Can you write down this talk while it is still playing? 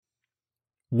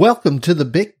Welcome to the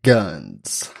Big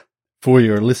Guns. For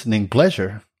your listening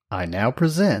pleasure, I now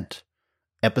present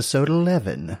Episode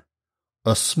 11,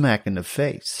 A Smack in the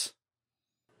Face.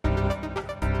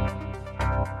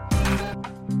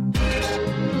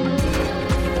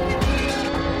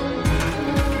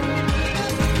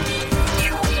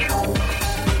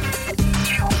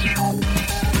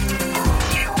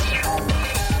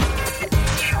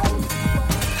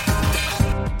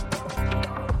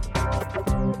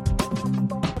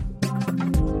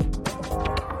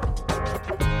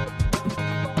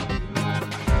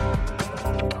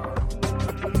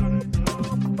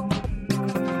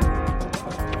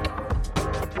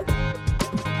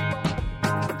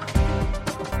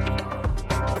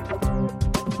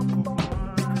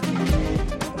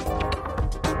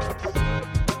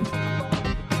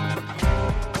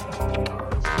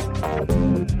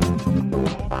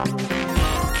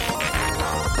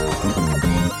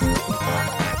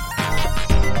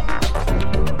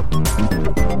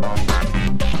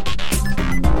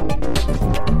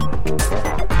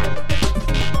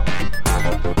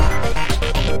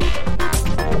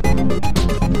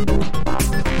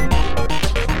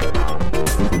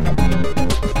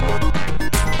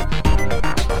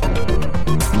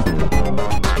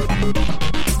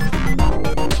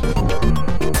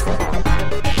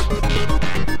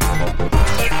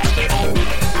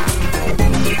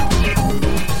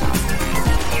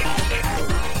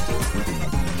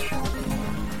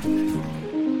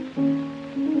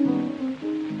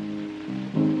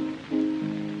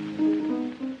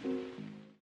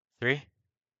 3,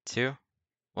 2,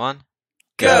 1,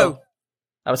 go!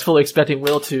 I was fully expecting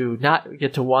Will to not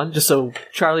get to 1, just so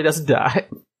Charlie doesn't die.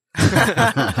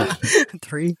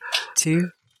 3, 2,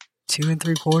 2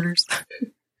 3/4.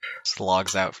 Just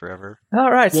logs out forever. All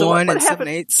right, so 1 what and happened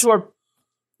 7/8.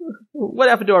 what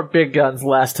happened to our big guns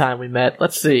last time we met?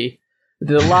 Let's see. We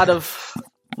did a lot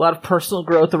of personal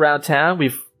growth around town.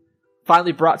 We've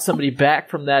finally brought somebody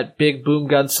back from that big boom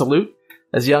gun salute,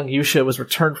 as young Yusha was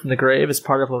returned from the grave as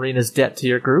part of Lorena's debt to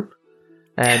your group.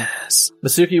 And Yes.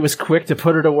 Masuki was quick to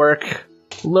put her to work,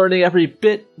 learning every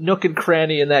bit, nook, and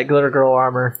cranny in that Glitter Girl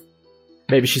armor.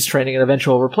 Maybe she's training an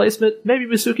eventual replacement. Maybe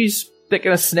Masuki's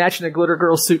thinking of snatching a Glitter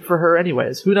Girl suit for her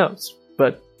anyways. Who knows?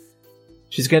 But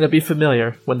she's going to be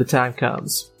familiar when the time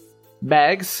comes.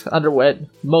 Mags underwent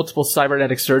multiple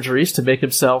cybernetic surgeries to make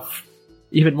himself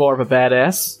even more of a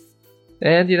badass.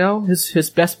 And, you know, his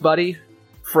best buddy,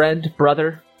 friend,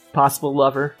 brother, possible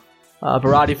lover,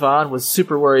 Barati Vaughn was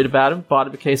super worried about him, bought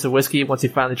him a case of whiskey once he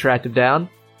finally tracked him down.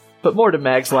 But more to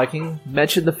Mag's liking,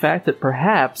 mentioned the fact that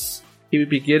perhaps he would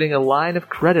be getting a line of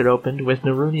credit opened with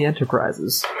Naruni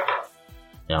Enterprises.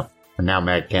 Yeah, and now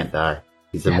Mag can't die.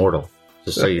 He's immortal.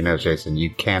 Just so you know, Jason,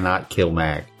 you cannot kill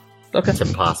Mag. Okay. It's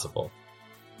impossible.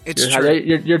 It's true.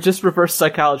 You're just reverse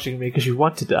psychologying me because you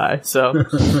want to die, so...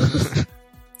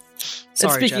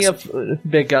 Sorry, and speaking Jesse. of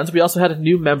big guns, we also had a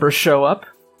new member show up,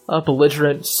 a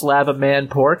belligerent slab of man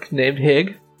pork named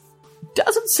Hig.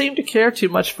 Doesn't seem to care too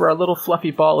much for our little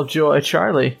fluffy ball of joy,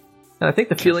 Charlie. And I think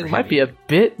the feeling might be a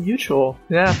bit mutual.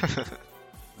 Yeah.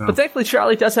 But thankfully,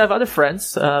 Charlie does have other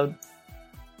friends. A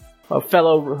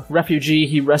fellow refugee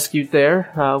he rescued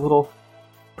there, a little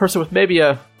person with maybe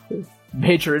a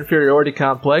major inferiority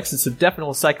complex and some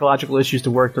definite psychological issues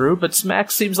to work through, but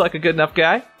Smack seems like a good enough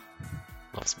guy.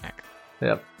 Love Smack.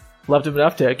 Yep. Loved him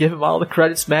enough to give him all the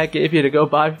credits Matt gave you to go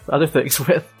buy other things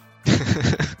with.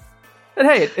 And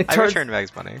hey, it I turns... returned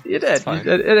Mag's money. You did. It's fine.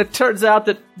 And it turns out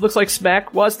that looks like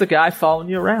Smack was the guy following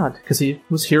you around, because he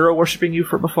was hero worshipping you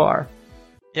from afar.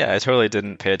 Yeah, I totally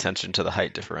didn't pay attention to the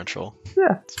height differential.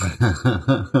 Yeah.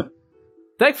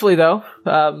 Thankfully, though,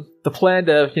 the plan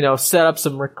to, set up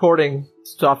some recording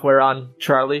software on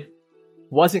Charlie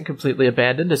wasn't completely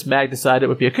abandoned, as Mag decided it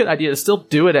would be a good idea to still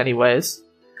do it anyways.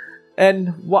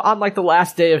 And on like the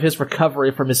last day of his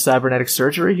recovery from his cybernetic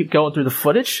surgery, going through the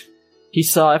footage, he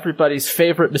saw everybody's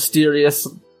favorite mysterious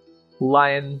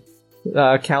lion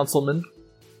councilman,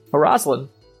 Roslyn,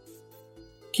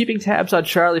 keeping tabs on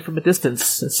Charlie from a distance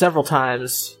several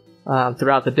times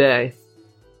throughout the day,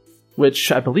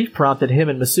 which I believe prompted him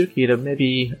and Masuki to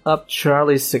maybe up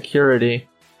Charlie's security.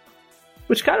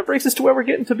 Which kind of brings us to where we're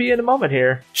getting to be in a moment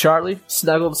here. Charlie,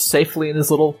 snuggled safely in his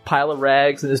little pile of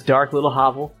rags in his dark little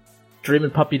hovel,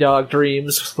 dreaming puppy dog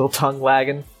dreams, little tongue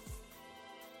wagging.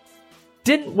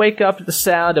 Didn't wake up to the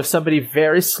sound of somebody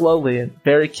very slowly and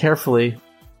very carefully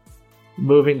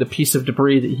moving the piece of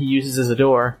debris that he uses as a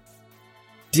door.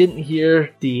 Didn't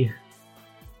hear the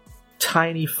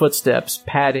tiny footsteps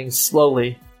padding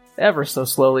slowly, ever so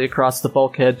slowly across the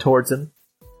bulkhead towards him.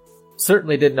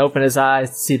 Certainly didn't open his eyes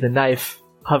to see the knife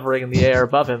hovering in the air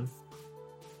above him,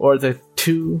 or the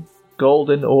 2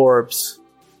 golden orbs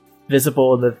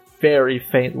visible in the very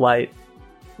faint light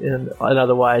in an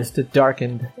otherwise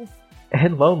darkened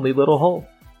and lonely little hole.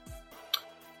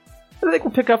 I think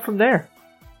we'll pick up from there.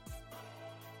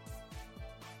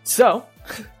 So,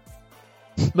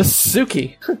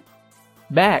 Masuki,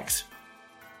 Max,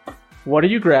 what are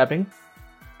you grabbing?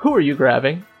 Who are you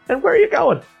grabbing? And where are you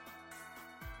going?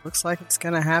 Looks like it's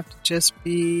gonna have to just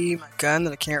be my gun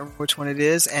that I can't remember which one it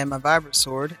is, and my vibra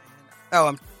sword. Oh,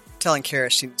 I'm telling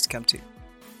Kara she needs to come too.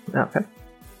 Okay.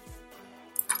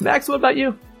 Max, what about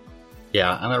you?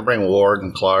 Yeah, I'm gonna bring Ward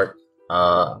and Clark.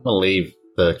 I'm gonna leave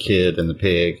the kid and the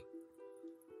pig.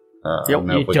 You don't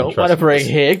want to bring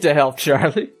Hig to help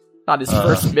Charlie on his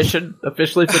first mission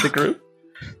officially for the group?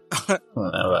 I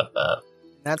don't know about that.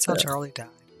 That's how Charlie died.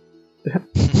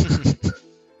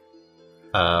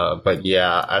 But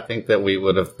yeah, I think that we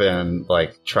would have been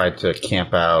tried to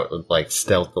camp out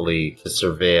stealthily to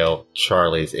surveil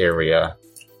Charlie's area,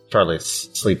 Charlie's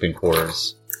sleeping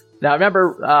quarters. Now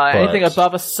remember, anything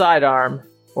above a sidearm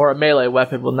or a melee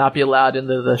weapon will not be allowed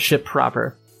into the ship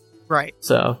proper. Right.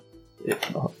 So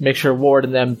make sure Ward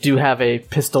and them do have a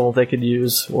pistol they could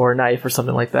use or a knife or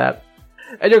something like that.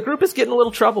 And your group is getting a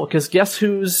little trouble because guess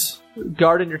who's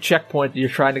guarding your checkpoint that you're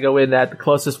trying to go in at, the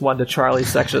closest one to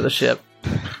Charlie's section of the ship?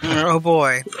 Oh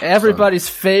boy. Everybody's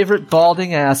favorite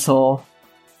balding asshole,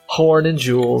 Horn and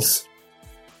Jules.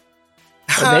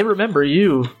 And they remember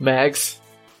you, Mags.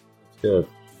 Good.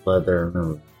 Glad they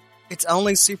remember. It's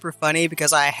only super funny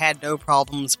because I had no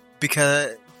problems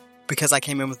because I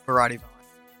came in with Barati Vaughn.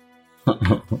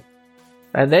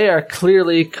 And they are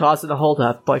clearly causing a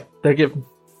holdup. They're giving...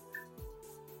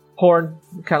 Horn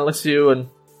kind of looks at you and...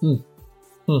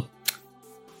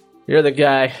 You're the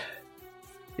guy.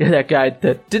 You're that guy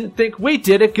that didn't think we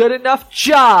did a good enough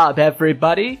job,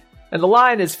 everybody. And the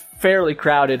line is fairly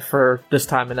crowded for this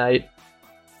time of night.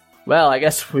 Well, I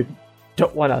guess we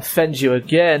don't want to offend you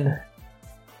again,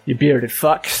 you bearded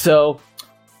fuck. So,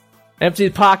 empty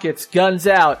the pockets, guns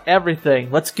out,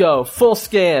 everything. Let's go. Full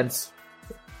scans.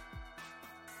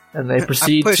 And they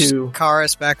proceed I pushed to...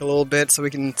 Karis back a little bit so we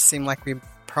can seem like we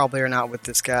probably are not with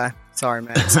this guy. Sorry,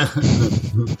 Max.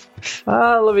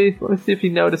 let me see if he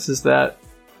notices that.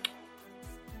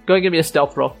 Go and give me a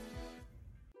stealth roll.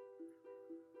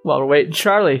 While we're waiting,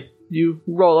 Charlie, you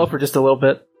roll over just a little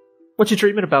bit. What you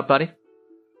dreaming about, buddy?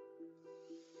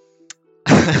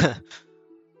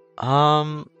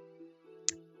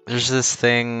 There's this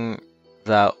thing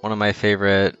that one of my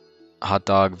favorite hot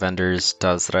dog vendors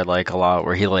does that I like a lot,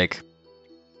 where he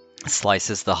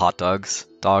slices the hot dogs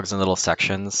in little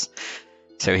sections,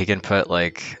 so he can put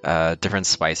different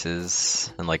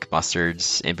spices and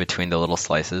mustards in between the little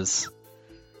slices.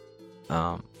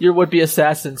 Your would-be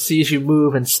assassin sees you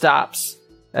move and stops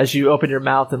as you open your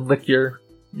mouth and lick your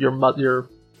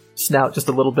snout just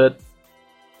a little bit,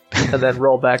 and then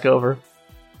roll back over.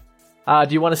 Do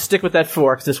you want to stick with that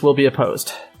fork? This will be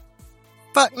opposed.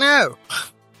 Fuck no!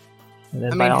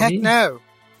 Heck no!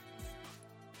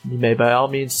 You may by all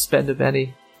means spend a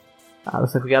penny.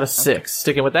 Looks like we got a 6.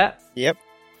 Sticking with that? Yep.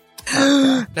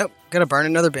 Nope. Gotta burn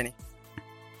another Benny.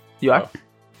 You are?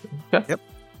 Okay. Yep.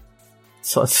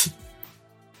 So let's...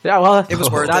 Yeah, well, it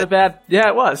was worth not it. a bad... Yeah,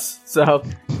 it was. So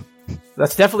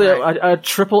that's definitely a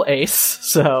triple ace.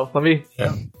 So let me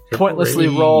pointlessly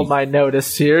roll my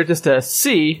notice here just to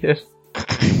see if...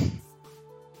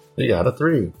 You got a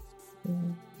 3.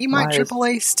 You might triple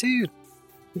ace too.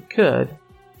 You could.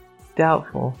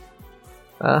 Doubtful.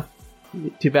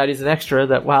 Too bad he's an extra.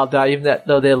 That wild die, even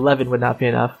though the 11 would not be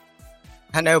enough.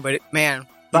 I know, but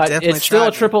but it's still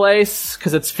a triple ace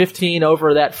because it's 15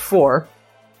 over that 4.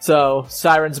 So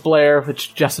Siren's Blare,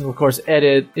 which Justin will of course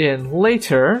edit in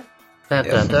later. Da,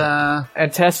 da, da.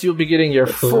 And Tess, you'll be getting your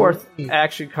 4th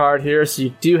action card here, so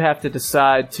you do have to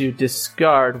decide to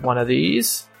discard one of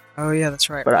these. Oh yeah, that's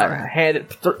right. But I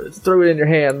threw it in your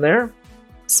hand there.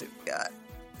 Let's see what we got.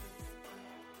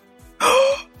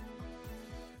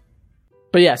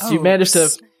 But yes, you managed to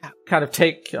kind of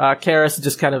take Karis and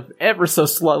just kind of ever so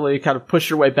slowly kind of push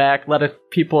your way back, let a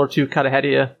people or two kind of ahead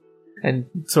of you, and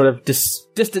sort of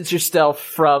distance yourself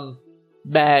from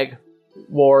Mag,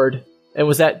 Ward. And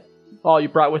was that all you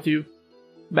brought with you,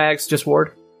 Mags? Just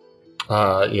Ward?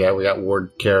 Yeah, we got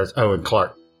Ward, Karis. Oh, and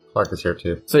Clark. Clark is here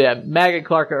too. So yeah, Mag and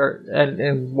Clark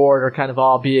and Ward are kind of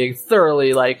all being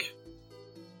thoroughly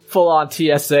full-on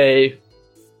TSA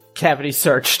cavity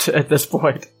searched at this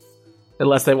point.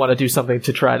 Unless they want to do something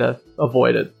to try to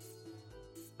avoid it.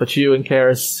 But you and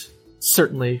Karis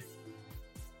certainly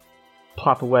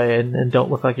pop away and don't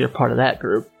look like you're part of that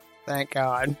group. Thank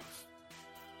God.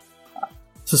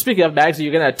 So speaking of Mags, are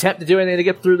you going to attempt to do anything to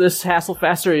get through this hassle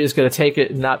faster, or are you just going to take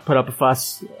it and not put up a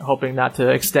fuss, hoping not to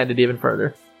extend it even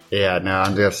further? Yeah, no,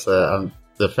 I'm just the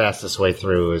fastest way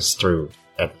through is through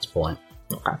at this point.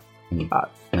 Okay.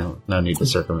 No need to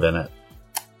circumvent it.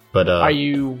 But Are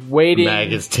you waiting?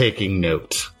 Mag is taking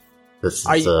note. This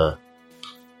is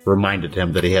reminded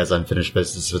him that he has unfinished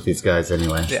business with these guys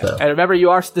anyway. Yeah. So. And remember,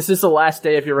 this is the last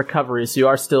day of your recovery, so you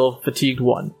are still fatigued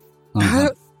 1.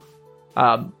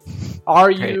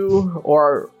 Are you,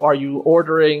 or are you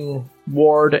ordering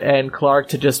Ward and Clark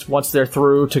to just, once they're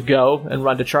through, to go and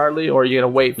run to Charlie, or are you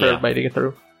going to wait for everybody to get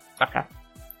through? Okay.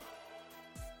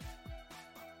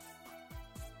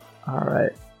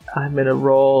 Alright. I'm going to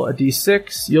roll a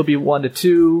d6. You'll be 1 to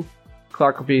 2.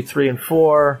 Clark will be 3 and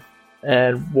 4.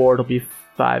 And Ward will be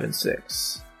 5 and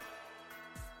 6.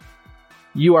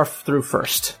 You are through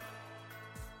first.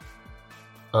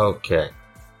 Okay.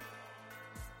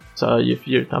 So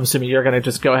I'm assuming you're going to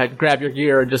just go ahead and grab your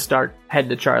gear and just start heading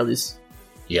to Charlie's.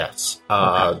 Yes.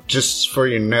 Just for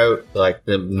your note, like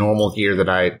the normal gear that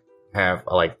I have,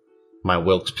 like my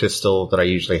Wilkes pistol that I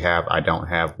usually have, I don't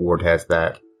have. Ward has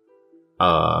that.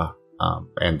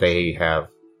 And they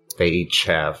each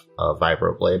have a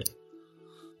vibroblade.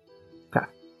 Okay.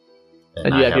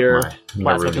 And you I have your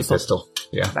my plasma Rooney pistol.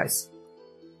 Yeah. Nice.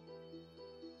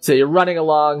 So you're running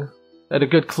along at a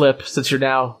good clip since you're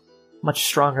now much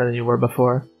stronger than you were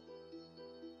before.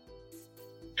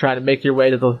 Trying to make your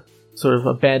way to the sort of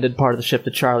abandoned part of the ship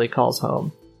that Charlie calls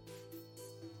home.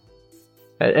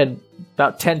 And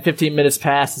about 10-15 minutes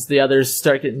pass as the others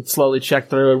start getting slowly checked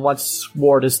through, and once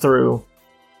Ward is through,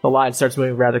 the line starts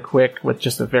moving rather quick with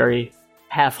just a very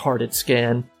half-hearted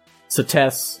scan. So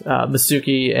Tess,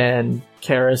 Masuki, and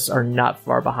Karis are not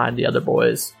far behind the other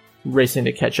boys, racing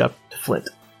to catch up to Flint.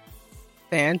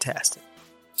 Fantastic.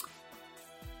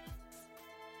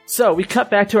 So we cut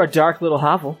back to our dark little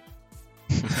hovel.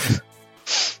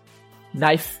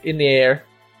 Knife in the air.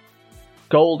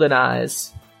 Golden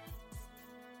eyes.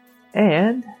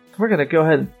 And we're going to go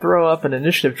ahead and throw up an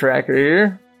initiative tracker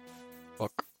here.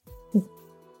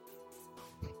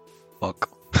 Fuck.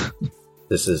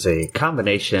 This is a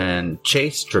combination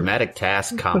chase, dramatic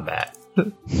task, combat.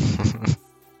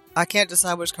 I can't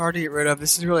decide which card to get rid of.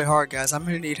 This is really hard, guys. I'm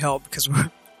going to need help because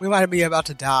we might be about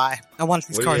to die. I want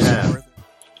these What do cards you to be have? worth it.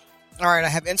 Alright, I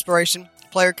have Inspiration.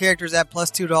 Player characters add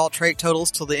 +2 to all trait totals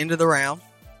till the end of the round.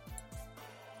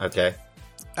 Okay.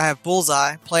 I have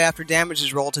Bullseye. Play after damage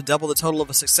is rolled to double the total of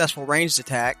a successful ranged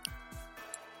attack.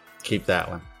 Keep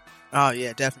that one. Oh,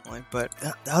 yeah, definitely. But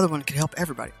the other one could help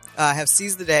everybody. I have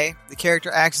Seize the Day. The character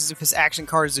acts as if his action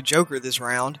card is a Joker this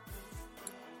round.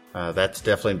 That's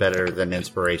definitely better than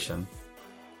Inspiration.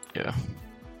 Yeah.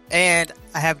 And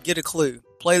I have Get a Clue.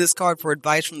 Play this card for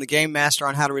advice from the Game Master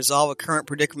on how to resolve a current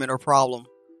predicament or problem.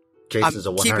 Jason's a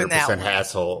I'm keeping that 100% one.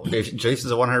 asshole.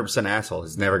 Jason's a 100% asshole.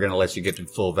 He's never going to let you get the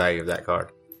full value of that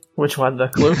card. Which one? The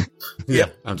clue? Yeah,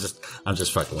 I'm just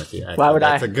fucking with you. Why would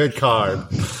That's I? a good card.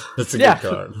 That's a Yeah.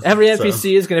 good card. Every So-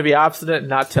 NPC is going to be obstinate and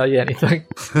not tell you anything.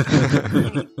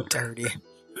 Dirty.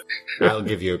 I'll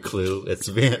give you a clue.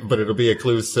 But it'll be a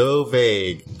clue so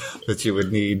vague that you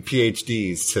would need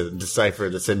PhDs to decipher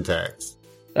the syntax.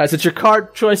 Since your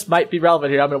card choice might be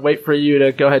relevant here, I'm going to wait for you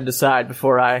to go ahead and decide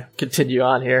before I continue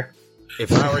on here.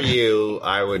 If I were you,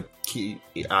 I would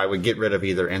get rid of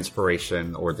either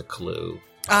Inspiration or the clue.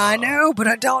 I know, but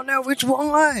I don't know which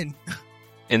one.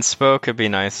 Inspo could be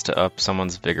nice to up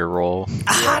someone's vigor roll.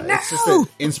 I know. It's just that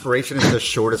Inspiration is the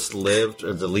shortest lived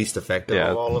or the least effective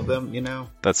Yeah. of all of them, you know?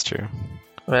 That's true.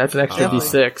 I mean, that's an extra Oh.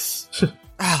 D6.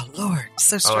 Oh, Lord.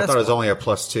 So Oh, stressful. I thought it was only a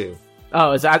 +2.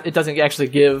 Oh, is that, it doesn't actually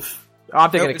give... Oh, I'm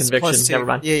thinking Nope, of it's conviction. +2. Never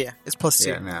mind. Yeah. It's +2.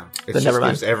 Yeah, no. It Then just never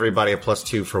mind. gives everybody a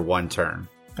 +2 for one turn,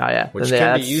 Oh, yeah. which Then,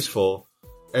 can be that's- useful.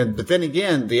 But then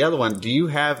again, the other one, do you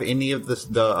have any of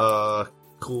the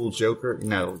cool Joker?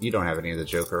 No, you don't have any of the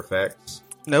Joker effects.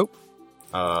 Nope.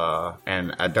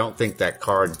 And I don't think that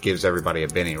card gives everybody a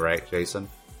Benny, right, Jason?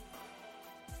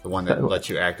 The one that lets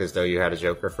you act as though you had a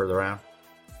Joker for the round?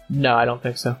 No, I don't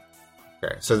think so.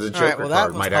 Okay, so the All Joker right, well, that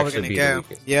card one's might probably actually going be to the go.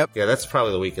 weakest. Yep. Yeah, that's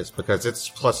probably the weakest because it's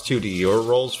 +2 to your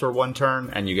rolls for one turn,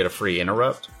 and you get a free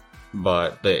interrupt.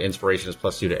 But the Inspiration is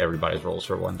 +2 to everybody's rolls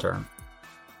for one turn.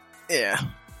 Yeah.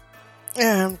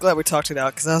 Yeah, I'm glad we talked it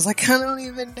out because I was like, I don't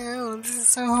even know. This is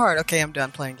so hard. Okay, I'm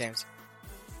done playing games.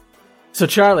 So,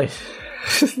 Charlie.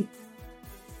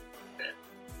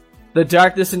 The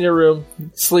darkness in your room,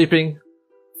 sleeping.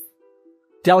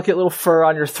 Delicate little fur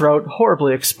on your throat,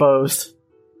 horribly exposed.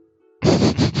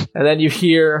 And then you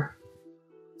hear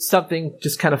something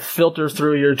just kind of filter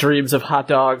through your dreams of hot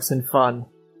dogs and fun.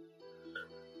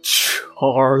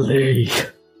 Charlie.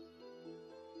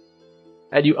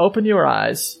 and you open your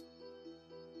eyes.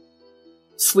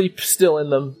 Sleep still in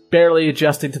them, barely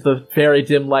adjusting to the very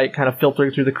dim light kind of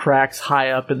filtering through the cracks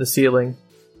high up in the ceiling.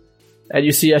 And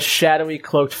you see a shadowy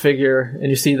cloaked figure, and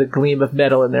you see the gleam of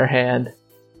metal in their hand.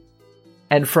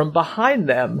 And from behind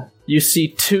them, you see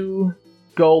 2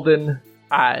 golden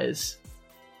eyes.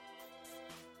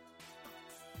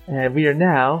 And we are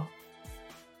now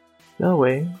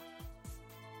going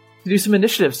to do some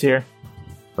initiatives here.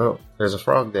 Oh, there's a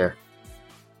frog there.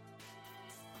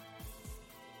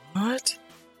 What?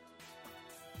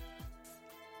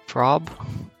 Frob?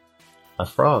 A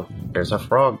frog. There's a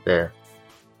frog there.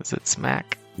 Is it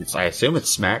Smack? I assume it's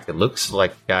Smack. It looks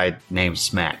like a guy named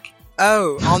Smack.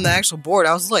 Oh, on the actual board,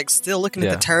 I was like still looking at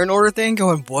Yeah. the turn order thing,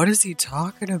 going, "What is he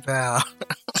talking about?"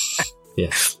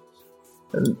 Yes.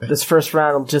 And this first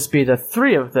round will just be the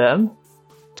 3 of them.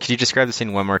 Could you describe the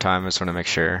scene one more time? I just want to make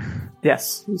sure.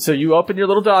 Yes. So you open your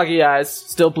little doggy eyes,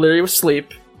 still bleary with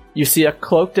sleep. You see a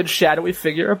cloaked and shadowy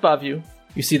figure above you.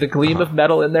 You see the gleam of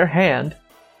metal in their hand.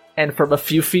 And from a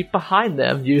few feet behind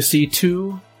them, you see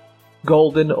 2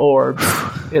 golden orbs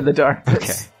in the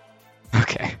darkness.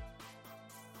 Okay.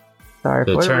 Sorry,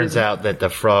 So for it turns out that the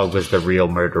frog was the real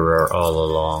murderer all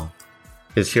along.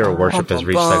 His hero worship has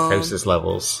reached Bum, bum, bum. psychosis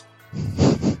levels.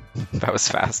 That was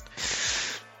fast.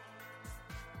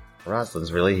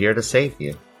 Rosalind's really here to save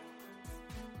you.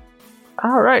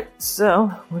 Alright,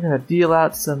 so we're going to deal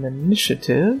out some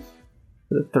initiative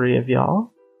for the 3 of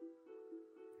y'all.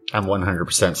 I'm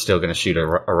 100% still going to shoot a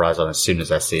Rosalind as soon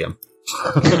as I see him.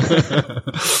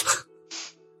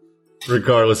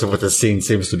 Regardless of what the scene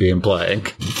seems to be implying.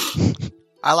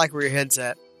 I like where your head's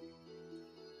at.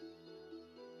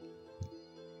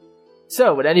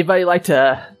 So, would anybody like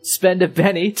to spend a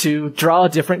penny to draw a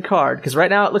different card? Because right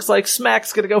now it looks like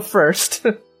Smack's going to go first,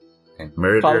 And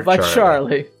murder followed by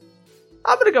Charlie.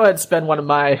 I'm going to go ahead and spend one of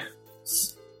my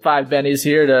 5 bennies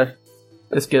here to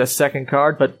just get a second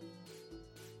card, but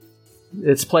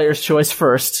it's player's choice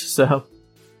first, so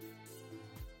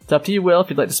it's up to you, Will, if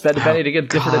you'd like to spend a penny to get a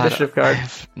different God, initiative I card.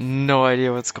 have no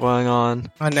idea what's going on.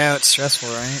 I know it's stressful,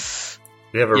 right?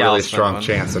 You have a Yeah, really I'll spend strong one.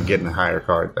 chance of getting a higher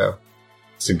card, though.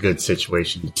 It's a good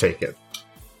situation to take it.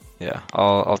 Yeah,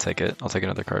 I'll take it. I'll take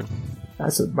another card. I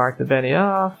should mark the benny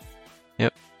off.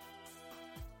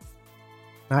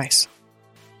 Nice.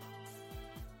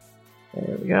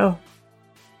 There we go.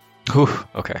 Whew,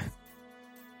 okay.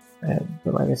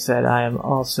 But like I said, I am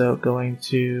also going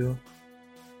to...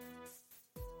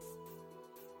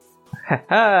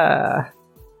 Ha-ha!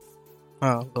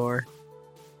 Oh, Lord.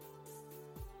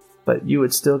 But you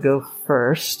would still go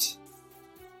first.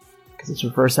 Because it's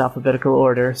reverse alphabetical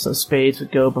order, so spades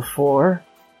would go before.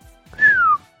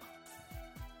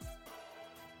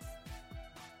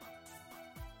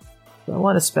 So I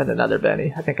want to spend another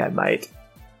Benny. I think I might.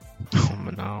 Oh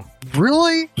no.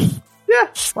 Really? Yeah,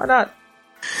 why not?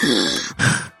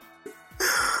 I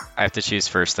have to choose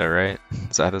first, though, right?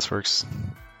 Is that how this works?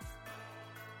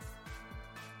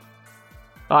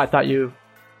 Oh, I thought you...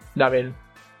 No, I mean...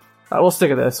 we'll stick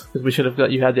with this, because we should have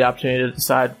got you had the opportunity to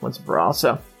decide once and for all,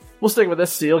 so... We'll stick with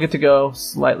this, so you'll get to go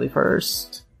slightly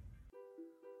first.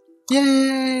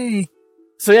 Yay!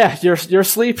 So yeah, you're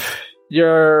asleep.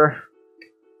 You're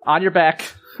on your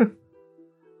back.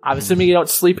 I'm assuming you don't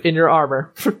sleep in your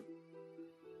armor. Because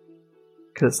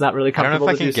it's not really I don't know comfortable if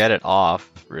I to can do. get it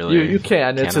off, really. You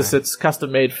can. It's just it's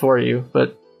custom made for you.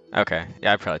 But Okay,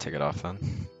 yeah, I'd probably take it off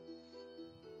then.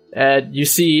 and you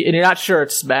see, and you're not sure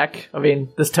it's Smack. I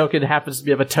mean, this token happens to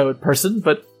be of a toad person,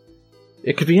 but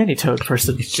it could be any toad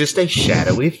person It's just a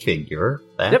shadowy figure.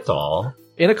 That's Yep. all.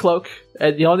 in a cloak.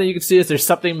 And the only thing you can see is there's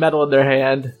something metal in their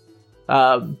hand,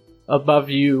 above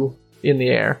you in the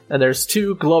air, and there's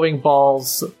 2 glowing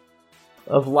balls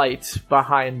of light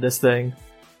behind this thing.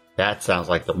 That sounds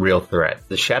like the real threat.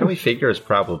 The shadowy figure is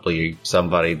probably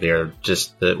somebody there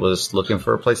just that was looking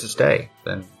for a place to stay.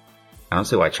 Then I don't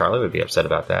see why Charlie would be upset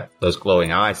about that. Those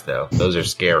glowing eyes, though, those are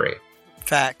scary,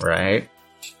 Fact. right?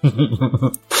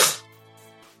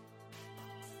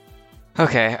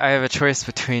 Okay, I have a choice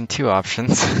between 2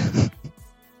 options.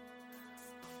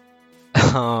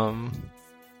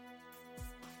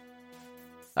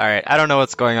 Alright, I don't know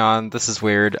what's going on. This is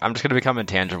weird. I'm just gonna become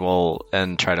intangible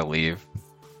and try to leave.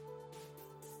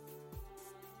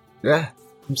 Yeah,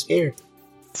 I'm scared.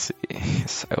 Let's see.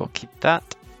 So I will keep that.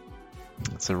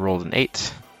 So I rolled an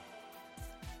 8.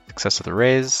 Success with a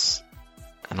raise.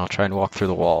 And I'll try and walk through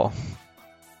the wall.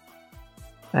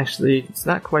 Actually, it's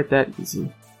not quite that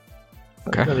easy.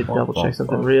 Okay. Let me double check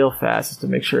something real fast just to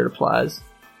make sure it applies.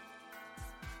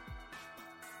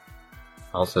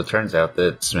 Also, turns out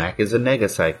that Smack is a nega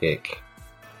psychic.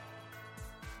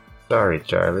 Sorry,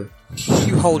 Charlie.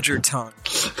 You hold your tongue.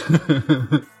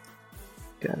 Gotta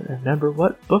remember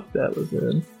what book that was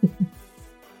in.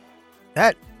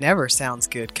 That never sounds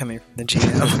good coming from the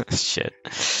GM. Shit.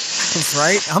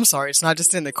 Right? I'm sorry, it's not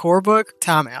just in the core book.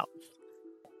 Time out.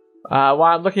 While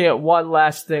I'm looking at one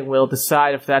last thing, we'll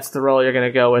decide if that's the role you're going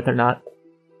to go with or not.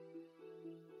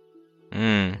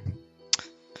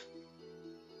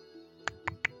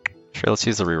 Sure, let's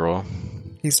use the reroll.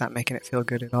 He's not making it feel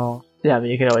good at all. Yeah, I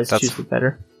mean, you can always choose the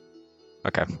better.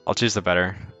 Okay, I'll choose the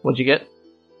better. What'd you get?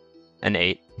 An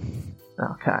 8.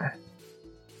 Okay.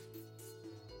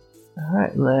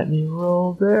 Alright, let me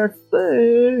roll their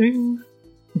thing.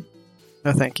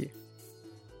 No, thank you.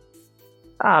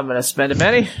 I'm gonna spend a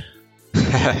penny.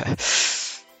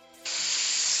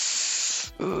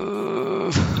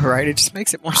 Right, it just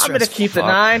makes it more stressful. I'm gonna keep the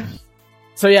 9.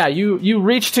 So yeah, you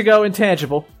reach to go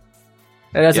intangible.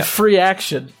 And as a free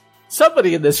action,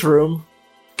 somebody in this room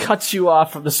cuts you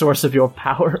off from the source of your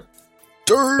power.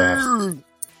 Darn!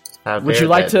 Would you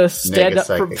like to stand up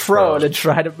from prone and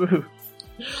try to move?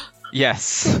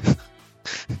 Yes.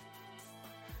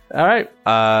 Alright.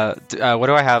 What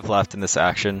do I have left in this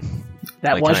action?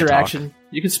 That Like, was can I your talk? action.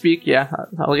 You can speak, yeah.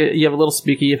 You have a little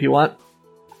speaky if you want.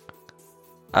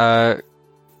 Why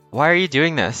are you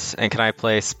doing this? And can I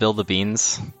play Spill the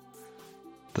Beans?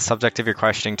 The subject of your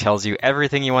questioning tells you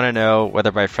everything you want to know,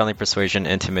 whether by friendly persuasion,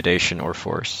 intimidation, or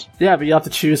force. Yeah, but you have to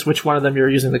choose which one of them you're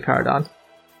using the card on.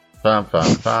 Ba, ba,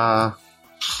 ba.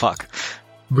 Fuck.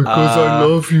 Because I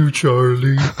love you,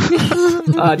 Charlie.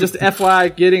 Just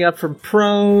FYI, getting up from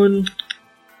prone.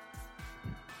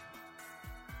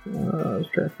 Let's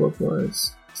try 4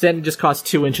 points. Standing just costs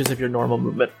 2 inches of your normal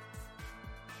movement.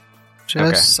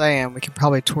 Just saying, we can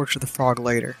probably torture the frog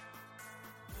later.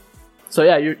 So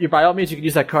yeah, you by all means you can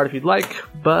use that card if you'd like,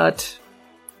 but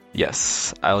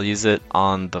Yes, I'll use it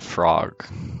on the frog.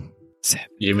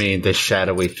 You mean the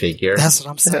shadowy figure? That's what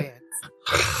I'm saying.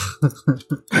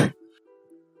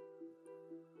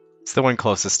 It's the one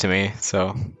closest to me,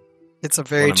 so It's a one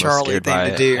very I'm most Charlie scared thing by.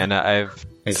 to do. And I've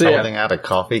He's So, yeah. holding out a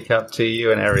coffee cup to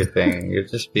you and everything. You're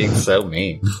just being so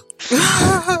mean.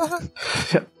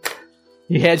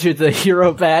 he hands you the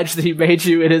hero badge that he made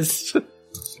you in his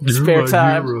spare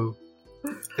time.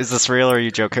 is this real or are you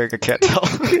joking? I can't tell.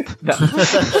 No.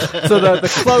 So the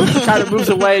cloak kind of moves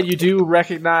away, and you do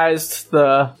recognize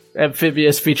the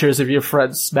amphibious features of your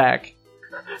friend Smack.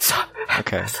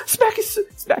 Okay. Smack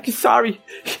is sorry,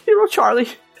 Hero Charlie.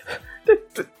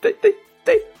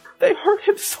 They hurt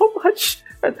him so much,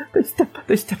 and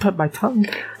they step on my tongue,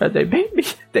 and they made me.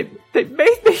 They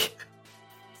made me.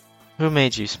 Who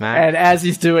made you smack? And as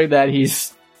he's doing that,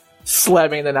 he's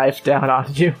slamming the knife down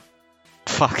on you.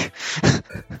 Fuck.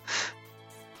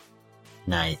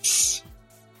 Nice.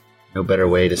 No better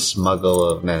way to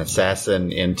smuggle an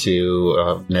assassin into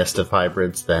a nest of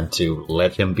hybrids than to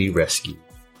let him be rescued.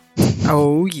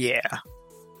 Oh, yeah.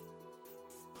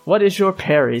 What is your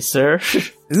parry, sir?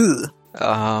 Ugh.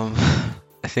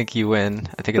 I think you win.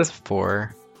 I think it's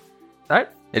 4. Alright.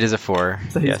 It is a 4.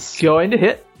 So he's Yes. going to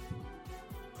hit.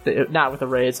 Not with a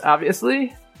raise,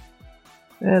 obviously.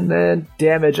 And then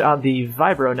damage on the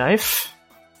vibro knife.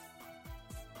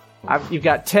 You've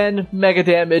got 10 mega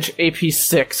damage, AP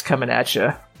 6 coming at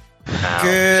you. Ouch.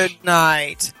 Good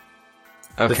night.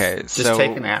 Okay, Just so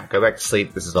take a nap. Go back to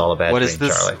sleep. This is all a bad what dream, is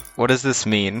this? Charlie. What does this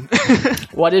mean?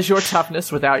 What is your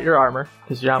toughness without your armor?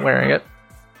 Because you're not wearing it.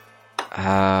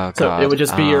 Oh, So God. it would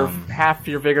just be your half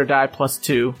your vigor die plus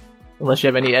 2, unless you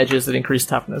have any edges that increase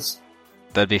toughness.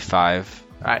 That'd be 5.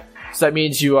 Alright, so that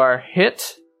means you are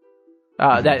hit.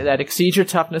 That exceeds your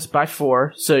toughness by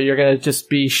 4, so you're going to just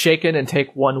be shaken and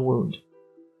take 1 wound.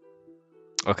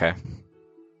 Okay.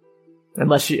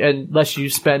 Unless you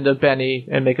spend a Benny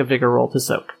and make a vigor roll to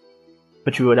soak.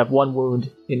 But you would have 1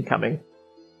 wound incoming.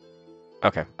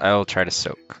 Okay. I'll try to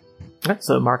soak. Alright,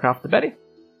 so mark off the Benny.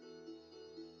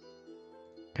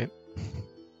 Okay.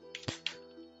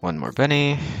 1 more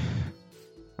Benny.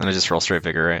 And I just roll straight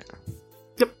vigor, right?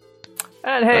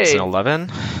 And hey, That's an 11.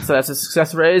 so that's a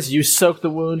success raise. You soak the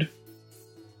wound.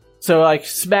 So like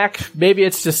Smack, maybe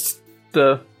it's just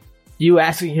you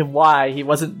asking him why. He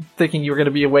wasn't thinking you were going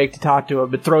to be awake to talk to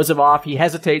him. It throws him off. He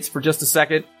hesitates for just a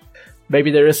second. Maybe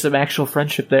there is some actual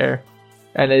friendship there.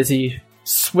 And as he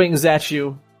swings at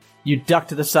you, you duck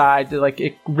to the side. Like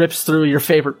it rips through your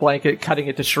favorite blanket, cutting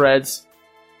it to shreds.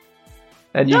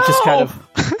 And you just kind of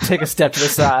take a step to the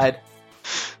side.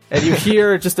 And you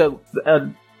hear just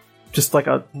just like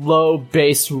a low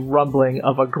bass rumbling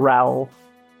of a growl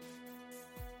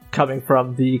coming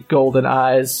from the golden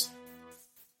eyes.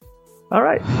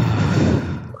 Alright.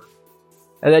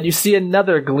 And then you see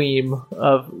another gleam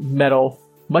of metal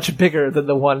much bigger than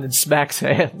the one in Smack's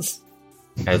hands.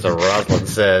 As a Rosalind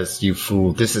says, "You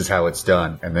fool! This is how it's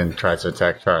done," and then tries to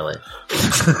attack Charlie.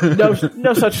 No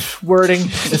such wording.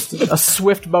 Just a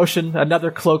swift motion, another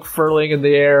cloak furling in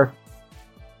the air,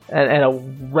 and a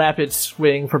rapid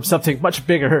swing from something much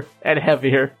bigger and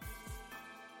heavier.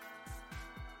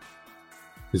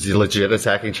 Is he legit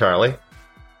attacking Charlie?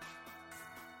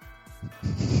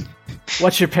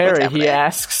 What's your parry? He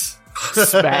asks.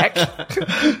 Smack.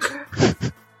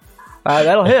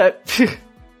 That'll hit.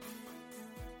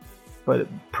 But it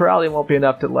probably won't be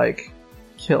enough to, like,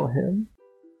 kill him.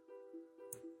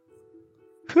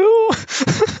 Who?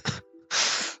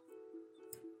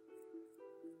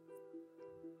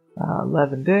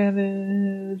 11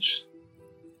 damage.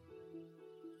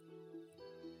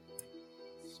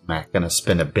 Smack gonna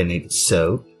spin a Benny to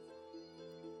soak.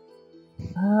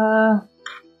 I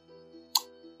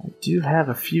do have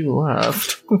a few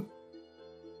left.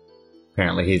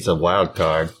 Apparently he's a wild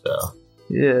card, so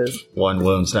Yes. one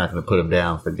wound's not gonna put him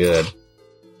down for good.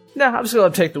 No, I'm just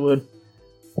gonna take the wound.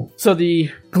 So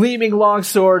the gleaming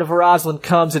longsword of Rosalind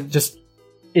comes and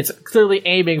it's clearly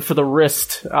aiming for the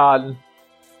wrist on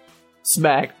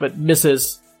Smack, but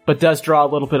misses, but does draw a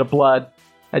little bit of blood.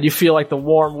 And you feel like the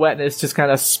warm wetness just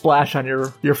kind of splash on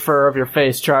your fur of your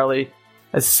face, Charlie,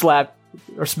 as Smack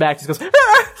just goes,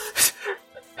 "Ah!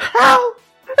 Ow!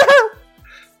 Ow!"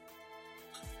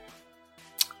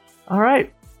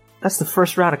 Alright. That's the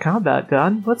first round of combat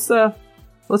done.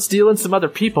 Let's deal in some other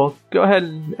people. Go ahead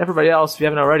and everybody else, if you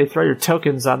haven't already, throw your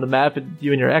tokens on the map and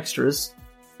you and your extras.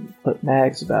 Put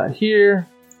Mags about here.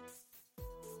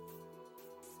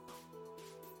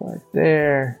 Right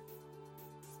there.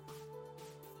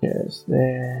 Yes,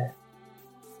 there.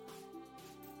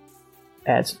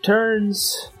 Add some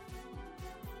turns.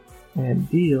 And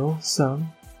deal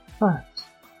some funds.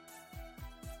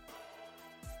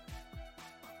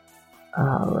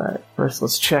 Alright, first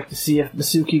let's check to see if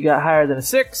Masuki got higher than a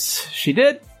 6. She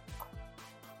did.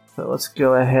 So let's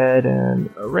go ahead and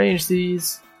arrange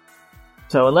these.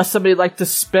 So unless somebody'd like to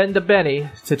spend a Benny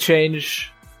to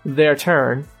change their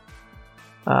turn,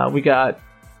 we got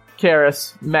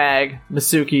Karis, Mag,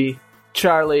 Masuki,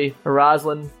 Charlie,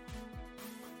 Rosalind,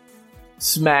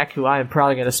 Smack, who I am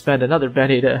probably going to spend another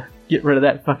Benny to get rid of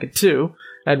that fucking 2,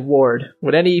 and Ward.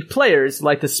 Would any players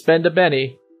like to spend a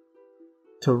Benny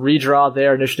to redraw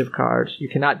their initiative card? You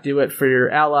cannot do it for your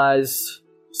allies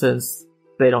since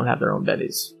they don't have their own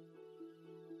bennies.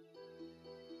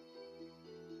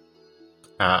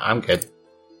 I'm good.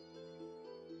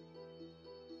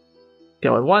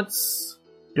 Going once,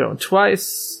 going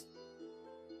twice.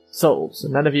 Sold. So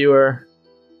none of you are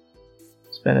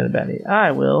spending a Benny.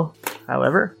 I will,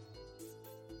 however,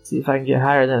 see if I can get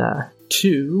higher than a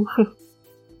 2.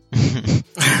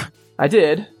 I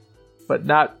did, but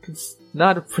not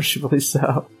appreciably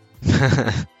so.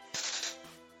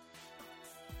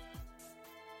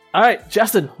 Alright,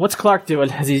 Justin, what's Clark doing?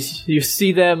 You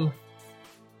see them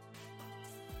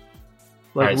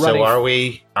Alright, so are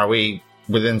we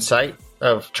within sight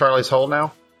of Charlie's hole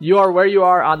now? You are where you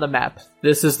are on the map.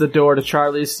 This is the door to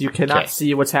Charlie's. You cannot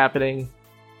see what's happening.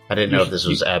 I didn't know if this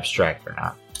was abstract or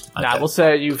not. Nah, we'll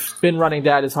say you've been running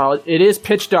down his hall. It is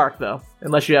pitch dark, though,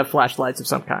 unless you have flashlights of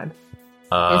some kind.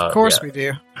 Of course we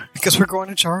do. Because we're going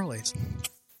to Charlie's.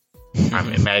 I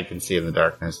mean, Mag can see in the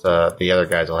darkness. The other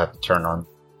guys will have to turn on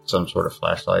some sort of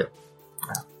flashlight.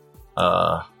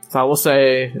 So I will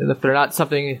say, if they're not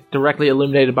something directly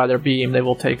illuminated by their beam, they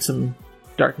will take some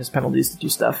darkness penalties to do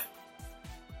stuff.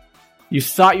 You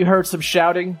thought you heard some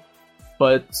shouting,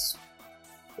 but it's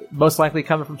most likely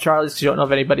coming from Charlie's because you don't know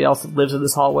of anybody else that lives in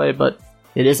this hallway, but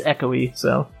it is echoey,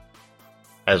 so...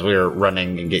 As we were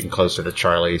running and getting closer to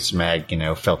Charlie's, Mag,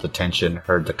 felt the tension,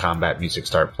 heard the combat music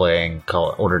start playing,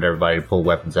 ordered everybody to pull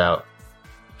weapons out.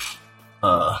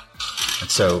 And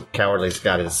so Cowardly's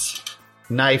got his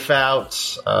knife out.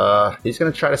 He's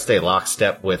going to try to stay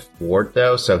lockstep with Ward,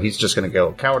 though, so he's just going to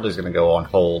go... Cowardly's going to go on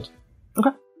hold.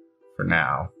 Okay. For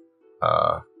now.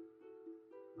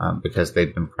 Because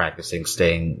they've been practicing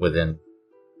staying within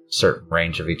certain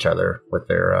range of each other with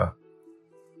their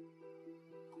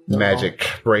magic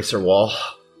bracer wall.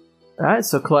 Alright,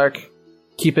 so Clark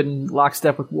keeping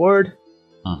lockstep with Ward.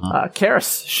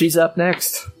 Karis, she's up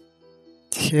next.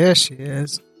 Yeah, she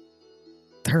is.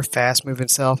 Her fast-moving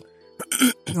self.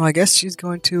 Well, I guess she's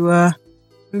going to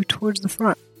move towards the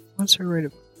front. What's her rate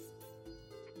of...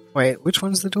 Wait, which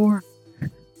one's the door?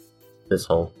 This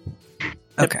hole.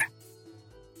 Okay.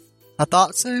 I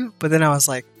thought so, but then I was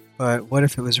like, but what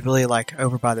if it was really,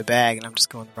 over by the bag and I'm just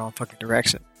going the wrong fucking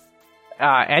direction?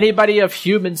 Anybody of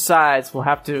human size will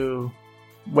have to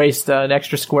waste an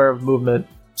extra square of movement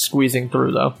squeezing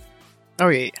through, though. Oh,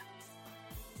 yeah.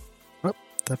 Well,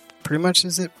 that pretty much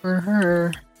is it for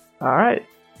her. All right.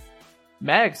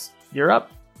 Mags, you're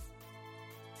up.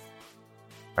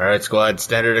 All right, squad.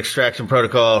 Standard extraction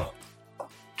protocol.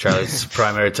 Charlie's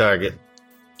primary target.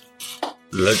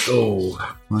 Let's go.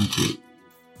 1, 2,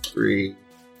 3.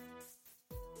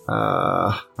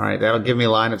 All right, that'll give me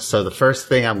line up. So the first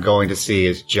thing I'm going to see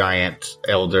is giant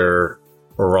elder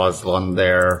Rosalind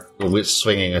there,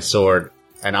 swinging a sword.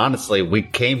 And honestly, we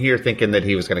came here thinking that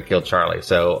he was going to kill Charlie.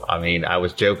 So, I mean, I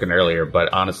was joking earlier,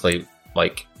 but honestly,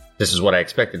 like, this is what I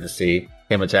expected to see,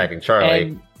 him attacking Charlie.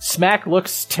 And Smack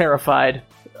looks terrified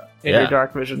in your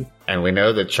dark vision. And we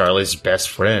know that Charlie's best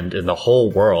friend in the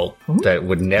whole world that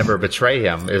would never betray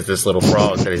him is this little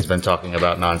frog that he's been talking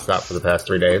about nonstop for the past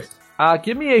 3 days.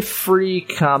 Give me a free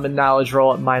common knowledge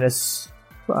roll at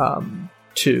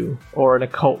 -2, or an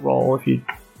occult roll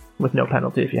with no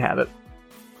penalty if you have it.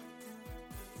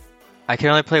 I can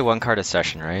only play one card a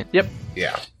session, right? Yep.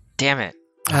 Yeah. Damn it.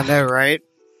 I know, right?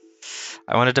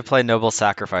 I wanted to play Noble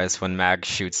Sacrifice when Mag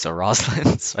shoots a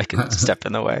Rosalind so I could step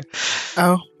in the way.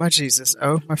 Oh, my Jesus.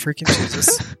 Oh, my freaking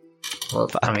Jesus. Well,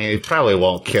 I mean, it probably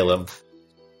won't kill him.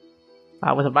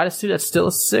 With a -2, that's still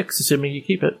a 6, assuming you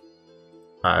keep it.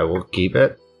 I will keep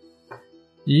it.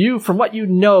 From what you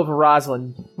know of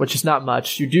Rosalind, which is not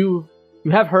much, you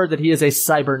have heard that he is a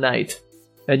cyber knight.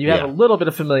 And you have a little bit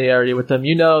of familiarity with them.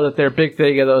 You know that their big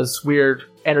thing are those weird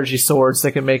energy swords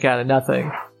that can make out of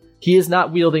nothing. He is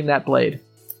not wielding that blade.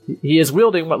 He is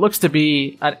wielding what looks to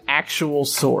be an actual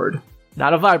sword.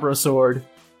 Not a vibro sword.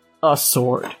 A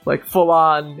sword. Like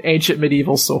full-on ancient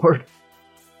medieval sword.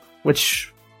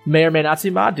 Which may or may not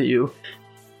seem odd to you.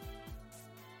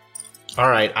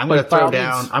 Alright, I'm going to throw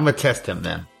down... I'm going to test him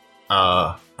then.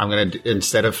 I'm going to...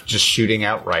 Instead of just shooting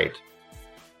outright,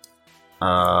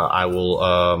 I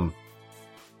will...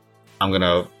 I'm going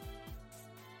to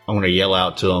yell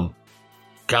out to him.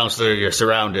 Counselor, you're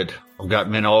surrounded. I've got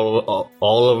men all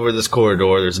over this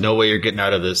corridor. There's no way you're getting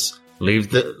out of this. Leave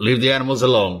the animals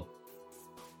alone.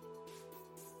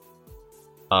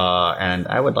 And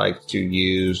I would like to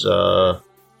use, I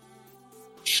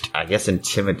guess,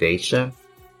 intimidation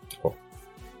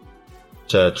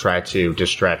to try to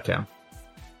distract him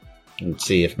and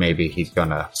see if maybe he's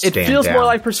gonna stand down. It feels more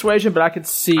like persuasion, but I can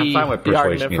see the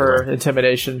argument for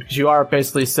intimidation, because you are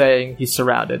basically saying he's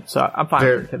surrounded, so I'm fine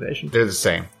with intimidation. They're the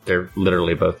same. They're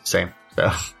literally both the same.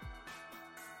 So,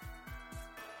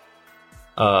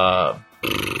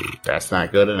 that's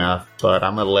not good enough, but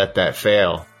I'm gonna let that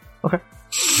fail. Okay.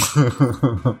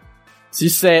 So you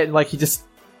say it like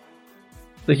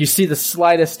you see the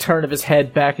slightest turn of his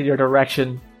head back in your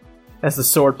direction as the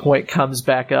sword point comes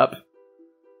back up.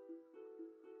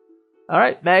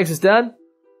 Alright, Mags is done.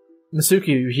 Masuki,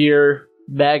 you hear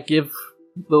Mag give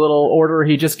the little order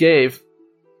he just gave.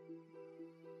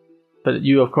 But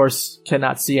you, of course,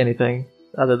 cannot see anything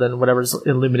other than whatever's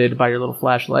illuminated by your little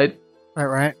flashlight.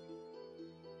 Right.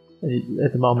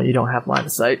 At the moment, you don't have line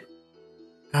of sight.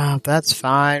 Oh, that's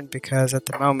fine, because at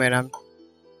the moment I'm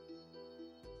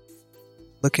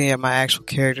looking at my actual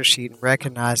character sheet and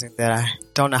recognizing that I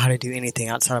don't know how to do anything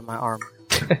outside of my armor.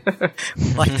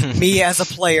 Like, me as a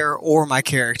player or my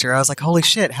character. I was like, holy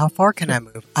shit, how far can I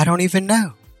move? I don't even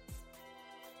know.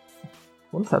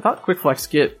 Well, I thought Quick Flex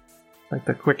get like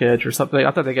the quick edge or something.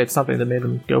 I thought they get something that made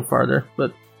them go farther,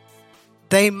 but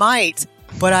they might,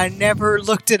 but I never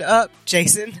looked it up,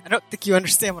 Jason. I don't think you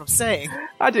understand what I'm saying.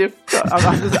 I do.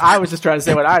 I was just trying to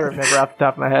say what I remember off the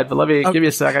top of my head, but let me give me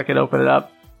a sec. I can open it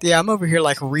up. Yeah, I'm over here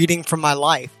like reading from my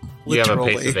life.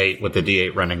 Literally. You have a pace of 8 with the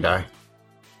D8 running die.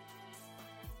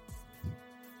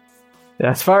 Yeah,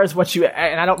 as far as what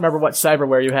and I don't remember what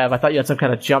cyberware you have. I thought you had some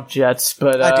kind of jump jets,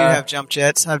 but I do have jump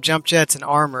jets. I have jump jets and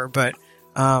armor, but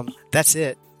that's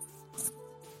it.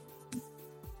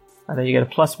 I know you get a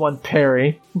 +1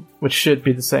 parry, which should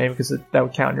be the same because that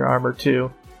would count in your armor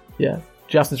too. Yeah,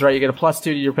 Justin's right. You get a +2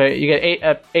 to your pace. You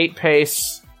get 8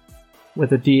 pace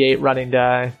with a D8 running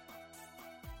die.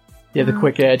 You have the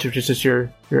quick edge, which is just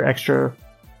your extra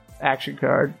action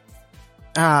card.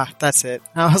 Ah, that's it.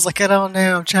 I was like, I don't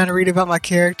know. I'm trying to read about my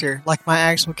character, like my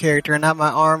actual character, and not my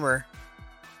armor.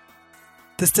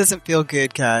 This doesn't feel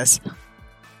good, guys.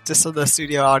 Just so the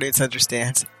studio audience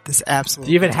understands. This absolutely.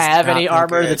 Do you even have any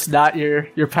armor that's not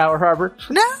your power armor?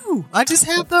 No! I just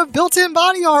have the built-in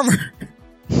body armor.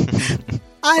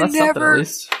 I never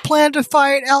planned to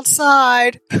fight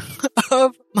outside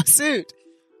of my suit.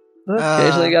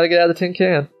 Occasionally you gotta get out of the tin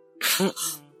can. So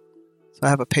I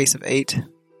have a pace of 8.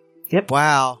 Yep.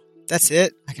 Wow. That's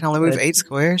it? I can only move 8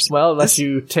 squares? Well, unless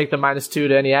you take the -2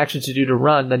 to any actions you do to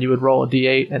run, then you would roll a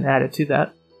d8 and add it to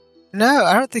that. No,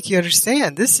 I don't think you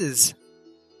understand. This is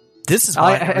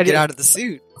why I never get out of the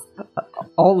suit.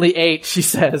 Only 8, she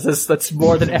says. That's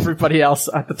more than everybody else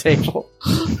at the table.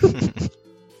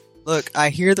 Look, I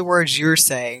hear the words you're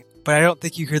saying, but I don't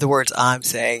think you hear the words I'm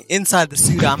saying. Inside the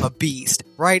suit, I'm a beast.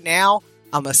 Right now,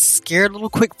 I'm a scared little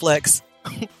quick flex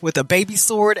with a baby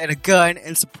sword and a gun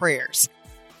and some prayers.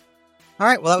 All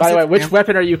right, well, that was By the way, which him.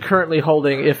 weapon are you currently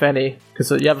holding, if any?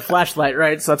 Because you have a flashlight,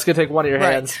 right? So that's going to take one of your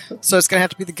hands. So it's going to have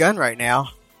to be the gun right now.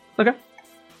 Okay.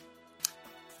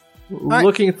 right.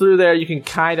 Looking through there, you can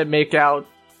kind of make out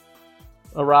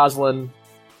a Rosalind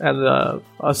and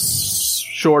a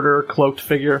shorter, cloaked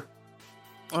figure.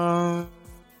 I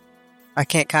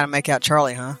can't kind of make out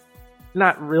Charlie, huh?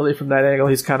 Not really from that angle.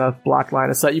 He's kind of blocked line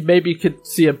of sight. You maybe could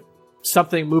see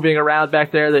something moving around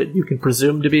back there that you can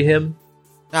presume to be him.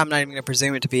 I'm not even going to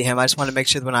presume it to be him. I just want to make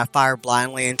sure that when I fire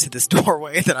blindly into this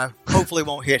doorway that I hopefully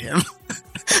won't hit him.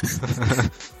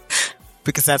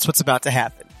 Because that's what's about to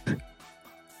happen.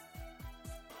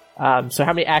 So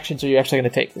how many actions are you actually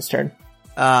going to take this turn?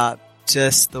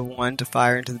 Just the one to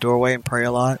fire into the doorway and pray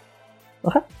a lot.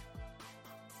 Okay.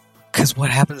 Because what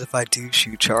happens if I do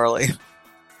shoot Charlie?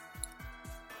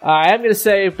 I am going to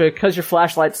say, because your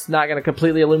flashlight's not going to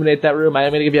completely illuminate that room, I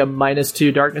am going to give you a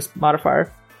 -2 darkness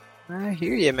modifier. I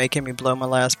hear you making me blow my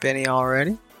last penny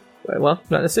already. Well,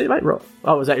 not necessarily. You might roll.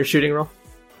 Oh, was that your shooting roll?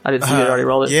 I didn't see you had already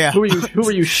rolled it. Yeah. Who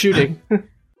were you shooting?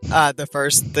 The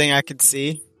first thing I could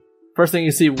see. First thing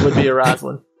you see would be a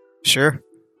Rosalind. Sure.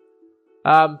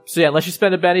 So yeah, unless you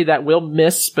spend a Benny, that will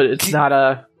miss, but it's not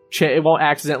it won't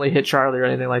accidentally hit Charlie or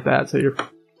anything like that. So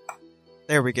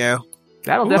There we go.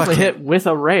 that'll definitely Lucky. hit with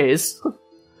a raise.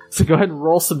 So go ahead and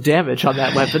roll some damage on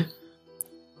that weapon.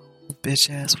 Bitch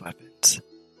ass weapons.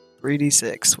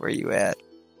 3d6. Where you at?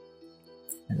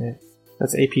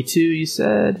 That's AP2, you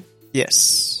said.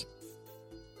 Yes.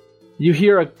 You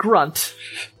hear a grunt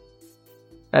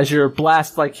as your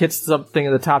blast hits something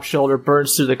in the top shoulder,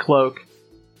 burns through the cloak,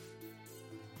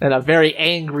 and a very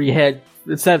angry head,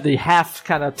 instead of the half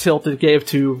kind of tilt it gave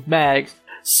to Mag,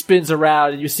 spins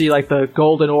around, and you see the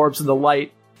golden orbs in the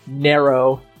light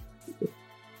narrow.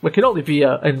 What can only be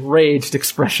an enraged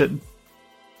expression,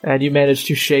 and you manage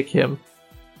to shake him.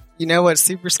 You know what's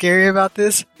super scary about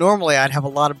this? Normally I'd have a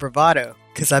lot of bravado,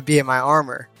 because I'd be in my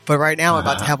armor. But right now I'm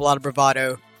about to have a lot of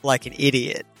bravado like an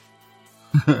idiot.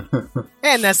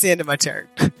 And that's the end of my turn.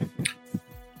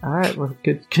 Alright, well,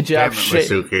 good job, Damn it, shake.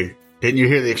 Masuki. Didn't you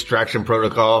hear the extraction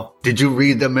protocol? Did you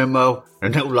read the memo?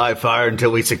 And no live fire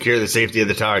until we secure the safety of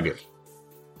the target.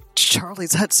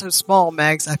 Charlie's hut's so small,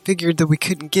 Mags, I figured that we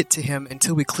couldn't get to him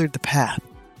until we cleared the path.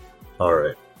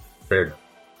 Alright. Fair enough.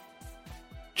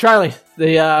 Charlie,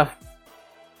 the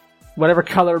whatever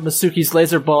color Masuki's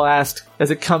laser blast,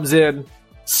 as it comes in,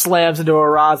 slams into a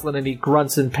Rosalind, and he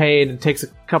grunts in pain and takes a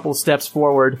couple of steps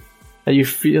forward, and you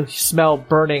smell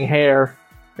burning hair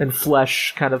and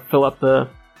flesh kind of fill up the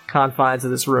confines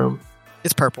of this room.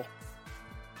 It's purple.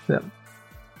 Yeah.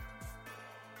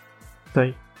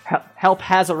 So help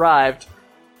has arrived.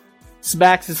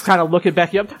 Smax is kind of looking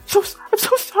back. I'm so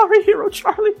sorry, Hero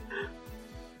Charlie.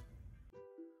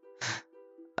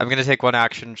 I'm gonna take one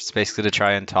action, just basically to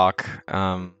try and talk.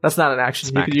 That's not an action.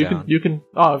 Smack You down. can.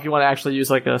 Oh, if you want to actually use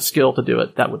a skill to do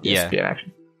it, that would be Yeah. an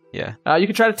action. Yeah, You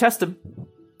can try to test him.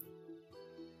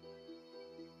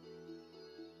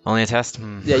 only a test.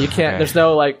 Yeah, you can't. Okay. There's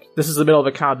no this is the middle of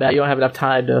a combat. You don't have enough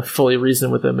time to fully reason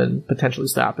with him and potentially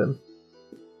stop him.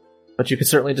 But you can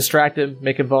certainly distract him,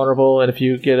 make him vulnerable, and if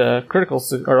you get a critical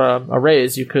or a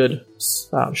raise, you could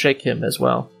shake him as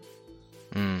well.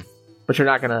 Mm. But you're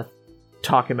not gonna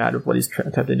talk him out of what he's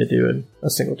attempting to do in a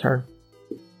single turn.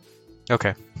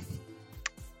 Okay.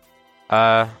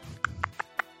 In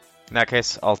that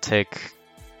case, I'll take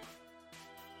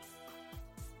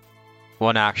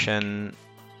one action,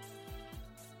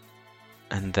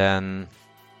 and then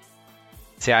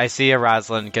I see a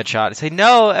Rosalind get shot. I say,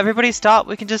 "No, everybody, stop!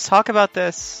 We can just talk about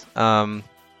this." I'm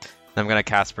gonna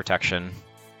cast protection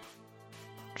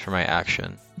for my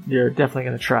action. You're definitely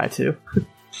gonna try to.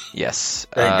 Yes.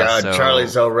 Thank God so-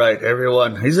 Charlie's alright,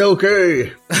 everyone. He's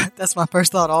okay. That's my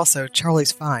first thought also.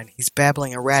 Charlie's fine. He's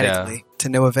babbling erratically to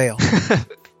no avail.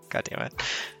 God damn it.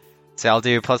 So I'll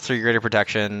do +3 greater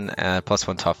protection and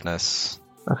 +1 toughness.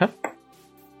 Okay.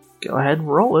 Go ahead and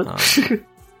roll it.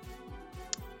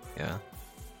 Yeah.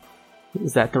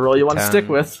 Is that the roll you want to 10. stick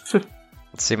with?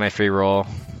 Let's see my free roll.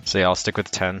 So yeah, I'll stick with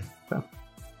 10.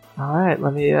 Alright,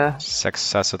 let me,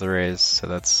 Success with the raise, so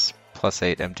that's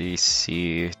 +8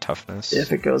 MDC toughness.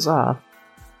 if it goes off.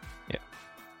 Yeah.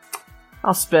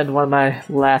 I'll spend one of my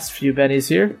last few bennies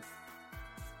here.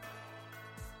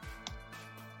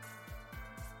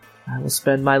 I will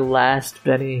spend my last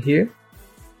penny here.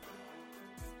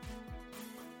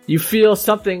 You feel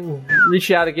something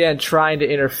reach out again, trying to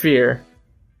interfere,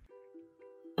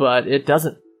 but it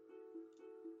doesn't.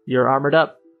 You're armored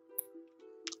up.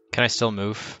 Can I still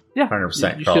move? Yeah,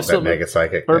 100% you call should that still Mega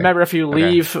Psychic. But thing. remember, if you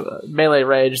leave melee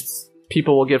range,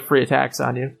 people will get free attacks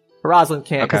on you. Rosalind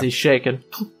can't because Okay. he's shaken.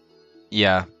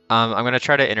 Yeah. I'm going to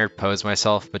try to interpose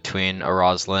myself between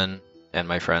Roslyn and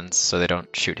my friends so they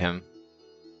don't shoot him.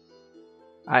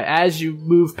 As you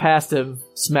move past him,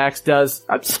 Smax does,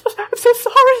 I'm so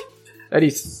sorry! And he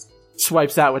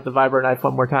swipes out with the vibro knife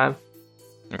one more time.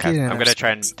 Okay. Yeah, I'm going to try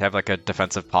and have like a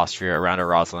defensive posture around a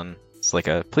Roslyn. It's like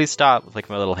a please stop with like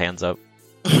my little hands up.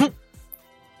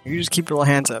 You just keep your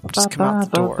little hands up. Just come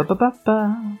out the door.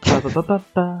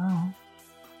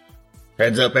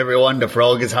 Heads up, everyone. The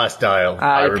frog is hostile.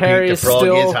 I your repeat, parry the is frog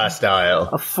still is hostile.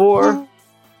 a 4.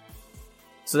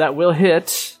 So that will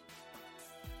hit.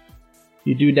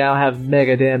 You do now have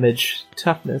mega damage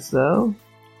toughness, though.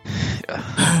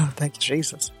 Thank you,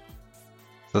 Jesus.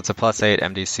 So it's a +8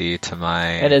 MDC to my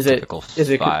And is it- typical is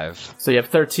it 5. So you have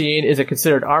 13. Is it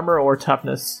considered armor or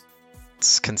toughness?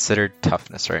 It's considered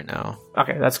toughness right now.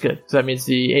 Okay, that's good. So that means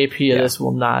the AP of this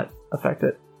will not affect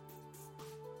it.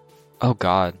 Oh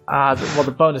god. Well,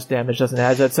 the bonus damage doesn't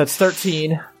have that. So that's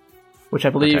 13, which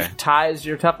I believe Okay. ties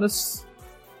your toughness.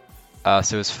 So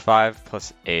it was 5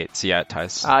 plus 8. So yeah, it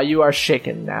ties. You are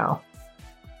shaken now.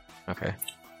 Okay.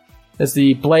 As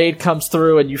the blade comes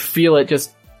through and you feel it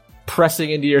just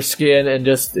pressing into your skin and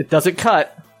just, it doesn't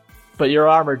cut, but your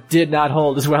armor did not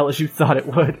hold as well as you thought it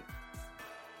would.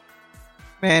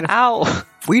 Man, Ow!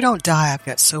 if we don't die, I've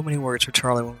got so many words for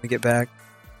Charlie when we get back.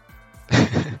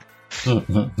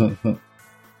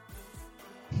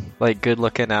 Like good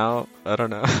looking out. I don't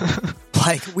know.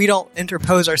 Like, we don't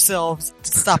interpose ourselves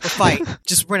to stop a fight.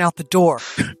 Just run out the door.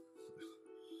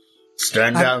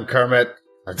 Stand down, Kermit.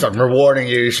 I'm rewarding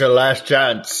you. It's your last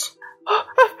chance.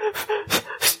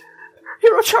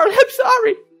 Hero Charlie, I'm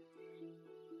sorry.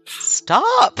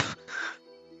 Stop!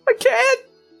 I can't.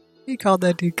 He called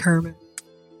that dude Kermit.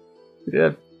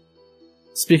 Yeah.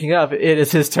 Speaking of, it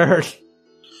is his turn.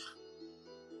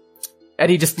 And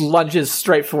he just lunges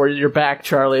straight for your back,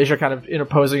 Charlie, as you're kind of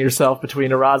interposing yourself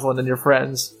between Rosalind and your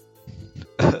friends.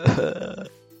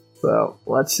 So,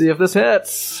 let's see if this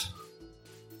hits.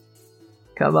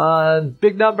 Come on,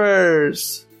 big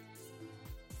numbers.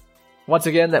 Once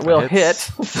again, that will hit.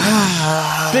 Big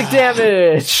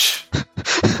damage.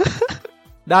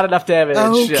 Not enough damage.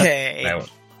 Okay. No.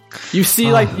 You see,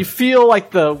 you feel like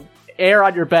the air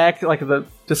on your back, like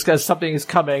just because something is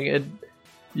coming, and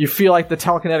you feel like the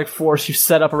telekinetic force you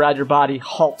set up around your body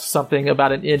halts something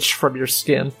about an inch from your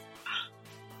skin.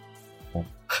 I'm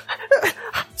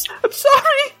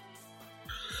sorry.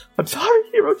 I'm sorry,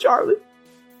 Hero Charlie.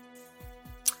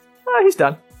 He's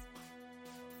done.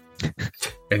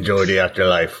 Enjoy the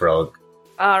afterlife, frog.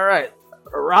 All right,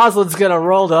 Rosalind's gonna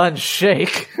roll to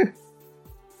unshake,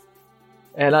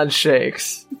 and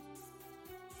unshakes.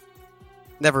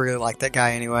 Never really liked that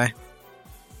guy anyway.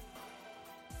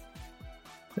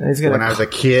 And he's gonna. When I was a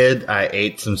kid, I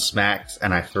ate some smacks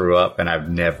and I threw up, and I've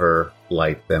never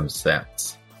liked them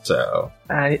since. So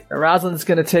Rosalind's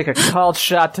gonna take a called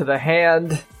shot to the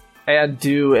hand and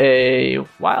do a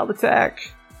wild attack.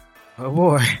 Oh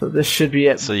boy. So this should be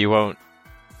it. So you won't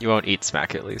eat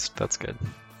smack at least. That's good.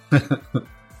 So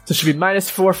it should be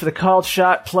 -4 for the called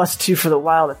shot, +2 for the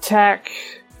wild attack.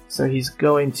 So he's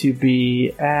going to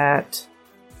be at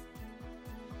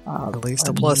At least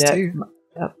a net- +2.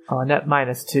 Yep, net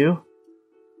 -2.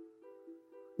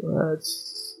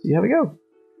 Let's see how we go.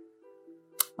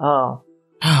 Oh,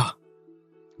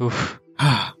 Oof.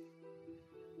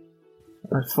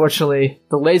 unfortunately,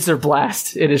 the laser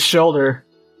blast in his shoulder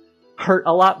hurt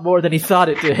a lot more than he thought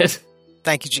it did,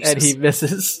 Thank you, Jesus. and he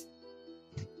misses.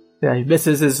 Yeah, he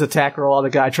misses his attack roll on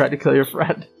the guy trying to kill your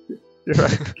friend. You're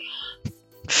right.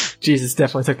 Jesus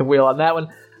definitely took the wheel on that one.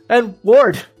 And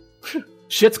Ward,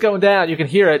 shit's going down. You can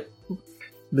hear it.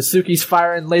 Masuki's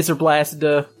firing laser blast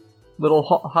into little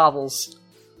hovels.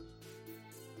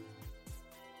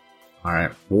 all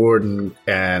right, Warden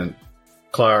and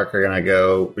Clark are gonna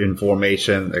go in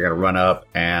formation. They're gonna run up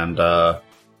and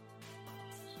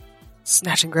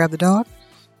Snatch and grab the dog.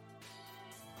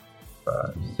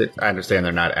 I understand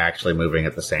they're not actually moving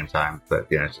at the same time, but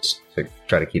just to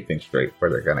try to keep things straight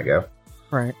where they're gonna go.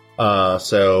 Right.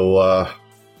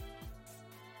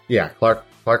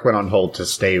 Clark went on hold to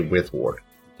stay with Ward.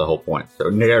 The whole point. So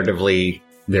narratively,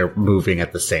 they're moving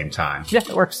at the same time. Yeah,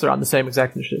 it works. They're on the same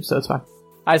exact initiative, so it's fine.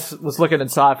 I was looking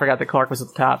and saw, I forgot that Clark was at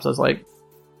the top, so I was like,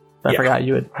 I forgot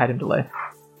you had him delay.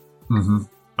 Mm-hmm.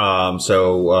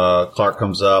 So Clark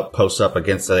comes up, posts up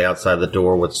against the outside of the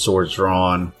door with swords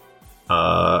drawn,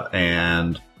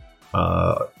 and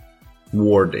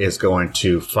Ward is going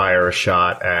to fire a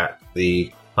shot at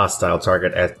the hostile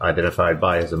target as identified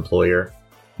by his employer,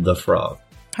 the frog.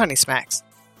 Honey smacks.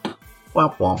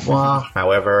 Womp womp womp.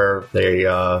 However, they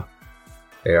are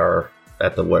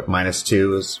at the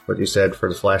 -2 is what you said for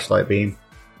the flashlight beam.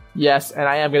 Yes, and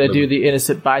I am going to do the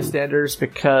innocent bystanders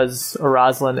because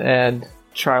Rosalind and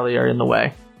Charlie are in the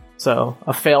way. So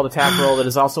a failed attack roll that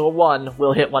is also a 1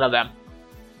 will hit one of them.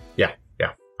 Yeah,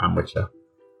 I'm with you.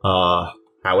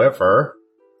 However,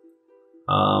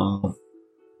 I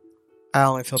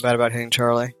only feel bad about hitting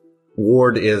Charlie.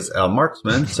 Ward is a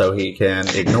marksman, so he can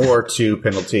ignore 2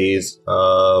 penalties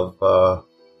of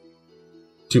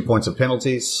 2 points of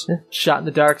penalties. Shot in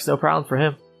the dark is no problem for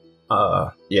him.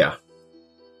 Yeah.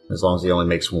 As long as he only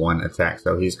makes 1 attack.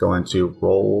 So he's going to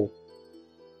roll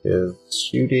his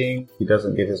shooting. He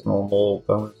doesn't get his normal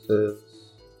bonuses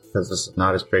because this is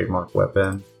not his trademark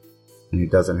weapon. And he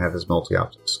doesn't have his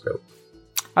multi-optic scope.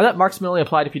 I thought marksman only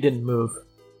applied if you didn't move.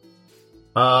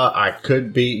 I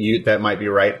could be you. That might be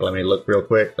right. Let me look real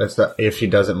quick. If he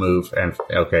doesn't move, and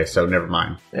okay, so never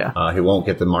mind. Yeah. He won't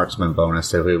get the marksman bonus,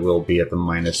 so he will be at the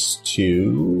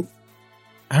 -2.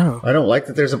 Oh. I don't like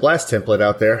that there's a blast template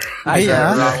out there. I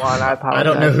got the wrong one. I apologize. I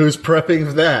don't know who's prepping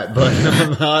for that, but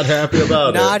I'm not happy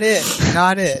about it.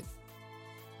 Not it.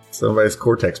 Somebody's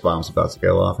Cortex bomb's about to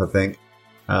go off, I think.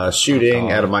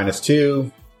 Shooting at a -2.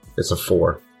 It's a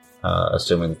 4,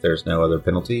 assuming that there's no other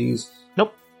penalties.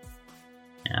 Nope.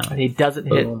 Yeah. And he doesn't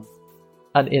hit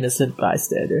an innocent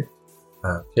bystander.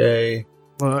 Okay.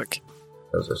 Look,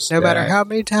 Those are no matter stacked. how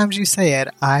many times you say it,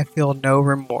 I feel no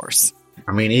remorse.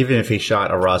 I mean, even if he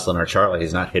shot a Rosalind or Charlie,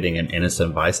 he's not hitting an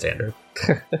innocent bystander.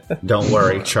 Don't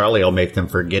worry, Charlie will make them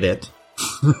forget it.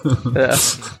 Yeah.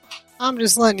 I'm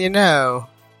just letting you know.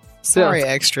 Sorry,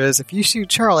 extras. If you shoot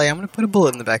Charlie, I'm going to put a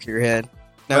bullet in the back of your head.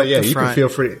 No, Oh, yeah, the you front. can feel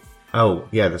free. Oh,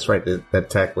 yeah, that's right. That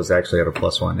attack was actually at a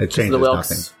 +1. It changes the Wilkes.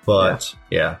 nothing. But,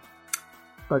 yeah,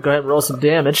 Go ahead and roll some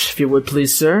damage, if you would,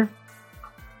 please, sir.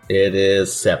 it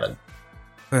is 7.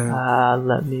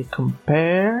 Let me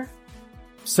compare.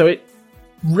 So it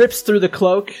rips through the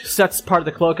cloak, sets part of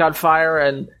the cloak on fire,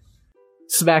 and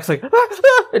Smack's like,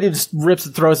 and he just rips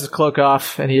and throws his cloak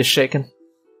off, and he is shaken.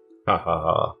 Ha ha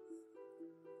ha.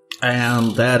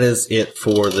 And that is it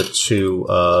for the 2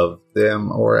 of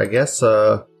them. Or I guess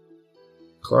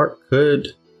Clark could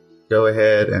go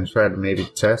ahead and try to maybe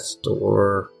test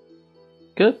or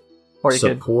Good. Or you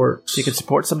support. could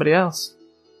support somebody else.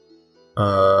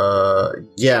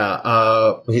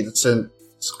 Since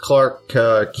Clark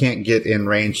can't get in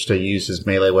range to use his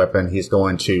melee weapon, he's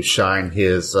going to shine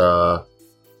his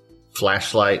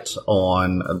flashlight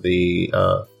on the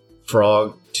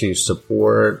frog to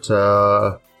support.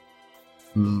 We'll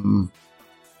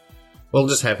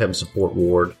just have him support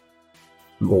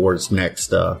Ward's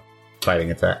next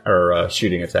fighting attack or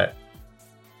shooting attack.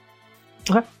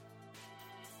 Okay.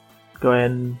 Go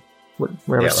ahead and whatever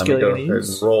Let me skill go you're ahead going to and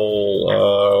use.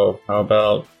 roll. How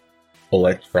about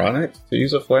electronics to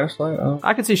use a flashlight? Oh.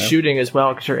 I can see shooting as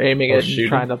well because you're aiming Or it and shooting?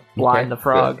 trying to blind Okay, the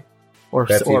frog or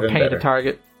That's even paint better. a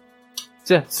target.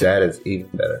 So, yeah, That is even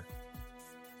better.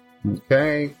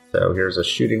 Okay, so here's a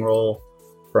shooting roll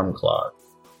from Clark.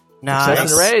 success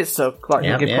Nice. and raise, so Clark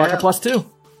Yep, can give Clark yeah. a +2.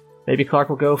 Maybe Clark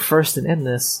will go first and end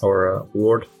this. Or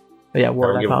Ward. Yeah,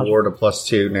 Ward, I'll I give apologize. Ward a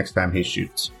 +2 next time he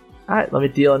shoots. Alright, let me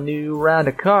deal a new round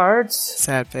of cards.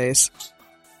 Sad face.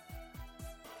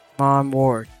 Come on,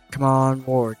 Ward. Come on,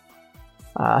 Ward.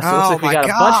 So it looks Oh like we my got a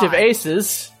bunch of God.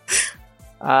 aces.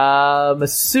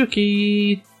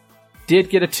 Masuki did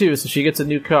get a 2, so she gets a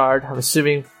new card. I'm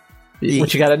assuming...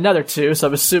 Which you got another 2, so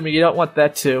I'm assuming you don't want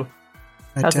that 2.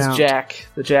 I How's this don't. Jack?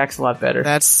 The Jack's a lot better.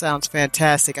 That sounds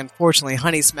fantastic. Unfortunately,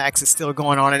 Honey Smacks is still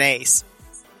going on an ace.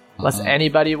 Unless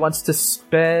anybody wants to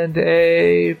spend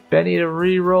a Benny to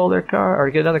re-roll their card, or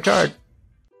get another card.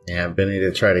 Yeah, Benny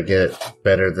to try to get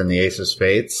better than the Ace of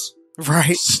Spades.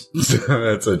 Right.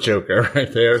 That's a joker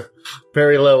right there.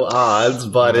 Very low odds,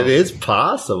 but it is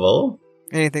possible.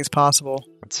 Anything's possible.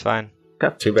 It's fine.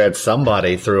 Too bad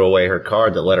somebody threw away her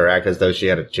card that let her act as though she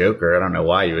had a joker. I don't know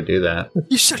why you would do that.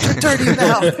 You shut your dirty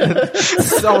mouth.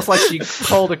 It's almost like she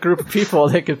told a group of people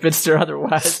and they convinced her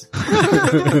otherwise.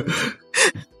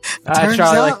 Turns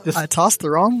Charlie, out like this, I tossed the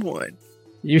wrong one.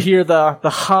 you hear the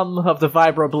hum of the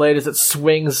vibroblade as it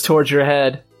swings towards your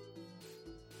head,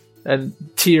 and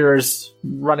tears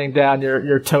running down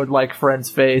your toad-like friend's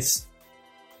face.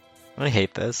 I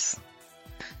hate this.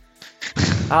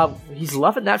 He's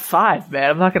loving that 5,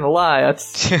 man. I'm not gonna lie.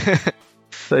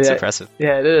 So It's yeah, impressive.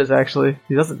 yeah, it is actually.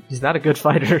 He's not a good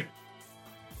fighter.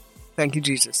 Thank you,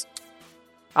 Jesus.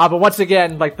 But once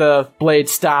again, like the blade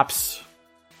stops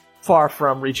far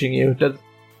from reaching you.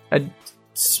 And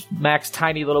Mac's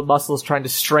tiny little muscles trying to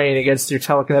strain against your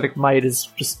telekinetic might is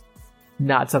just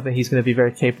not something he's going to be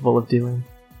very capable of doing.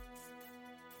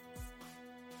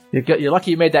 You're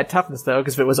lucky you made that toughness, though,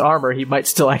 because if it was armor, he might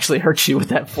still actually hurt you with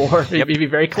that 4. He'd be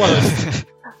very close.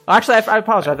 Actually, I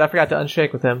apologize. I forgot to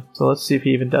unshake with him. So let's see if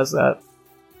he even does that.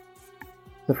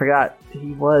 I forgot.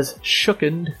 He was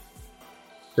shookened.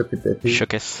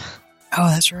 Shooketh. Oh,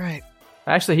 that's right.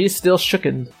 Actually, he's still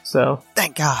shookened, so...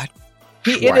 Thank God.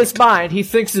 In his mind, he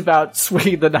thinks about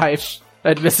swinging the knife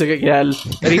and missing again,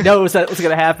 and he knows that's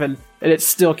going to happen, and it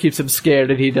still keeps him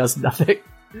scared, and he does nothing.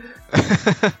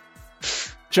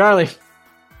 Charlie,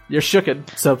 you're shooken,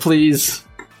 so please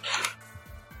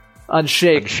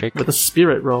unshake with a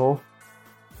spirit roll.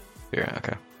 Yeah,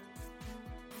 okay.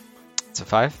 It's a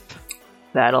 5.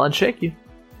 That'll unshake you.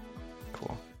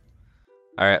 Cool.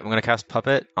 Alright, I'm gonna cast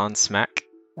Puppet on Smack.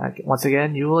 Once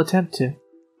again, you will attempt to.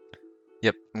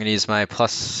 Yep, I'm gonna use my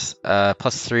plus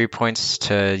 3 points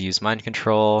to use Mind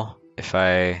Control.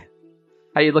 How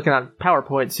are you looking on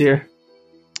PowerPoints here?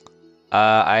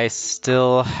 I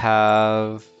still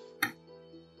have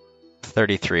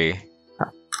 33.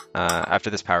 After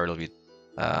this power, it'll be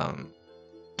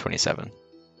 27.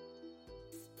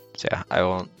 So yeah, I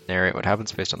won't narrate what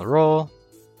happens based on the roll.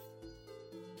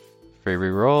 Free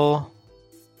reroll.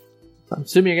 I'm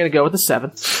assuming you're going to go with the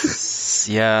 7.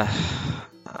 Yeah.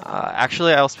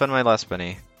 Actually, I'll spend my last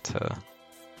penny to...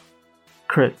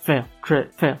 Crit, fail,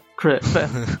 crit, fail, crit,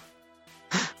 fail.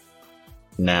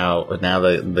 Now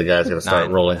the guy's gonna start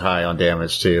 9. rolling high on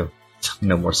damage too.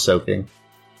 No more soaking.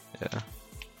 Yeah.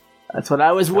 That's what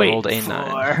I was waiting rolled a for.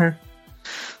 9.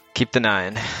 Keep the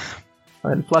 9.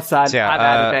 On the plus side, So yeah, I'm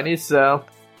out of pennies, so...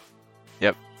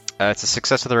 Yep. It's a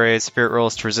success with a raise. Spirit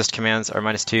rolls to resist commands are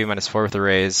 -2, -4 with a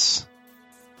raise.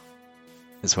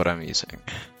 Is what I'm using.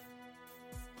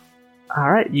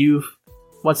 Alright, you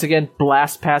once again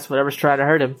blast past whatever's trying to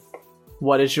hurt him.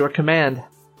 What is your command?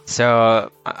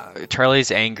 So,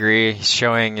 Charlie's angry. He's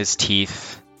showing his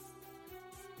teeth.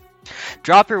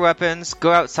 Drop your weapons.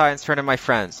 Go outside and surrender my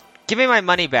friends. Give me my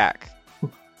money back.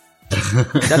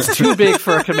 That's too big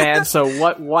for a command, so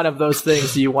what one of those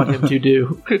things do you want him to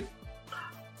do?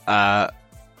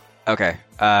 Okay.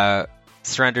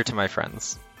 Surrender to my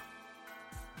friends.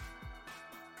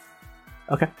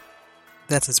 Okay.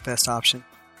 That's his best option.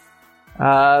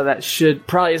 That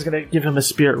probably is going to give him a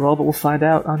spirit roll, but we'll find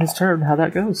out on his turn how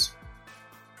that goes.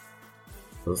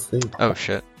 We'll see. Oh,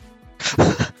 shit.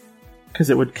 Because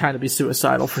it would kind of be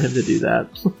suicidal for him to do that.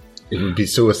 It would be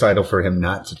suicidal for him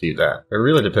not to do that. It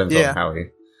really depends on how he...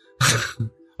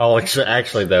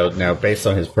 actually, though, now, based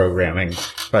on his programming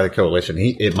by the Coalition,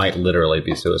 it might literally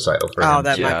be suicidal for him. Oh,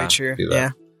 that Yeah. might be true. Do that. Yeah.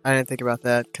 I didn't think about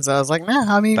that, because I was like,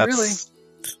 nah, I mean, really?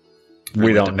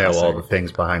 We don't know depressing. all the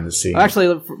things behind the scenes.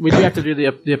 Actually, we do have to do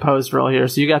the opposed roll here.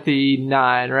 So you got the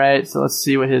 9, right? So let's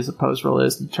see what his opposed roll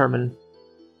is to determine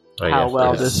how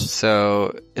well this...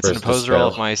 So, it's an Versus opposed the roll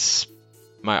of spell.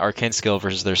 my arcane skill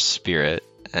versus their spirit,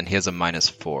 and he has a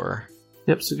 -4.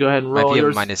 Yep, so go ahead and Might roll be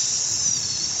yours. a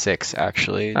 -6,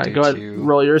 actually. Alright, due go ahead to and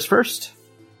roll yours first.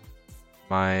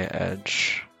 my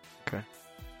edge.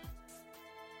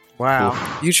 Wow.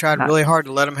 Oof. You tried really hard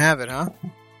to let him have it, huh?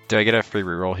 Do I get a free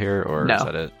reroll here, or No. is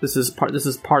that it? This is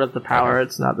part of the power. Okay.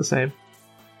 It's not the same.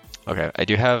 Okay, I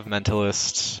do have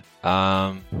Mentalist.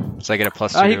 So I get a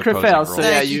 +2 Oh, he to crit opposing fails. So rolls.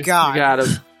 yeah, Thank you, God. you got him.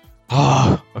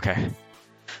 Oh, okay.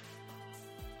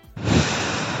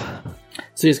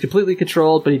 So he's completely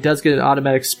controlled, but he does get an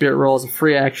automatic spirit roll as a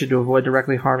free action to avoid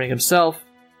directly harming himself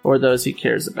or those he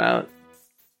cares about.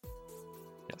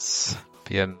 Yes.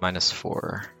 Be a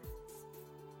 -4.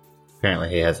 Apparently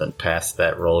he hasn't passed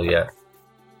that roll yet.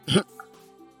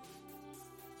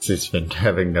 He's been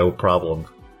having no problem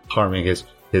harming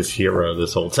his hero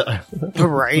this whole time.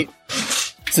 Right.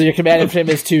 So your command of him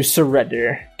is to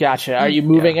surrender. Gotcha. Are you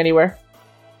moving anywhere?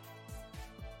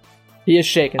 He is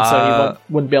shaken, so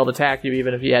he wouldn't be able to attack you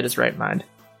even if he had his right mind.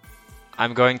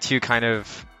 I'm going to kind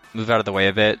of move out of the way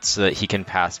a bit so that he can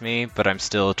pass me, but I'm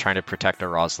still trying to protect a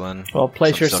Roslyn. Well,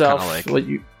 place So I'm still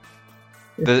yourself.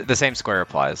 kinda The same square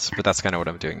applies, but that's kind of what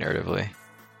I'm doing narratively.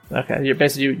 Okay, you're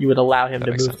basically you would allow him That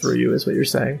to makes move sense. through you, is what you're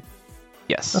saying.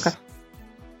 Yes. Okay.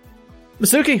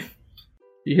 Masuki,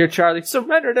 you hear Charlie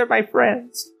surrender to my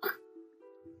friends.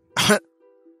 I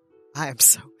am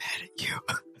so mad at you.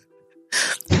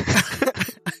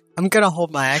 I'm gonna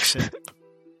hold my action.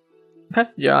 Okay,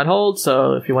 you're on hold,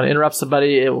 so if you want to interrupt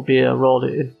somebody, it will be a roll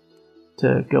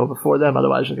to go before them,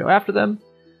 otherwise you'll go after them.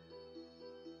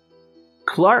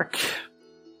 Clark.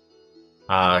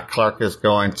 Clark is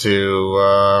going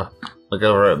to look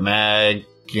over at Mag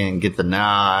and get the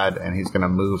nod, and he's going to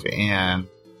move in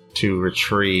to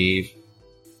retrieve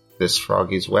this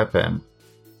froggy's weapon.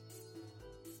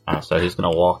 So he's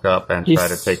going to walk up and try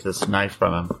to take this knife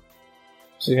from him.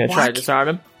 So you're going to try to disarm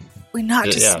him? We not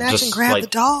just snatch and grab the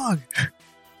dog.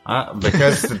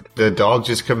 Because the dog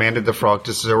just commanded the frog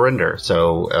to surrender.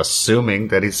 So assuming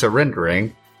that he's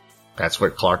surrendering, that's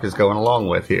what Clark is going along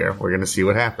with here. We're going to see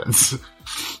what happens.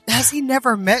 Has he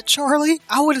never met Charlie?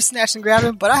 I would have snatched and grabbed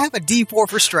him, but I have a D4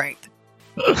 for strength.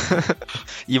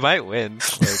 You might win.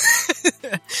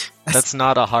 Like, that's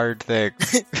not a hard thing.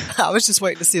 I was just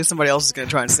waiting to see if somebody else is going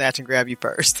to try and snatch and grab you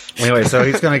first. Anyway, so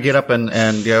he's going to get up and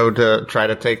go to try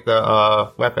to take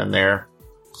the weapon there.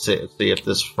 See if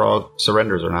this frog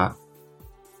surrenders or not.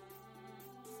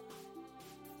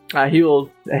 He will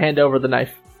hand over the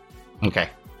knife. Okay.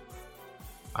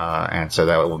 And so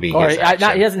that will be Or his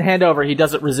action. he doesn't hand over. He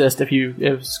doesn't resist if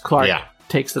Clark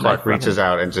takes the knife. Clark reaches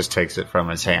out and just takes it from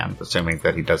his hand, assuming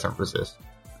that he doesn't resist.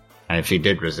 And if he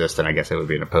did resist, then I guess it would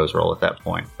be an opposed roll at that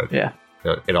point. But yeah,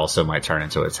 it also might turn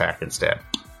into attack instead,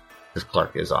 because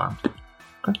Clark is armed.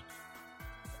 Okay.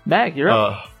 Mag, you're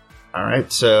up. All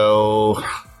right, so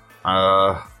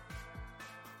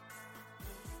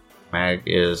Mag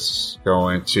is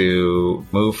going to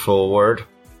move forward.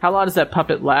 How long does that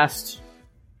puppet last?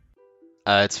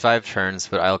 It's 5 turns,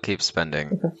 but I'll keep spending.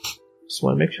 Okay. Just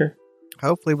want to make sure.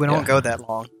 Hopefully we don't go that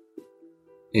long.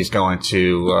 He's going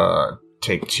to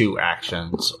take 2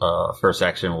 actions. First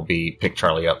action will be pick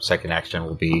Charlie up. Second action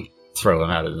will be throw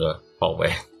him out of the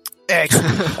hallway.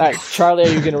 Excellent. All right, Charlie, are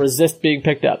you going to resist being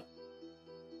picked up?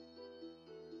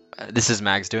 This is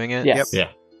Mags doing it? Yes.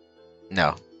 Yeah. No.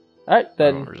 All right, I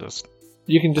then won't resist.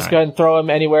 you can just go ahead and throw him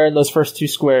anywhere in those first 2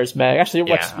 squares, Mag.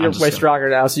 Actually, you're way stronger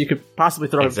now, so you could possibly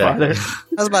throw him farther.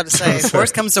 I was about to say, if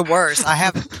worst comes to worst, I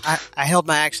held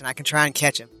my action. I can try and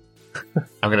catch him.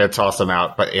 I'm going to toss him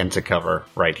out, but into cover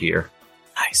right here.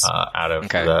 Nice. Out of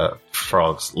the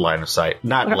frog's line of sight. I'm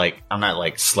not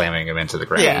like slamming him into the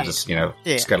ground. Yeah. I'm just,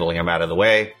 scuttling him out of the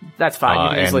way. That's fine.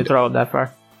 You can easily throw him that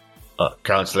far.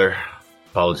 Counselor,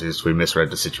 apologies, we misread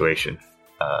the situation.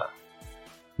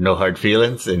 No hard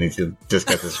feelings, and he's just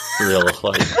got this real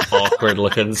awkward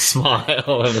looking smile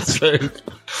on his face.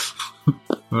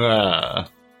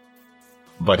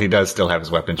 But he does still have his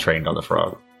weapon trained on the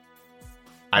frog.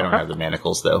 I don't have the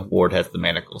manacles though. Ward has the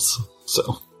manacles,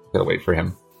 so gotta wait for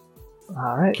him.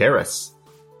 All right, Karis.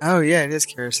 Oh yeah, it is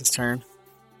Karis' turn.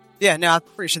 Yeah, no, I'm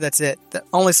pretty sure that's it.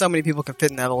 Only so many people can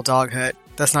fit in that little dog hut.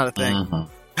 That's not a thing.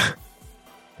 Mm-hmm.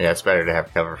 Yeah, it's better to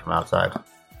have cover from outside.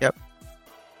 Yep.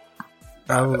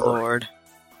 Oh Lord.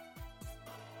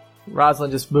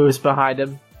 Rosalind just moves behind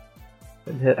him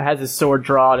and has his sword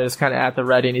drawn and is kind of at the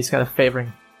ready, and he's kind of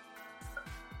favoring.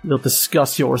 We'll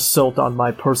discuss your assault on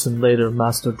my person later,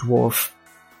 Master Dwarf.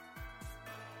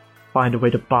 Find a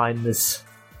way to bind this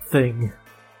thing.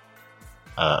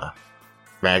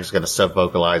 Mag's gonna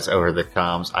sub-vocalize over the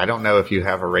comms. I don't know if you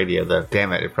have a radio though.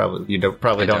 Damn it! You don't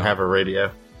have a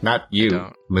radio. Not you,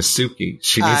 Masuki.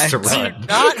 She needs to run. I do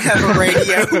not have a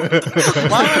radio.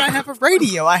 Why would I have a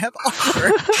radio? I have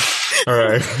armor. All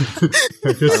right.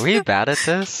 Are we bad at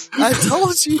this? I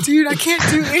told you, dude, I can't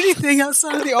do anything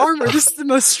outside of the armor. This is the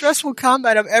most stressful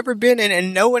combat I've ever been in,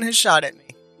 and no one has shot at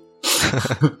me.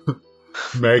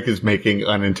 Meg is making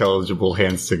unintelligible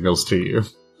hand signals to you.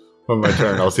 On my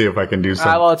turn, I'll see if I can do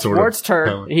something. Well, it's Ward's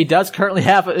turn. He does currently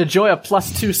enjoy a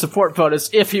 +2 support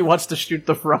bonus if he wants to shoot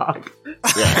the frog.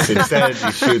 Yes, instead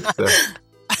he shoots the...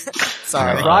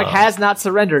 Sorry. The frog has not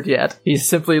surrendered yet. He's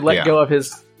simply let go of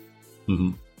his...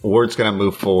 Mm-hmm. Ward's going to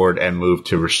move forward and move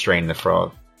to restrain the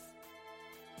frog.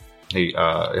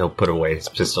 He'll put away his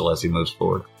pistol as he moves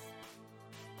forward.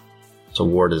 So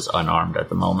Ward is unarmed at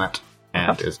the moment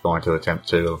and is going to attempt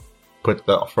to put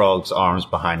the frog's arms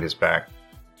behind his back.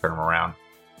 Turn him around.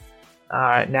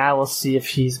 Alright, now we'll see if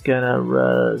he's gonna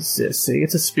resist. So he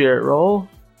gets a spirit roll.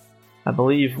 I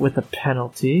believe with a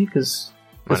penalty, because...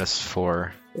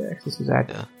 -4. Yeah, because this is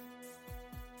active.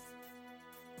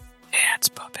 Yeah, it's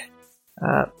puppet.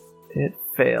 It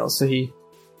fails. So he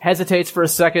hesitates for a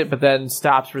second, but then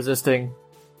stops resisting.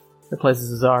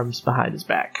 Replaces his arms behind his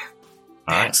back.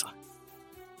 Alright.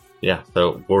 Yeah,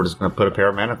 so Ward is going to put a pair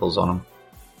of manacles on him.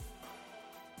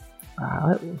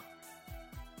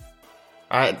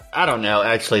 I don't know,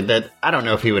 actually. I don't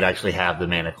know if he would actually have the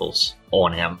manacles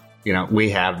on him.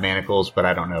 We have manacles, but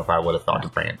I don't know if I would have thought to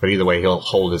bring it. But either way, he'll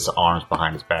hold his arms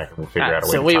behind his back, and we'll figure out a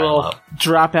way to tie him up. So we will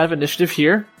drop out of initiative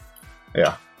here.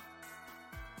 Yeah.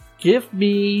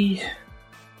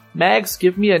 Mags,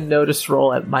 give me a notice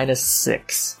roll at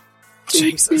 -6.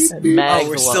 Jesus. And Mags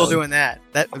We're still alone. doing that.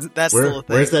 That's still a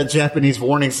thing. Where's that Japanese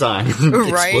warning sign?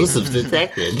 Right. Explosives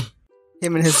detected.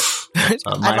 Him and his.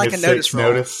 I'd like a -6 notice roll.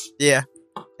 notice. Yeah.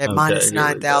 At Okay, minus here we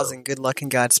 9,000. Good luck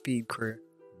and Godspeed, crew.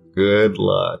 Good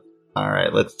luck. All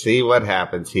right, let's see what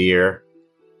happens here.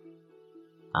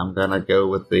 I'm gonna go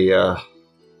with the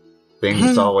thing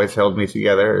that's always held me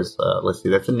together. Is let's see,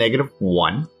 that's a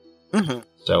 -1. Mm-hmm.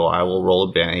 So I will roll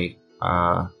a Benny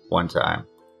one time.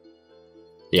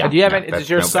 Yeah. Do you have no, any? that's Does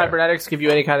your no better. cybernetics give you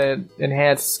any kind of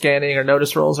enhanced scanning or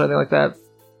notice rolls or anything like that?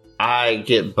 I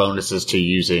get bonuses to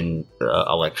using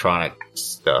electronic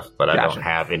stuff, but I Gotcha. don't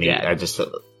have any. Yeah.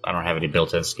 I don't have any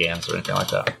built-in scans or anything like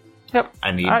that. Yep.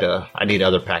 I need Alright. I need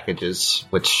other packages,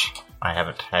 which I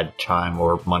haven't had time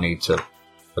or money to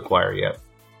acquire yet.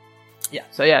 Yeah.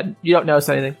 So yeah, you don't notice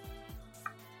anything.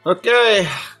 Okay.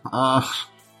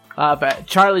 But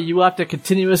Charlie, you will have to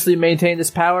continuously maintain this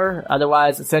power.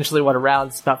 Otherwise, essentially, what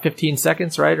around about 15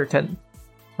 seconds, right, or 10,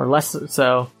 or less.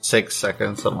 So 6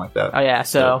 seconds, something like that. oh yeah,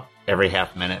 so Every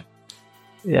half minute.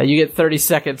 yeah, you get 30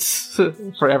 seconds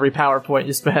for every power point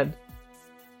you spend.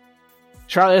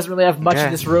 Charlie doesn't really have much in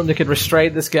Okay. this room that could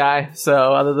restrain this guy.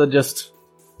 So other than just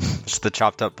Just the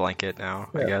chopped up blanket now,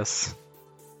 I guess.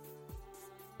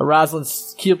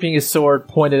 Rosalind's keeping his sword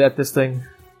pointed at this thing,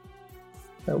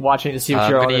 watching to see what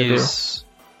I'm you're all gonna going to do.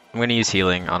 I'm gonna use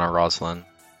healing on a Rosalind.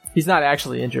 He's not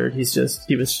actually injured. He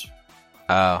was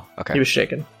Oh, okay.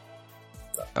 shaken.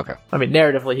 Okay. I mean,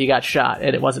 narratively, he got shot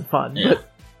and it wasn't fun. Yeah. But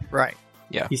Right.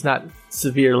 he's not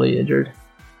severely injured.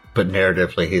 But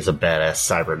narratively, he's a badass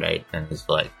cybernate, and he's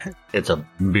like, it's a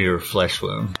mere flesh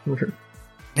wound.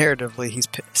 Narratively, he's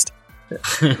pissed.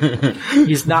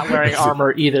 He's not wearing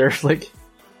armor either. Like,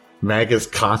 Mag is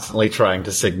constantly trying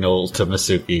to signal to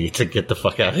Masuki to get the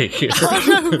fuck out of here.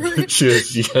 She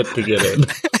has yet to get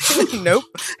in. Nope.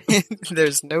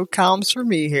 There's no comms for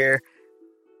me here.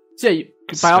 so yeah,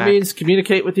 by all Smack. means,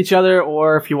 communicate with each other,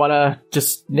 or if you want to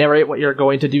just narrate what you're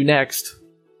going to do next.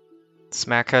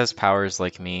 Smack has powers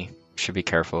like me. Should be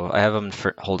careful. I have him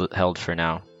held for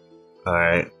now.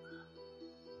 Alright.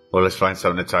 Well, let's find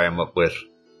something to tie him up with.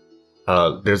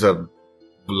 There's a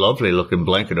lovely looking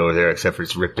blanket over there, except for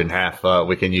it's ripped in half.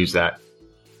 We can use that.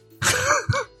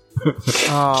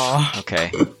 Oh,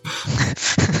 Okay.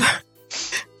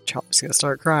 Charlie's gonna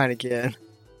start crying again.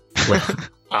 Well,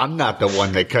 I'm not the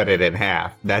one that cut it in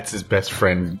half. That's his best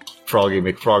friend, Froggy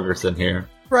McFroggerson here.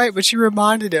 Right, but you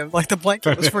reminded him, like the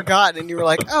blanket was forgotten, and you were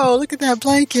like, oh, look at that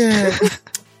blanket.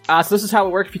 So this is how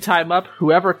it works if you tie him up.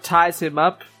 Whoever ties him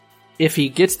up, if he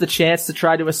gets the chance to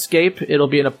try to escape, it'll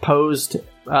be an opposed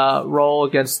roll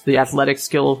against the athletic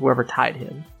skill of whoever tied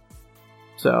him.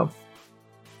 So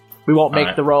we won't make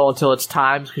Alright. the roll until it's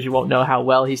timed because you won't know how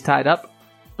well he's tied up.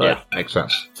 But Yeah, makes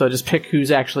sense. so just pick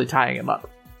who's actually tying him up.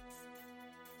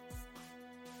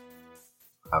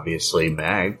 Obviously,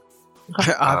 Mag.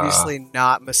 Obviously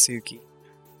not Masuki.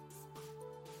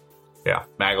 Yeah,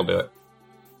 Mag will do it.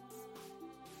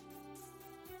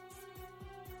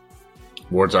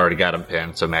 Ward's already got him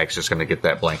pinned, so Mag's just going to get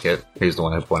that blanket. He's the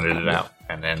one who pointed it out,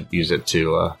 and then use it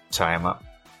to tie him up.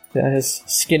 Yeah, his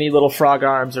skinny little frog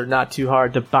arms are not too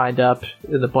hard to bind up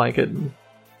in the blanket and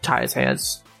tie his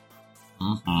hands.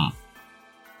 Mm-hmm.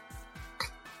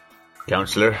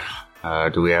 Counselor,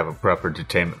 do we have a proper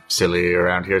detainment facility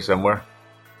around here somewhere?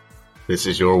 This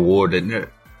is your ward, isn't it?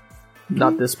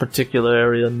 Not this particular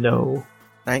area, no.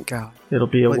 Thank God. It'll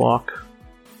be a Wait. walk.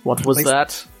 What was Wait.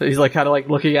 that? He's like kind of like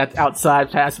looking at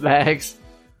outside past bags.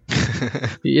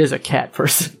 He is a cat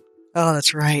person. Oh,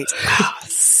 that's right.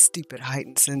 Stupid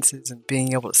heightened senses and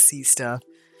being able to see stuff.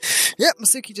 Yep,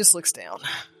 Masuki just looks down.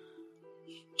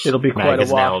 It'll be Mag quite a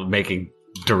is now walk. making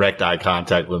direct eye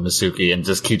contact with Masuki and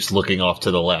just keeps looking off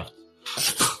to the left.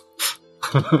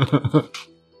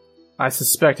 I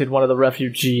suspected one of the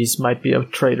refugees might be a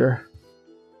traitor.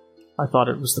 I thought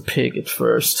it was the pig at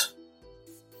first.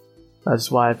 That's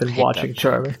why I've been hate watching that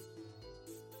Charlie.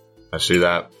 I see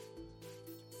that.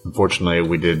 Unfortunately,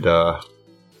 we did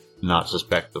not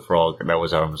suspect the frog, and that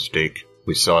was our mistake.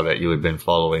 We saw that you had been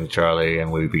following Charlie,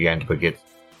 and we began to get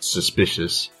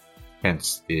suspicious,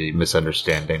 hence the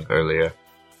misunderstanding earlier.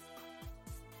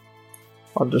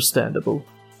 Understandable.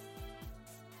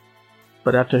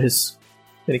 But after his...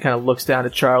 Then he kind of looks down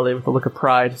at Charlie with a look of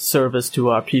pride. Service to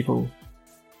our people.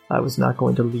 I was not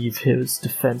going to leave his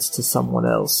defense to someone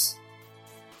else.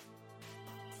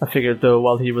 I figured, though,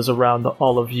 while he was around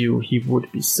all of you, he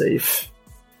would be safe.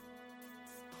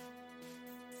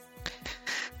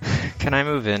 Can I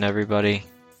move in, everybody?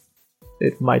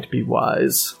 It might be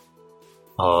wise.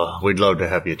 Oh, we'd love to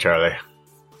have you, Charlie.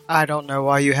 I don't know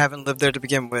why you haven't lived there to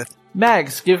begin with.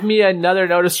 Mags, give me another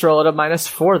notice roll at a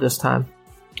 -4 this time.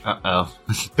 Uh-oh.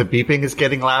 The beeping is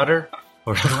getting louder?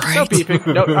 No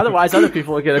beeping. No, otherwise, other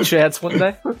people would get a chance, wouldn't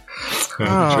they?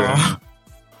 Oh.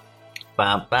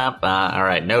 Ba, ba, ba. All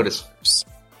right, notice.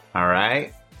 All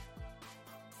right.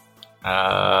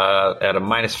 At a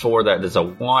 -4, that is a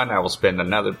 1. I will spend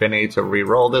another penny to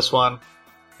re-roll this one.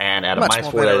 And at a Much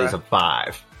 -4, more that better. is a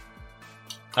 5.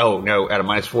 Oh, no, at a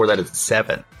 -4, that is a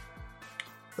 7.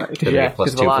 Because I get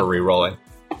plus 2 for re-rolling.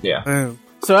 Yeah. Boom.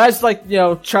 So as,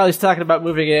 Charlie's talking about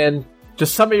moving in,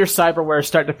 just some of your cyberware is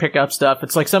starting to pick up stuff.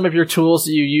 It's like some of your tools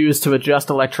that you use to adjust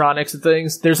electronics and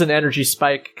things. There's an energy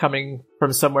spike coming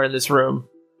from somewhere in this room.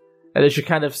 And as you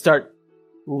kind of start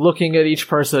looking at each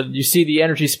person, you see the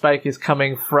energy spike is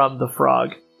coming from the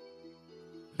frog.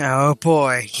 Oh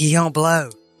boy, he don't blow.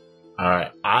 All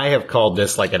right. I have called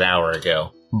this like an hour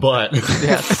ago. But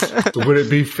Yes. would it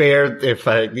be fair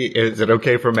is it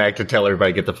okay for Mag to tell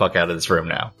everybody get the fuck out of this room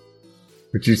now?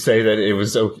 Would you say that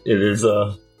it is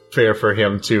fair for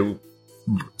him to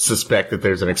suspect that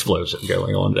there's an explosion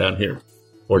going on down here?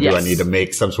 Or do I Yes. need to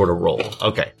make some sort of roll?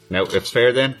 Okay. No, if it's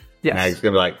fair then, Yes. Mag's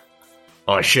going to be like,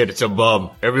 oh shit, it's a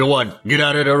bum. Everyone, get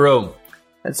out of the room.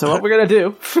 And so what we're going to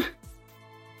do,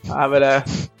 I'm going to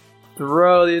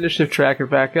throw the initiative tracker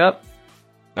back up.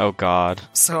 Oh God.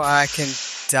 So I can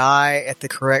die at the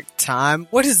correct time?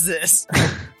 What is this?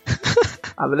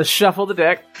 I'm going to shuffle the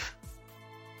deck.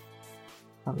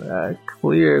 I'm going to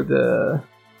clear the...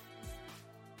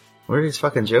 Where are these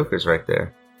fucking jokers right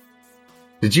there?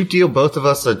 Did you deal both of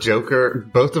us a joker,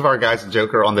 both of our guys a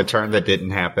joker on the turn that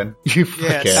didn't happen? You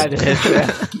Yes. I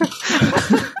fuckhead.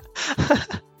 did, yeah.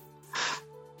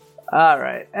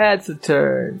 Alright, add some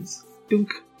turns.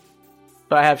 Dunk.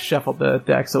 So I have shuffled the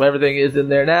deck, so everything is in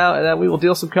there now, and then we will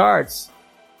deal some cards.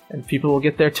 And people will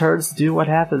get their turns to do what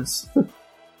happens.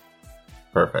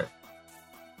 Perfect.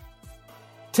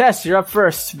 Tess, you're up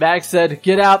first. Mag said,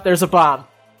 get out, there's a bomb.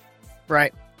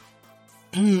 Right.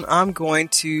 I'm going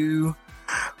to,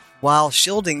 while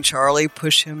shielding Charlie,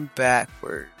 push him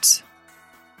backwards.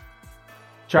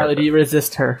 Charlie, do you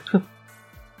resist her?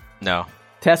 No.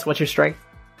 Tess, what's your strength?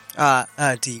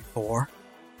 D4.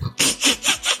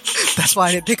 That's why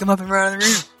I didn't pick him up and run out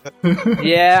of the room.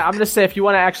 Yeah, I'm going to say if you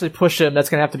want to actually push him, that's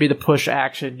going to have to be the push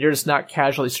action. You're just not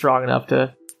casually strong enough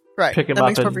to Right. pick him that up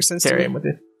makes and perfect sense to carry me. him with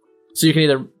you. So you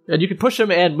can and you can push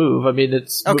him and move. I mean,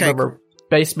 it's Okay, remember,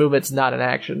 base movement's not an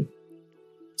action.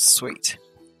 Sweet.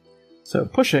 So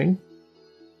pushing,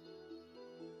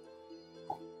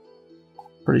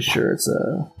 pretty sure it's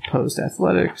a opposed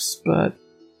athletics, but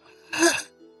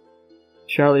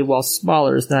Charlie, while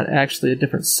smaller, is not actually a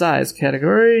different size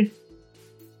category.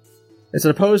 It's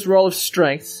an opposed roll of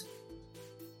strength.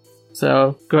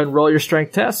 So go ahead and roll your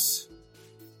strength tests.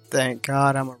 Thank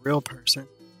God I'm a real person.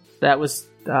 That was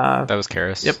That was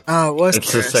Karis. Yep. Oh, it was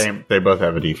It's the Karis. same. They both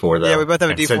have a D4 though. Yeah, we both have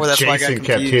a And D4, so that's why I got Jason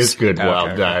kept confused. his good Okay, wild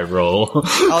okay. die roll.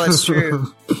 Oh, that's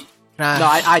true. Can no,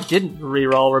 I didn't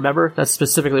re-roll. Remember, that's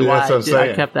specifically Yeah, why that's what I'm I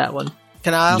saying. kept that one.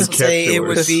 I also kept say it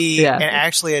would yours. be Yeah.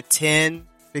 actually a 10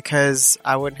 because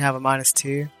I wouldn't have a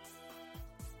 -2?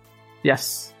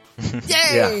 Yes,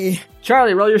 Yay!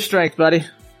 Charlie, roll your strength, buddy.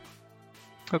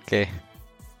 Okay.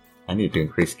 I need to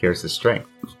increase Karis' strength.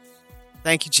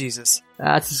 Thank you, Jesus.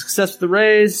 That's a success with the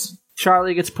raise.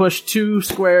 Charlie gets pushed 2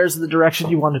 squares in the direction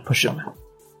you want to push him.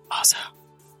 Awesome.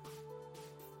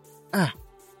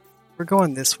 We're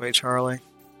going this way, Charlie.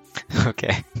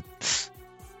 Okay.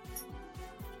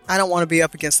 I don't want to be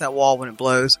up against that wall when it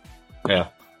blows. Yeah.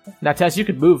 Now, Tess, you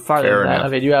could move farther Fair than that. enough. I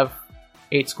mean, you have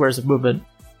 8 squares of movement.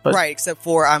 But, Right, except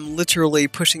for I'm literally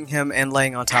pushing him and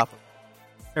laying on top of him.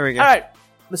 There we go. All right,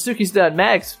 Masuki's done.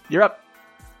 Mags, you're up.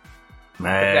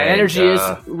 Man, The energy is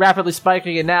rapidly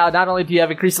spiking, and now not only do you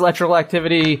have increased electrical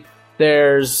activity,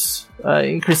 there's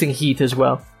increasing heat as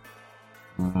well.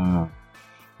 All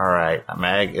right.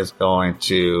 Mag is going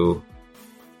to.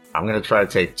 I'm going to try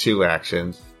to take 2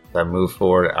 actions. As I move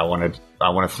forward, I want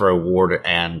to throw Ward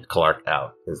and Clark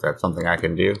out. Is that something I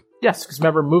can do? Yes, because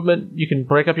remember, movement, you can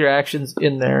break up your actions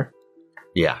in there.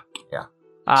 Yeah. Yeah.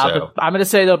 But I'm going to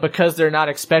say, though, because they're not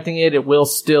expecting it, it will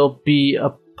still be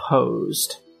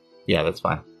opposed. Yeah, that's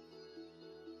fine.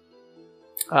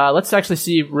 Let's actually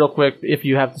see real quick if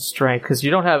you have the strength, because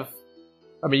you don't have...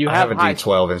 I mean, you I have have a high...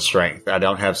 D12 in strength. I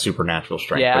don't have supernatural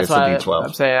strength, Yeah, but that's it's a why D12.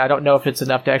 I'm saying I don't know if it's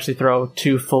enough to actually throw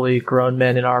 2 fully grown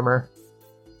men in armor.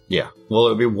 Yeah. Well,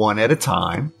 it'll be 1 at a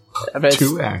time. I mean,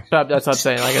 2 actions. that's what I'm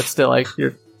saying. Like, it's still like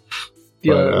you're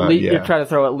yeah. trying to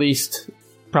throw at least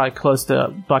probably close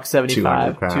to $175,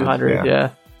 200 pounds, 200. Yeah.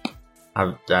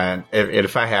 I've done.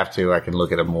 If I have to, I can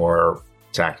look at a more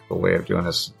tactical way of doing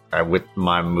this. With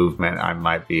my movement, I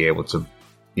might be able to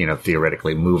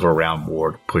theoretically move around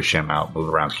Ward, push him out, move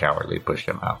around Cowardly, push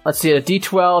him out. Let's see, at a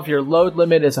D12, your load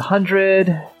limit is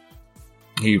 100.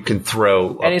 You can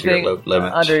throw Anything up to your load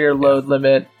limit. under your load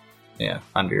limit. Yeah,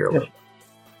 under your load.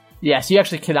 Yes, you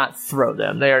actually cannot throw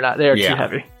them. They are too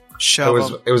heavy.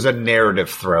 Shove 'em. It was a narrative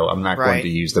throw. I'm not going Right. to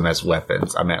use them as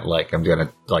weapons. I meant I'm going to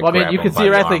Well, I mean, grab you them could by the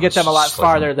theoretically arm get them a and lot sling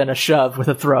farther them. than a shove with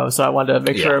a throw, so I wanted to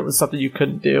make Yeah. sure it was something you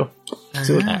couldn't do.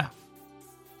 Yeah.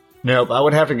 Nope, I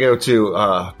would have to go to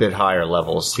a bit higher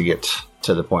levels to get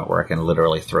to the point where I can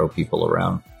literally throw people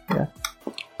around. Yeah.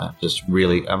 I'm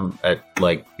at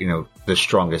the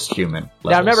strongest human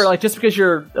levels. Now remember, just because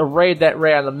you're arrayed that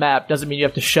way on the map doesn't mean you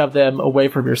have to shove them away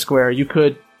from your square. You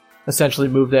could essentially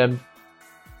move them.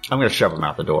 I'm going to shove them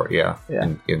out the door, yeah. Yeah.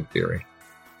 In theory.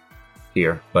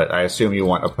 Here. But I assume you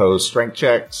want opposed strength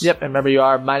checks? Yep, and remember you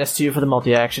are -2 for the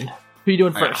multi-action. Who are you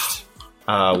doing Yeah. first?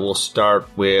 We'll start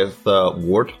with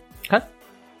Ward. Okay.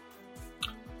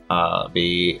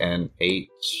 Be an 8.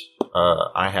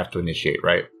 I have to initiate,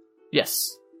 right?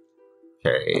 Yes.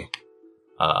 Okay.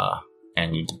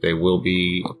 And they will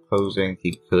be opposing.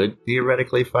 He could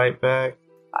theoretically fight back.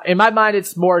 In my mind,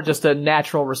 it's more just a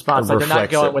natural response. They're not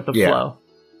Reflexive, going with the yeah. flow.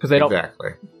 Because they don't.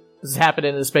 Exactly. This is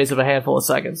happening in the space of a handful of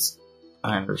seconds.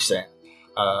 I understand.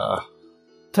 Tell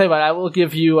you what, I will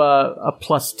give you a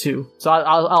 +2. So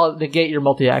I'll negate your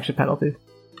multi-action penalty.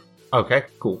 Okay,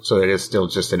 cool. So it is still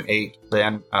just an 8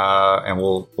 then, and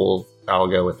I'll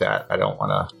go with that. I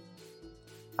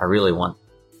really want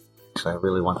this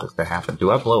to happen.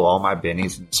 Do I blow all my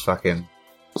bennies in this fucking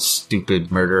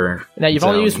stupid murder? Now you've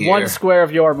only zone used here? 1 square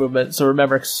of your movement, so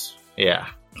remember. Yeah.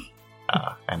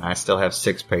 And I still have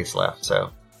 6 pace left,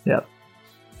 so. Yep.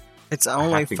 It's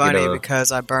only have to funny get a-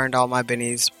 because I burned all my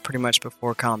bennies pretty much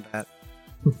before combat.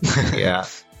 Yeah.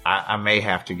 I may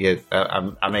have to get.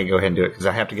 I may go ahead and do it because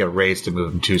I have to get a raise to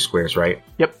move them 2 squares, right?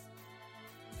 Yep.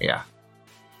 Yeah.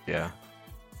 Yeah.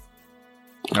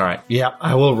 All right. Yeah,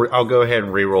 I will. I'll go ahead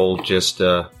and re-roll just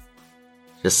to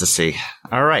see.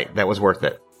 All right, that was worth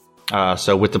it.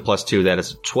 So with the +2, that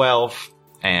is 12.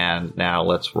 And now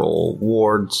let's roll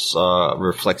Ward's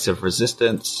reflexive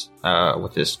resistance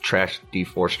with this trash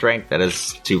D4 strength. That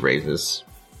is 2 raises.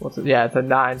 Yeah, it's a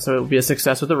 9, so it will be a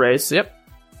success with the raise. Yep.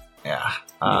 Yeah.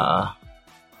 Go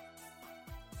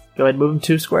ahead and move them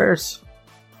 2 squares.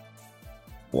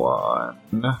 1,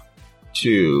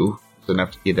 2. It's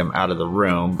enough to get him out of the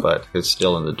room, but he's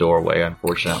still in the doorway,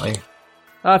 unfortunately.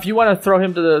 If you want to throw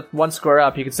him to the 1 square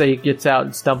up, you could say he gets out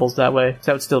and stumbles that way. So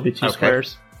that would still be 2 Okay.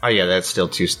 squares. Oh yeah, that's still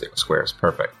 2 squares.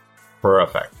 Perfect.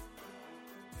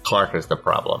 Clark is the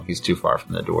problem. He's too far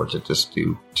from the door to just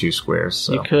do 2 squares.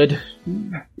 So. You could,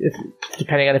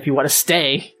 depending on if you want to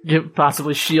stay, you could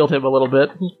possibly shield him a little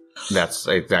bit. That's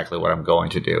exactly what I'm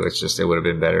going to do. It's just it would have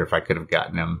been better if I could have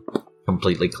gotten him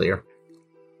completely clear.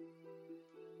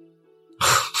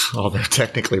 Although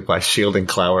technically by shielding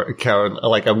Coward,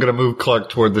 I'm going to move Clark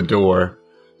toward the door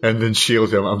and then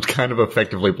shield him. I'm kind of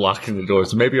effectively blocking the door.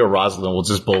 So maybe a Rosalind will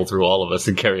just bowl through all of us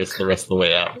and carry us the rest of the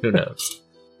way out. Who knows?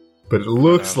 But it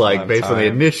looks like, based on the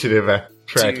initiative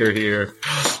tracker here,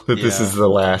 that this is the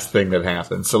last thing that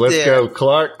happens. So let's go.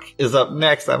 Clark is up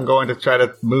next. I'm going to try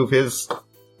to move his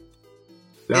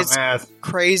dumbass.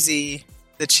 Crazy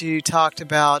that you talked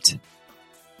about.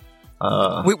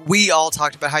 We all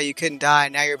talked about how you couldn't die.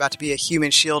 Now you're about to be a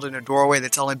human shield in a doorway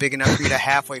that's only big enough for you to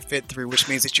halfway fit through, which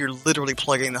means that you're literally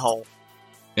plugging the hole.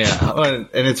 Yeah,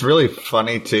 and it's really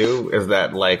funny too. Is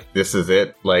that this is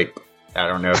it? I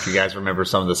don't know if you guys remember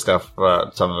some of the stuff,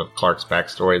 some of Clark's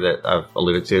backstory that I've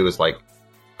alluded to. Is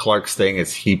Clark's thing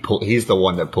is he's the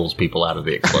one that pulls people out of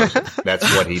the explosion. That's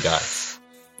what he does.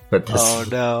 But this, Oh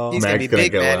no. He's gonna Mag's be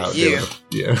big go bad out at you. doing it.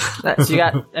 Yeah. So you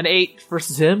got an 8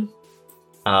 versus him.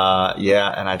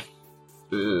 Yeah, and I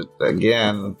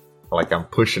again, I'm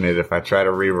pushing it if I try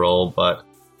to re-roll, but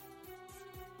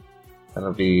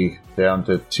that'll be down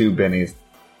to 2 bennies.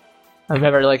 I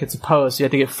remember, it's opposed. So you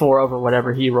have to get 4 over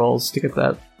whatever he rolls to get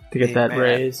that Amen.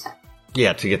 raise.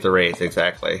 Yeah, to get the raise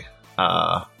exactly.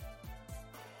 So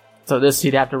this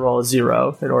he'd have to roll a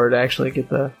 0 in order to actually get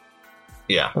the.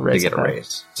 Yeah, A to raise get a effect.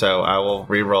 raise. So I will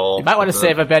re-roll. You might want to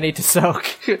save a Benny to soak.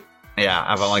 Yeah,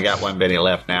 I've only got 1 Benny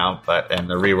left now, and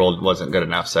the re-roll wasn't good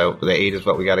enough, so the 8 is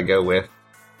what we got to go with.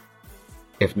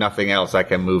 If nothing else, I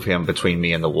can move him between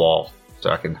me and the wall, so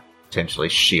I can potentially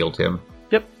shield him.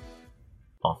 Yep.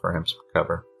 Offer him some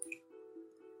cover.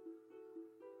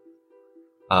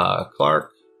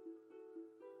 Clark,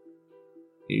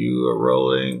 you are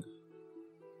rolling.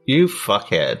 You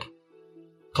fuckhead.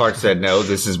 Clark said, "No,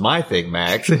 this is my thing,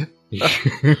 Max."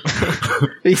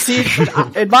 He sees,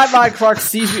 in my mind, Clark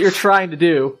sees what you're trying to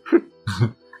do,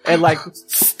 and like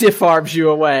stiff arms you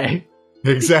away.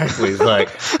 Exactly. It's like,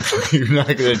 you're not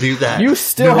going to do that. You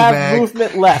still No, have Mag.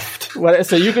 movement left,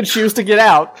 so you can choose to get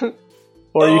out,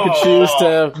 or you can choose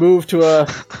to move to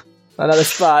another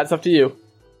spot. It's up to you.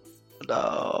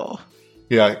 No.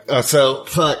 Yeah, so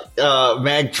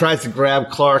Mag tries to grab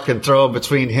Clark and throw him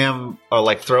between him, or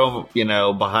like throw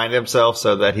him, behind himself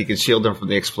so that he can shield him from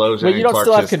the explosion. But you and don't Clark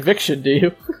still have just- conviction, do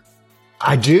you?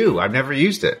 I do. I've never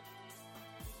used it.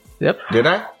 Yep. Did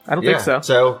I? I don't think so.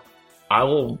 So I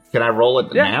will. Can I roll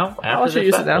it Yeah, now? I'll let you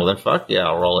use it now. Well, then fuck yeah,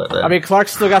 I'll roll it. Then. I mean,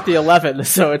 Clark's still got the 11,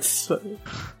 so it's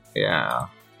yeah.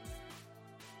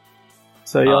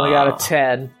 so you only got a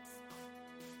 10.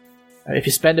 If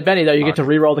you spend a Benny, though, you get to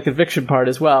re-roll the conviction part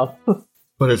as well.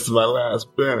 But it's my last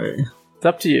penny. It's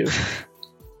up to you.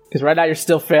 Because right now you're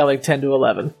still failing 10 to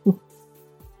 11.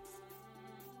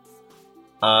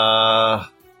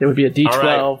 It would be a D12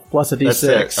 All right. plus a That's D6.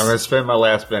 it. I'm gonna spend my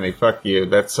last penny. Fuck you.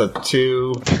 That's a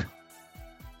 2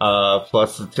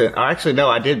 plus a 10. Oh, actually, no,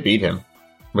 I did beat him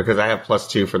because I have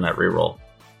 +2 from that reroll.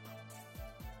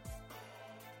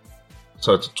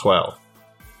 So it's a 12.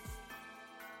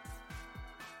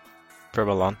 For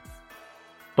Balon.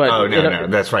 But Oh no,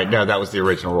 that's right. No, that was the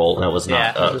original roll. That was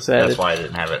not. Yeah, I was just saying that's it- why I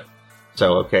didn't have it.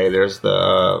 So okay, there's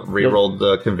the re-rolled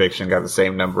the conviction. Got the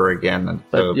same number again. And so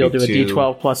But it'll you'll be do a 2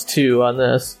 D12 plus 2 on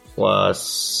this.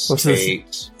 plus What's this?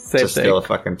 8. Same It's thing. still a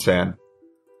fucking 10.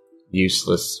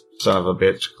 Useless son of a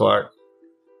bitch, Clark.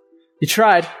 You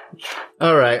tried.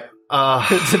 All right.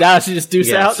 So now she just deuce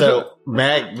Yeah, out. so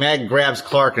Mag grabs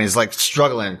Clark and he's like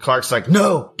struggling. Clark's like,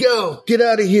 no, go, get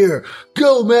out of here.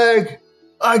 Go, Mag.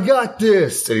 I got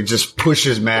this. And he just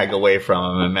pushes Mag away from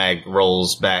him and Mag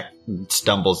rolls back and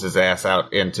stumbles his ass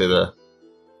out into the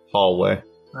hallway.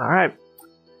 All right.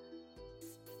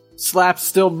 Slap's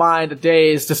still mind,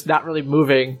 dazed, just not really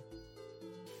moving.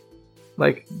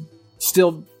 Like,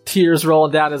 still tears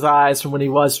rolling down his eyes from when he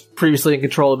was previously in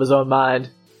control of his own mind.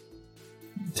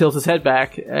 Tilts his head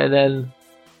back, and then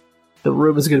the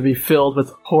room is going to be filled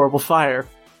with horrible fire.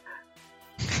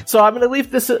 So I'm going to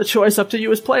leave this a choice up to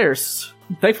you as players.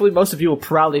 Thankfully, most of you will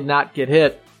probably not get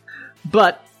hit.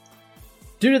 But,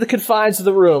 due to the confines of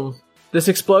the room, this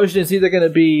explosion is either going to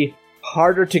be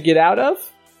harder to get out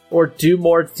of, or do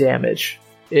more damage.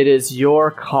 It is your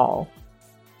call.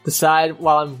 Decide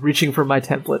while I'm reaching for my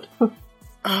template. Oh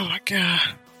my god.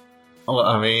 Well,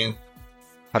 I mean,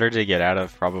 Harder to get out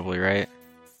of, probably, right?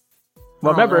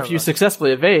 Well, remember, no, if you no. successful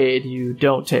evade, you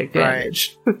don't take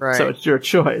damage. Right. So it's your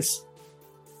choice.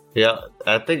 yeah,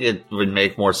 I think it would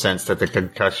make more sense that the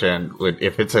concussion would,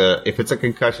 if it's a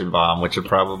concussion bomb, which it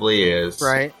probably is,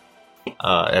 Right.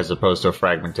 As opposed to a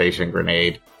fragmentation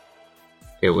grenade,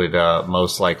 it would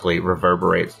most likely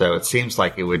reverberate. So it seems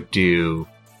like it would do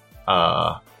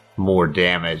more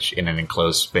damage in an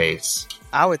enclosed space.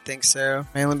 I would think so.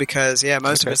 Mainly because,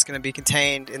 most of it's going to be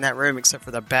contained in that room except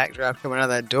for the backdrop coming out of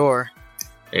that door.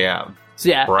 Yeah, So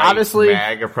yeah, Bright, obviously,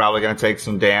 Mag are probably going to take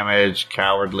some damage.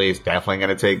 Cowardly is definitely going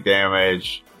to take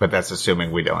damage, but that's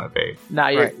assuming we don't evade. nah,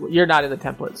 you're not in the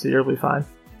template, so you'll be fine.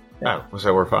 Oh,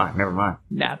 so we're fine. Never mind.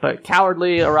 Nah, but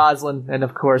Cowardly, Roslyn, and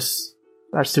of course,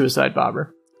 our Suicide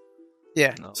Bomber.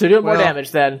 Yeah. So you're doing more Well-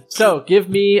 damage then. So give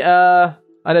me an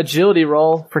agility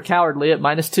roll for Cowardly at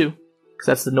 -2. Because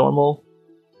that's the normal.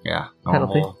 Yeah.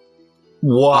 Penalty. normal.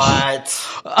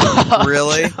 What?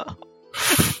 Really?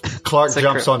 Clark It's a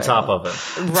jumps crit on top fail. of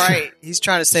it. Right. He's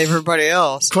trying to save everybody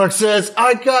else. Clark says,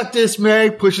 I got this,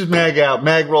 Mag. Pushes Mag out.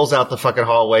 Mag rolls out the fucking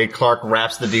hallway. Clark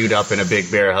wraps the dude up in a big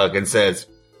bear hug and says,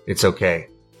 it's okay.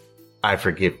 I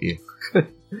forgive you.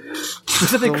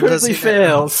 Except it Well, critically does he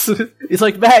fails. He's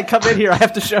like, Mag, come in here. I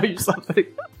have to show you something.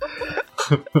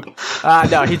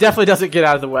 No, he definitely doesn't get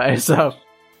out of the way. So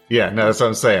Yeah, no, that's what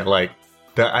I'm saying. Like,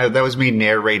 that was me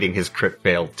narrating his crit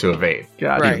fail to evade.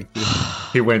 God. Right.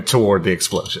 He went toward the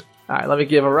explosion. All right, let me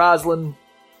give a Roslyn.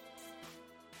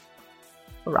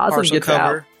 Roslyn Partial gets out.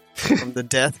 cover from the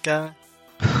death guy.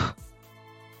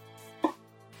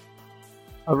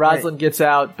 A Roslyn gets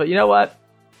out, but you know what?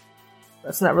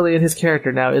 That's not really in his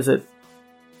character now, is it?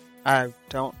 I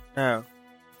don't know.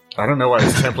 I don't know why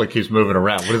his template keeps moving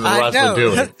around. What is the I Rosalind know.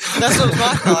 doing? That's what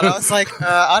my thought. I was like,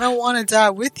 I don't want to die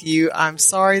with you. I'm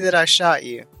sorry that I shot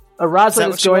you. A Roslyn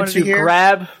what is you going wanted to to hear?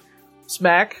 grab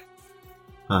Smack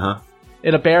Uh-huh.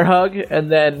 in a bear hug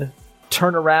and then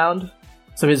turn around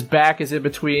so his back is in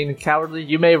between Cowardly.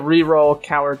 You may re-roll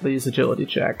Cowardly's agility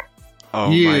check. Oh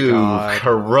my You god.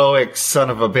 heroic son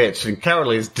of a bitch. And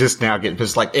Cowardly is just now getting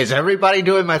pissed. Like, is everybody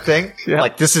doing my thing? Yeah.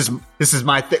 Like, this is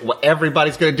my thing. Well,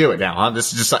 everybody's going to do it now, huh?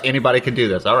 This is just like anybody can do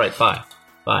this. All right, fine.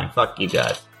 Fine. Fuck you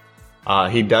guys.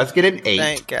 He does get an 8.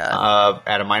 Thank God.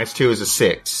 At a -2 is a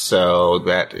 6, so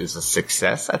that is a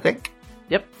success, I think.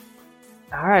 Yep.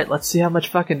 Alright, let's see how much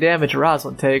fucking damage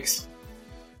Rosalind takes.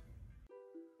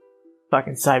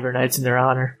 Fucking Cyber Knights in their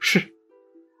honor.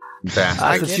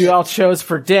 Bastard. Since you all chose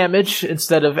for damage,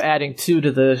 instead of adding 2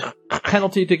 to the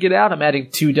penalty to get out, I'm adding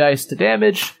 2 dice to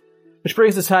damage, which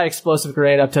brings this high explosive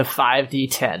grenade up to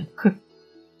 5d10.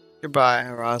 Goodbye,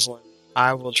 Rosalind.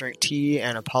 I will drink tea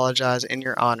and apologize in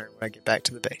your honor when I get back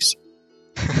to the base.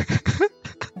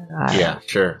 Yeah,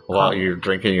 sure. While you're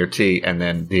drinking your tea, and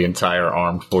then the entire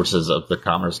armed forces of the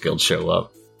Commerce Guild show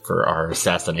up for our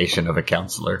assassination of a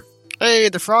counselor. Hey,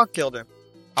 the frog killed him.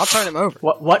 I'll turn him over.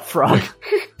 What frog?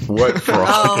 What frog?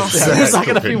 Oh. is that? There's not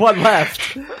going to be one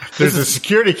left. There's a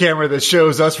security camera that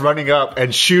shows us running up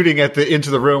and shooting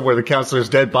into the room where the counselor's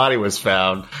dead body was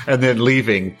found, and then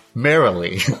leaving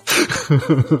merrily.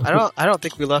 I don't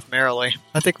think we left merrily.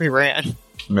 I think we ran.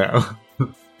 No.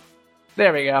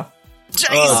 There we go.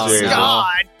 Jesus Jesus.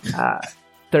 God!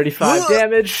 35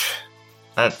 damage.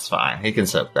 That's fine. He can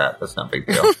soak that. That's no big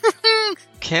deal.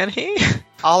 Can he?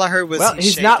 All I heard was Well,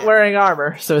 he's not shaking. wearing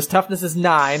armor, so his toughness is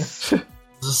 9. This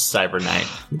is Cyber Knight.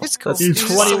 It's cool. That's He's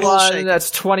still 21, shaking. that's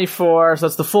 24, so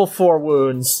that's the full 4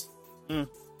 wounds. Mm.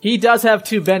 He does have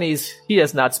 2 bennies he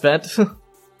has not spent. Well,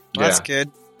 that's Yeah.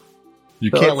 good. You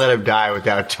can't let him die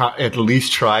without at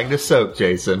least trying to soak,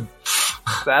 Jason.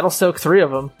 That'll soak 3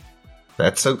 of them.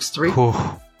 That soaks 3. Whew.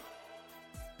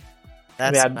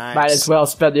 That's I nice. might as well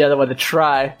spend the other one to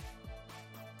try.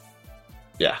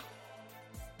 Yeah.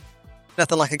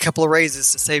 Nothing like a couple of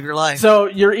raises to save your life. So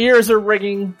your ears are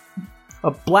ringing,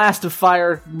 a blast of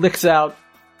fire licks out,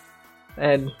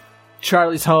 and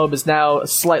Charlie's home is now a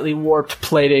slightly warped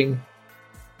plating,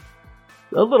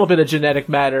 a little bit of genetic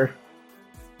matter.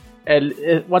 And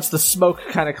once the smoke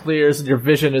kind of clears and your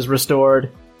vision is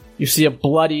restored, you see a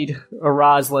bloodied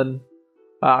Rosalind,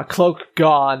 cloak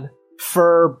gone,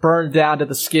 fur burned down to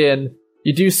the skin.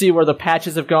 You do see where the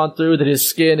patches have gone through, that his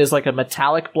skin is like a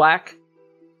metallic black.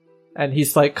 And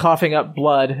he's like coughing up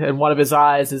blood, and one of his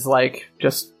eyes is like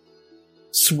just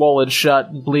swollen shut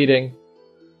and bleeding.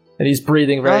 And he's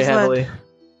breathing very Rosalind. heavily.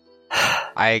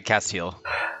 I cast heal.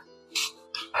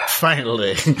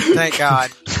 Finally. Thank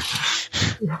God.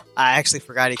 I actually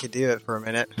forgot he could do it for a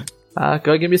minute. Go ahead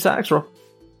and give me a science roll.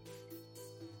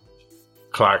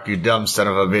 Clark, you dumb son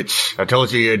of a bitch. I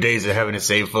told you your days of having to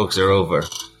save folks are over.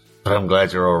 But I'm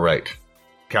glad you're alright.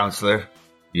 Counselor,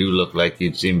 you look like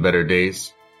you'd seen better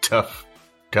days. Tough,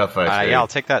 I say. Yeah, I'll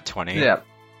take that 20. Yeah.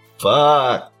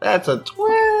 Fuck, that's a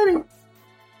 20.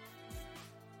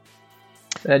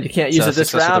 And you can't use So it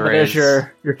this success with round, the but there's raise.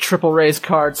 your triple raise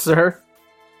card, sir.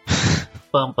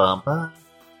 Bum, bum, bum.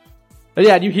 But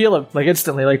yeah, you heal him, like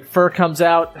instantly. Like, fur comes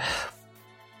out,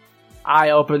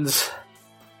 eye opens.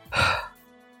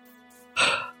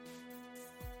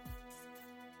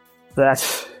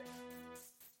 That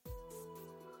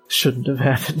shouldn't have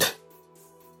happened.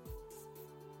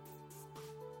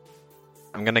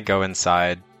 I'm gonna go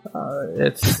inside.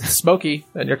 It's smoky,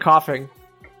 and you're coughing.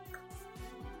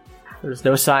 There's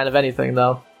no sign of anything,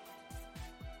 though.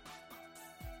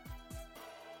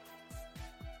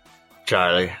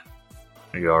 Charlie,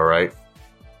 are you alright?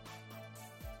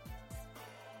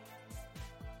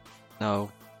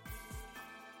 No.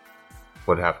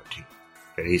 What happened to you?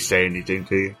 Did he say anything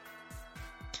to you?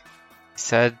 He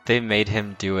said they made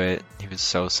him do it. He was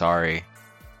so sorry.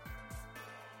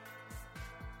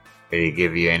 Did he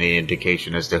give you any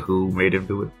indication as to who made him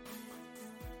do it?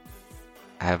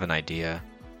 I have an idea.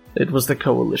 It was the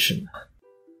Coalition.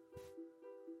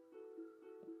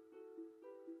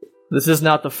 This is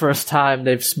not the first time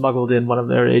they've smuggled in one of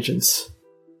their agents.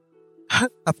 I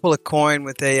pull a coin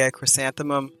with a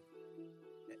chrysanthemum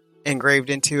engraved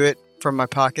into it from my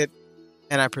pocket,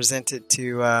 and I present it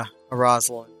to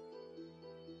Rosalind.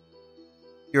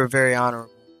 You are very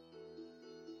honorable.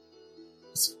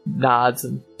 Just nods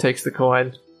and takes the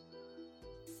coin.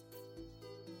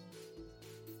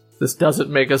 This doesn't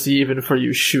make us even for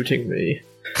you shooting me.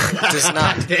 It does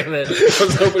not. Damn it. I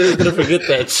was hoping he was going to forget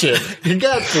that shit. You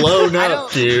got blown I up,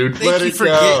 don't dude. think Let you it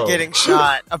forget go. getting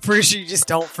shot. I'm pretty sure you just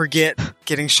don't forget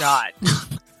getting shot.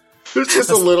 It's just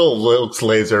a little Wilkes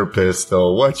laser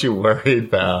pistol. What you worried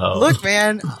about? Look,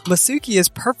 man, Masuki is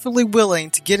perfectly willing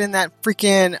to get in that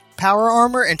freaking power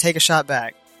armor and take a shot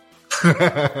back.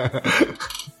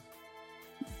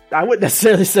 I wouldn't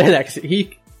necessarily say that, 'cause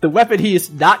the weapon he is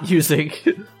not using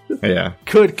yeah.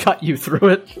 could cut you through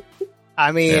it.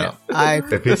 I mean, Yeah. I If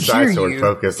he's hear side sword you.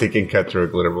 focused, he can cut through a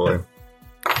glitter balloon.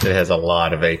 It has a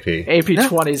lot of AP. AP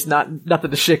 20 is nothing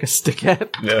to shake a stick at.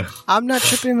 Yeah. I'm not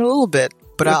tripping a little bit,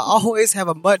 but I always have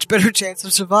a much better chance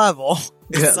of survival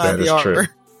inside that the is armor. true.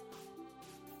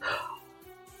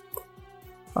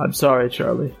 I'm sorry,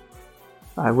 Charlie.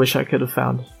 I wish I could have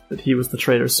found that he was the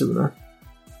traitor sooner.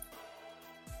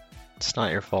 It's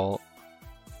not your fault.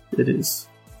 It is.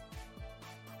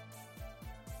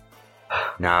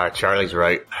 Nah, Charlie's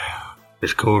right.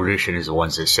 This coalition is the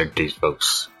ones that sent these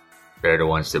folks. They're the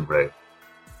ones that brave.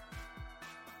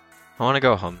 I want to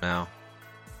go home now.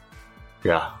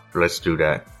 Yeah, let's do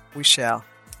that. We shall.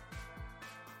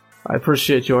 I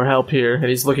appreciate your help here, and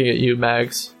he's looking at you,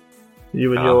 Mags.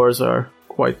 You and yours are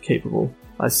quite capable.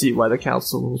 I see why the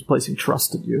council was placing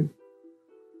trust in you.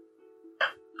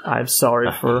 I'm sorry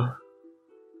for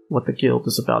what the guild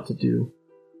is about to do.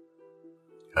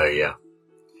 Yeah.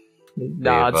 He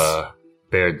nods. They've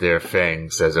bared their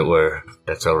fangs, as it were.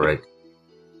 That's all right.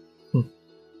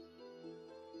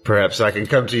 Perhaps I can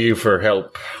come to you for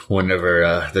help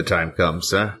whenever the time comes,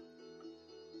 huh?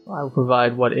 I will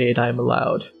provide what aid I am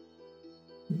allowed.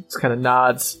 He just kind of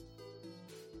nods.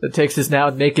 That takes his now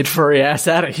naked furry ass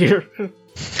out of here.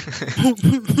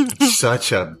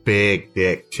 Such a big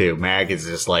dick, too. Mag is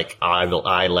just like eye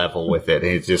level with it.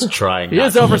 He's just trying. He not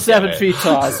is to over look 7 at it. feet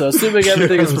tall, so assuming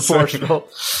everything is proportional.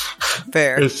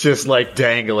 Fair. It's just like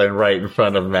dangling right in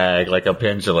front of Mag like a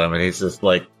pendulum, and he's just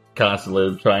like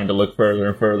constantly trying to look further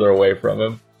and further away from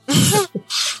him.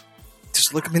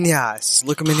 Just look him in the eyes. Just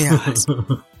look him in the eyes.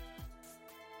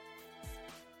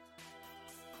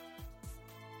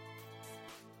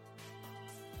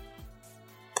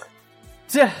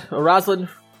 So yeah, Rosalind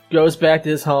goes back to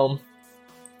his home,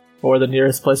 or the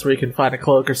nearest place where he can find a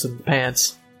cloak or some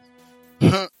pants.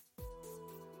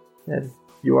 And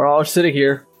you are all sitting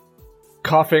here,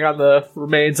 coughing on the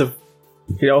remains of,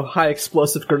 high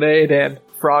explosive grenade and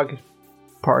frog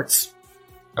parts.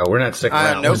 Oh, we're not sticking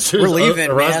around. Nope, As soon as we're leaving,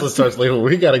 Rosalind man. starts leaving,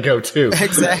 we gotta go too.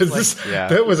 Exactly. Yeah.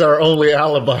 That was our only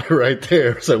alibi right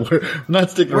there. So we're not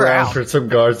sticking We're around out. for some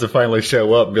guards to finally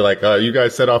show up and be like, you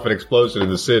guys set off an explosion in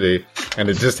the city, and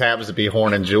it just happens to be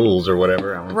Horn and Jules or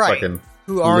whatever. I'm Right. fucking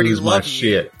Who already lose my love you.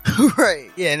 shit. Right.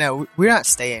 Yeah, no, we're not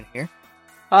staying here.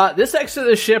 This section of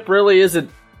the ship really isn't...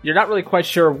 You're not really quite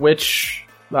sure which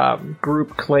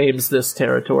group claims this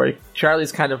territory.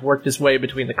 Charlie's kind of worked his way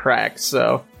between the cracks,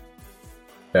 so...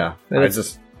 Yeah, And I it's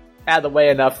just out of the way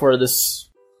enough where this...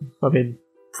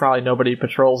 probably nobody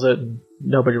patrols it, and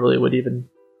nobody really would even...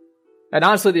 And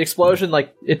honestly, the explosion,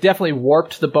 it definitely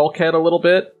warped the bulkhead a little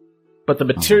bit, but the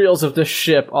materials of this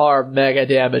ship are mega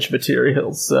damage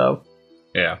materials, so...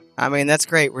 yeah. I mean, that's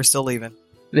great. We're still leaving.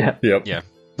 Yeah. Yep. Yeah.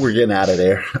 We're getting out of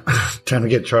there. Time to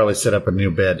get Charlie set up a new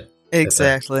bed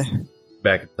Exactly.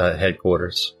 back at the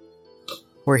headquarters.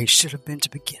 Where he should have been to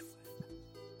begin with.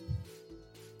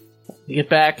 You get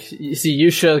back, you see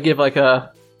Yusha give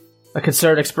a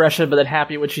concerned expression, but then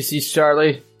happy when she sees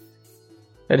Charlie.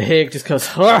 And Hig just goes,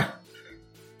 "Huh!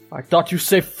 I thought you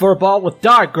said Furball would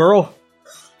die, girl.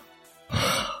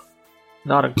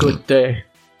 Not a good day.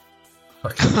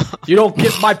 You don't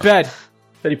get my bed."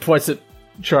 Then he points at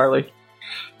Charlie.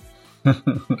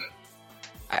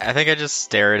 I think I just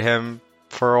stare at him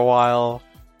for a while.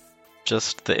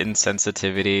 Just the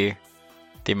insensitivity,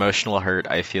 the emotional hurt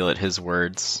I feel at his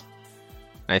words.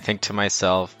 And I think to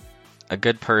myself, a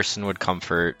good person would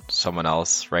comfort someone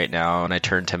else right now. And I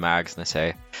turn to Mags and I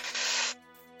say,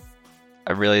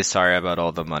 I'm really sorry about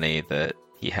all the money that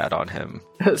he had on him.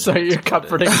 So you're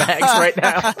comforting Mags right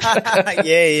now. Yeah,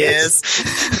 he is.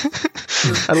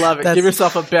 I love it. That's- Give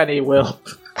yourself a Benny, Will.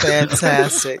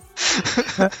 Fantastic.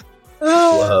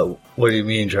 Whoa. What do you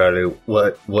mean, Charlie?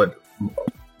 What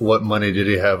money did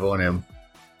he have on him?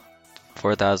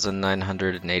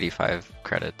 4,985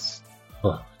 credits.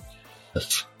 Oh,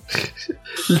 that's-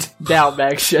 Now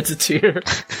Mags sheds a tear.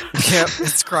 Yep,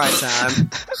 it's cry time.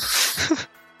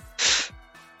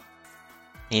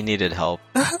 He needed help,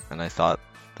 and I thought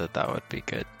that would be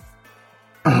good.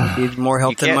 Need more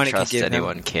help You than can't money trust could give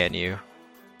anyone, him. can you?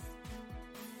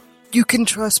 You can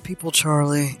trust people,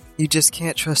 Charlie. You just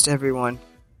can't trust everyone.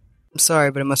 I'm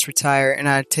sorry, but I must retire, and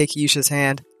I take Yusha's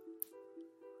hand.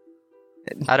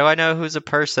 How do I know who's a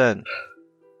person?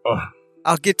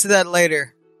 I'll get to that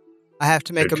later. I have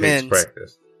to make it takes amends.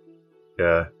 practice.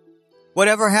 Yeah.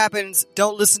 Whatever happens,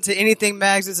 don't listen to anything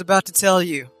Mags is about to tell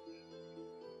you.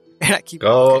 And I keep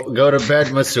Go to bed,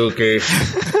 Masuki.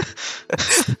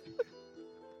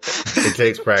 It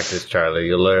takes practice, Charlie.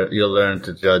 You'll learn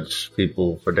to judge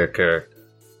people for their character.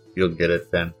 You'll get it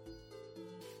then.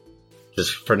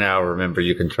 Just for now, remember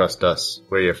you can trust us.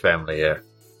 We're your family here.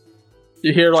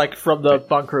 You hear, from the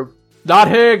bunk room, "Not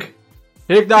Hig!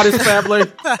 Hig, not his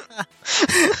family!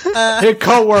 Hig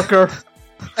co-worker!"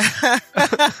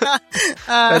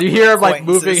 And you hear him like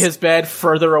moving acquaintances. his bed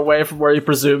further away from where he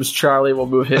presumes Charlie will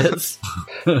move his.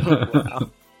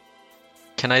 Can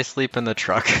I sleep in the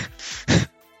truck?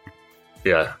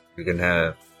 Yeah, you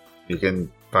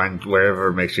can find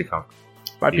wherever makes you comfortable.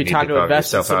 Might You be need time to to carve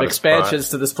invest in yourself some out a expansions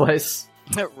to this place.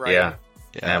 Right. Yeah.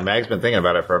 Yeah, Mag's been thinking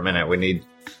about it for a minute. We need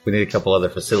a couple other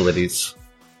facilities.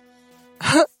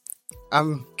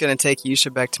 I'm gonna take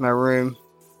Yusha back to my room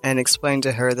and explain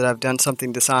to her that I've done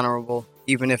something dishonorable,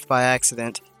 even if by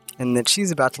accident, and that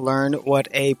she's about to learn what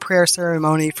a prayer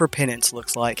ceremony for penance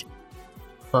looks like.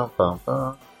 Bum, bum,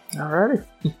 bum. Alrighty.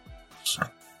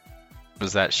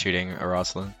 Was that shooting a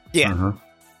Rosalind? Yeah. Mhm.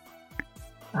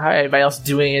 Alright, anybody else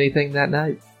doing anything that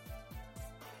night?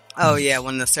 Oh yeah,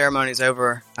 when the ceremony's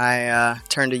over, I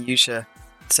turn to Yusha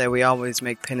and say we always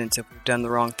make penance if we've done the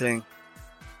wrong thing.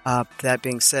 That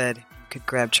being said, you could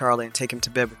grab Charlie and take him to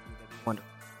bed with me. That'd be wonderful.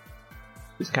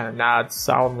 Just kind of nods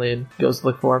solemnly and goes to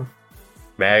look for him.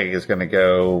 Mag is going to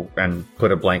go and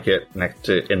put a blanket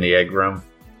in the egg room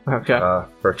Okay.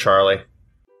 for Charlie.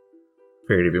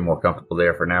 Figure to be more comfortable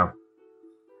there for now.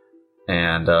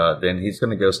 And then he's going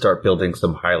to go start building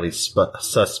some highly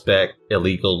suspect,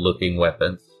 illegal-looking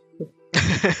weapons.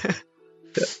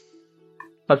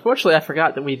 Unfortunately, I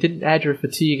forgot that we didn't add your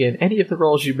fatigue in any of the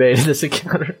rolls you made in this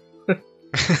encounter.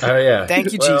 Oh yeah,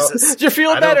 Thank you, Well, Jesus. You're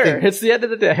feeling I don't better. think- It's the end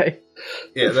of the day.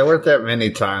 Yeah, there weren't that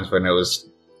many times when it was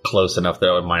close enough that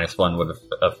a -1 would have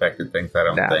affected things. I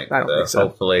don't Nah, think. I don't think so.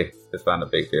 Hopefully, it's not a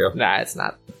big deal. Nah, it's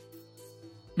not.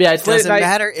 Yeah, it's late Doesn't at night.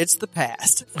 matter. It's the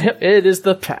past. It is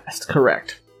the past,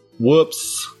 correct.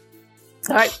 Whoops.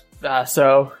 Alright,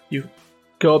 so you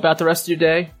go about the rest of your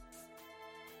day.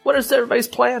 What is everybody's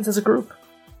plans as a group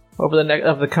over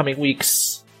the coming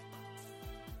weeks?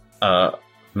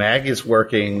 Mag is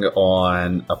working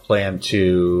on a plan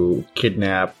to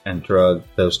kidnap and drug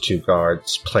those two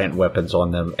guards, plant weapons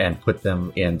on them, and put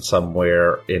them in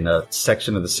somewhere in a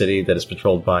section of the city that is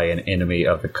patrolled by an enemy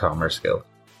of the Commerce Guild.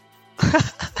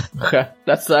 Okay,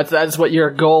 that's what your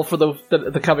goal for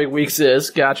the coming weeks is.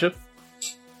 Gotcha.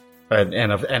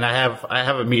 And I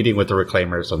have a meeting with the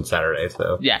Reclaimers on Saturday,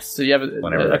 so Yes, so you have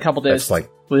Whenever a couple days. that's like-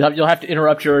 You'll have to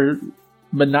interrupt your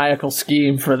maniacal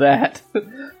scheme for that.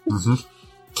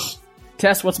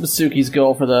 Tess, what's Masuki's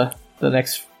goal for the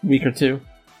next week or two?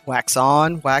 Wax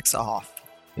on, wax off.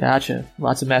 Gotcha.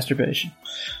 Lots of masturbation.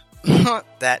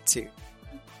 That too.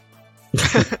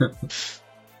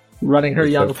 Running her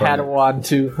That's young so funny. Padawan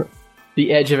to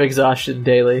the edge of exhaustion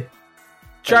daily. That's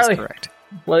Charlie, correct.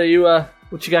 what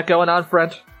you got going on,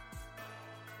 friend?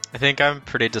 I think I'm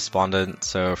pretty despondent,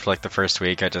 so for like the first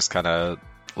week I just kind of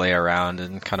lay around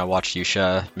and kind of watch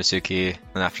Yusha, Masuki,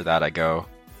 and after that I go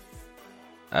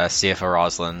see if a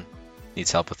Rosalind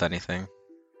needs help with anything.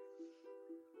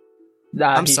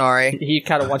 Nah, I'm sorry. He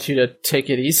kind of wants you to take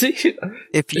it easy.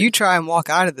 If you try and walk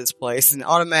out of this place, then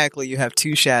automatically you have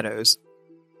two shadows.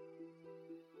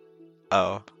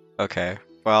 Oh, okay.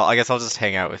 Well, I guess I'll just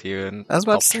hang out with you and I was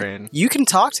about help to say, train. you can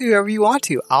talk to whoever you want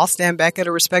to. I'll stand back at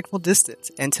a respectful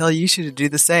distance and tell you to do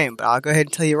the same. But I'll go ahead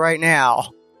and tell you right now,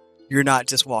 you're not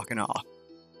just walking off.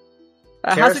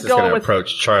 How's Karis it is going going to with?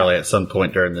 approach Charlie at some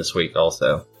point during this week,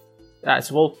 also. Alright,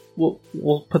 so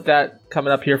we'll put that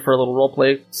coming up here for a little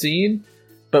roleplay scene.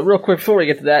 But real quick before we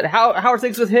get to that, how are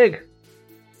things with Hig?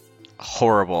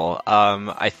 Horrible.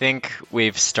 I think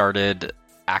we've started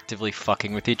actively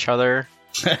fucking with each other.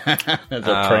 There's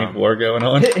a prank war going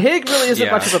on. Hig really isn't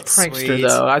Yeah. much of a prankster, Sweet.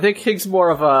 though. I think Hig's more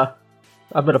of a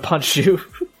I'm gonna punch you.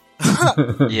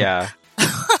 Yeah.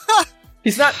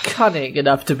 He's not cunning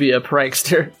enough to be a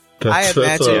prankster. I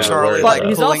imagine what I'm Charlie, worried But like, about.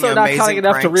 he's pulling also not amazing cunning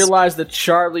enough to pranks. realize that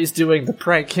Charlie's doing the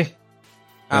pranking.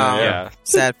 Yeah.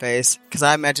 Sad face. Because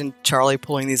I imagine Charlie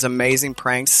pulling these amazing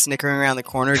pranks, snickering around the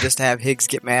corner just to have Higgs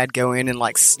get mad, go in and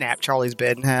like snap Charlie's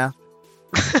bed in half.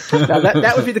 Now,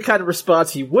 that would be the kind of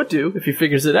response he would do if he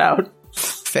figures it out.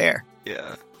 Fair.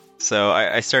 Yeah. So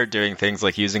I start doing things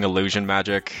like using illusion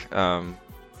magic,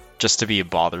 just to be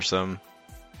bothersome.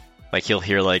 Like he'll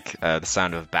hear like the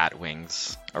sound of bat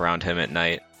wings around him at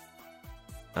night.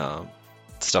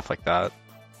 Stuff like that.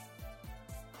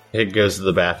 Hig goes to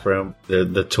the bathroom.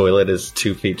 The toilet is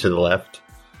 2 feet to the left.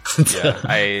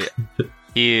 Yeah.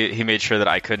 He made sure that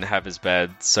I couldn't have his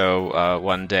bed. So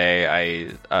one day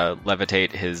I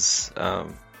levitate his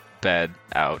bed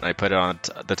out and I put it on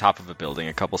the top of a building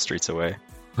a couple streets away.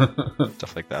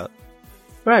 Stuff like that.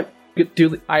 Right.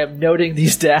 Good, I am noting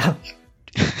these down.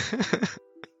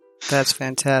 That's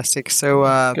fantastic. So,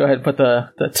 Go ahead and put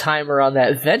the timer on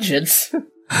that vengeance.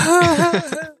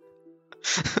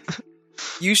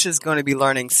 Yusha's going to be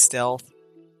learning stealth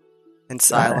and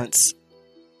silence.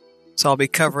 So I'll be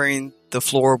covering the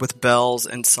floor with bells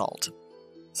and salt.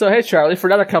 So, hey, Charlie, for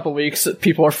another couple weeks,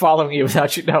 people are following you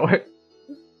without you knowing.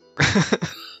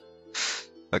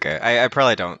 Okay, I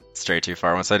probably don't stray too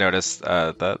far once I notice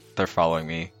that they're following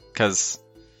me. Because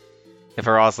if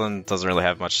Rosalind doesn't really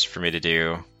have much for me to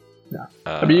do... No.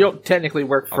 I mean, you don't technically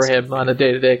work for him on a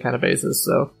day-to-day kind of basis,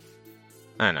 so...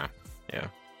 I know, yeah.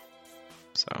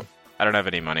 So, I don't have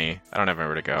any money. I don't have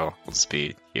anywhere to go. We'll just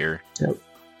be here. Yep.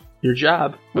 Your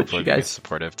job, which Hopefully you guys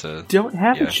supportive to... don't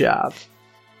have a job.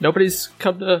 Nobody's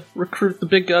come to recruit the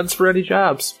big guns for any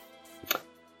jobs.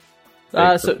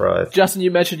 So, Justin,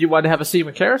 you mentioned you wanted to have a scene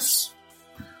with Karis?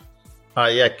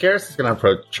 Yeah, Karis is going to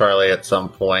approach Charlie at some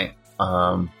point.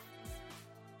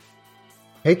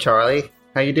 Hey, Charlie.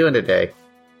 How you doing today?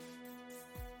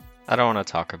 I don't want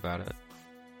to talk about it.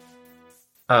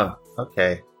 Oh,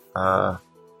 okay.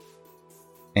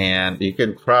 And you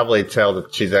can probably tell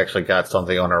that she's actually got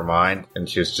something on her mind, and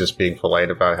she was just being polite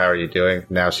about how are you doing.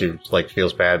 Now she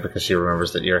feels bad because she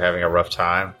remembers that you're having a rough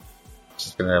time.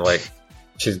 She's gonna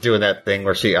she's doing that thing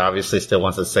where she obviously still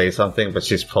wants to say something, but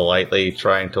she's politely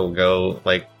trying to go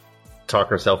talk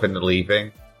herself into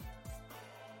leaving.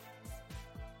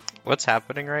 What's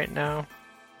happening right now?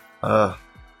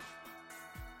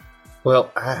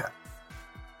 Well, I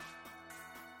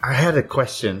had a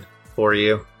question for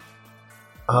you.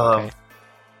 Okay.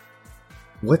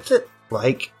 What's it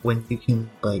like when you can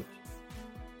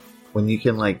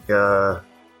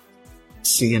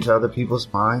see into other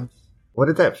people's minds? What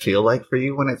did that feel like for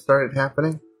you when it started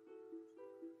happening?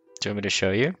 Do you want me to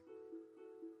show you?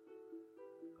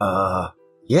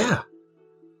 Yeah.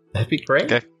 That'd be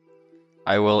great. Okay.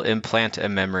 I will implant a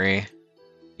memory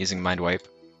using Mind Wipe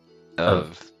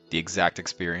of the exact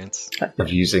experience. Of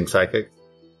using psychic?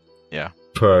 Yeah.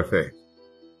 Perfect.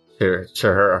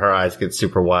 Her eyes get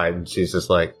super wide, and she's just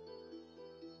like,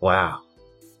 wow.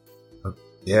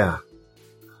 Yeah.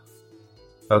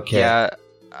 Okay. Yeah,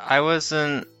 I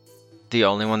wasn't the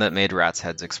only one that made rats'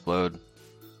 heads explode.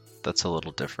 That's a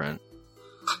little different.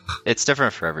 It's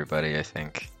different for everybody, I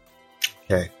think.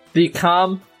 Okay. The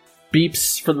comm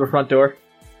beeps from the front door.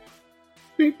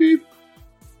 Beep, beep.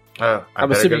 Oh, I I'm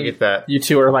better assuming go get that. You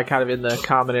two are kind of in the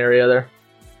common area there.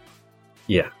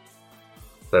 Yeah.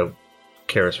 So,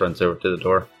 Karis runs over to the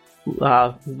door.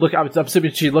 I'm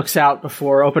assuming she looks out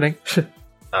before opening.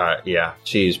 Yeah,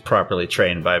 she's properly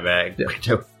trained by Mag.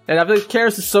 Yeah. And I think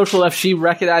Karis is social enough. She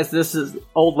recognized this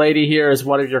old lady here as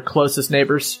one of your closest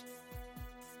neighbors.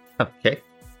 Okay.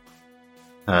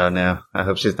 Oh no, I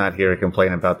hope she's not here to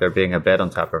complain about there being a bed on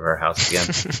top of her house again.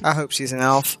 I hope she's an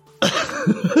elf.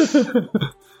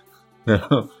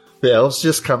 No, the elves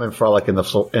just come and frolic in the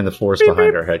forest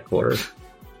behind our headquarters.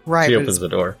 Right. She opens the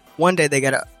door. One day they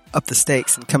gotta up the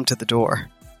stakes and come to the door.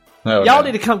 Oh, Y'all no.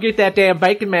 need to come get that damn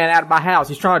bacon man out of my house.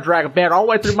 He's trying to drag a bed all the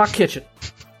way through my kitchen.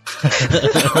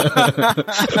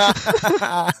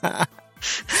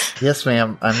 Yes,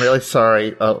 ma'am. I'm really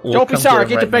sorry. Don't be sorry.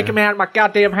 Get the bacon man out of my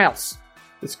goddamn house.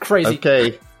 It's crazy.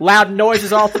 Okay. Loud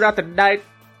noises all throughout the night.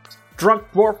 Drunk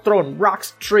dwarf throwing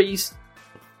rocks at trees.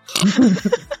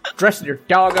 Dressing your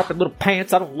dog up in little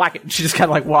pants. I don't like it. And she just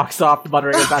kind of walks off,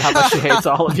 muttering about how much she hates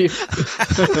all of you.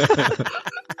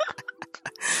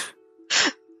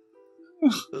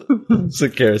 So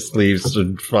Karis leaves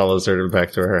and follows her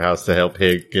back to her house to help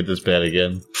Hig get his bed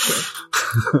again.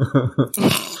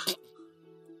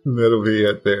 That'll be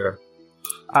it there.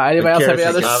 Anybody else have any Karis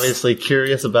is others? obviously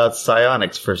curious about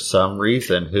psionics for some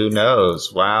reason. Who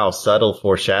knows? Wow, subtle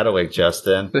foreshadowing,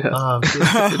 Justin.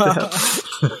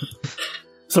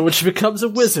 So when she becomes a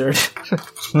wizard.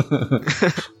 Ha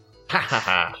ha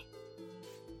ha.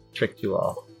 Tricked you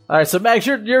all. Alright, so Max,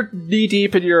 you're knee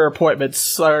deep in your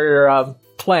appointments or your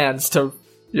plans to,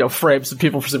 frame some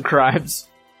people for some crimes.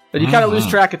 And you kind of lose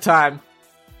track of time.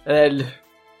 And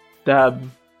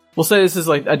we'll say this is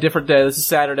a different day. This is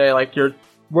Saturday. You're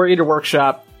working in your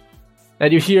workshop,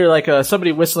 and you hear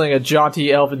somebody whistling a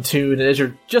jaunty elven tune. And as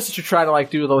you're trying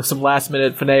to do some last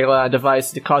minute finagle on a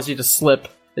device to cause you to slip,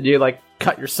 and you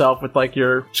cut yourself with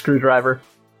your screwdriver.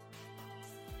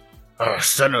 Oh,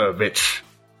 son of a bitch.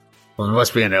 Well, there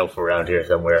must be an elf around here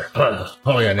somewhere.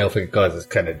 Only an elf can cause this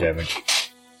kind of damage.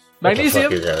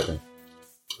 Magnesium? What the fuck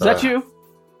Is that you?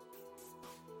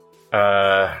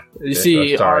 You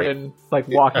see sorry. Arden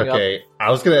walking up. Okay,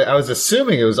 I was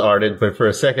assuming it was Arden, but for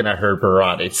a second I heard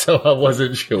Barati, so I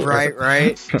wasn't sure.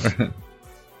 Right.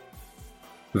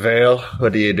 Vale,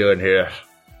 what are you doing here?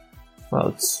 Well,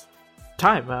 it's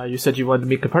time. You said you wanted to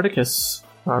meet Copernicus.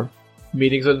 Our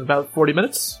meeting's in about 40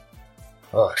 minutes.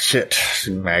 Oh shit!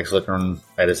 Mag's looking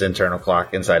at his internal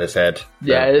clock inside his head.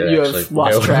 Yeah, you have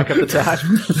lost track of the time.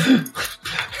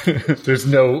 There's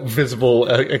no visible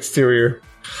exterior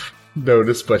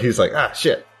notice, but he's like, ah,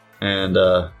 shit. And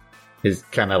he's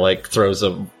kind of like throws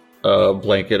a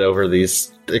blanket over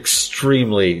these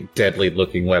extremely deadly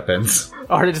looking weapons.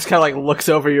 Arden just kind of like looks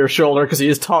over your shoulder because he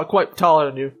is quite taller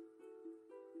than you.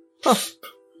 Huh.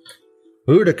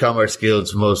 Who are the Commerce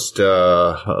Guild's most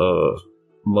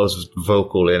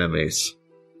vocal enemies?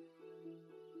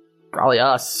 Probably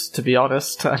us, to be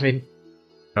honest. I mean,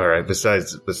 all right.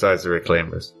 Besides the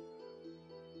Reclaimers,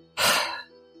 I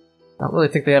don't really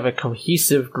think they have a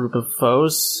cohesive group of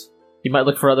foes. You might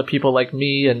look for other people like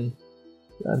me and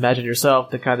imagine yourself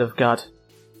that kind of got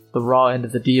the raw end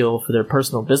of the deal for their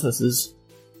personal businesses.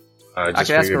 I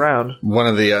can ask around.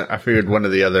 I figured one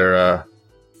of the other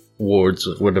wards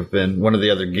would have been, one of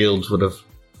the other guilds would have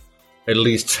at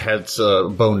least had a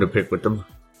bone to pick with them.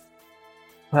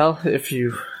 Well,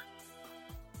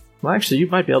 well, actually, you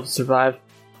might be able to survive.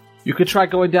 You could try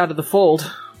going down to the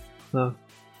Fold. The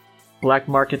black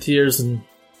marketeers and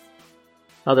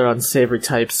other unsavory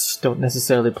types don't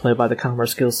necessarily play by the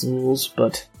Commerce Guild's rules,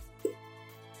 but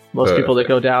most people that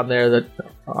go down there that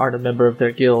aren't a member of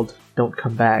their guild don't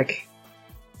come back.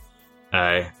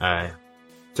 Aye.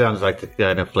 Sounds like the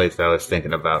kind of place I was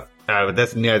thinking about. But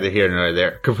that's neither here nor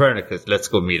there. Copernicus, let's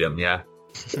go meet him, yeah?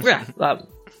 Yeah,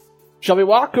 shall we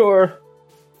walk, or...?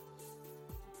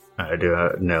 I do,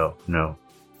 no.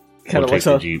 Kind of looks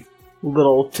a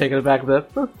little taken aback with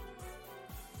it.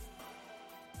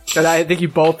 And I think you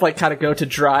both, like, kind of go to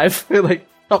drive. Like,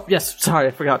 oh, yes, sorry,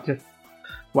 I forgot.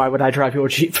 Why would I drive your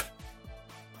Jeep?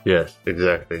 Yes,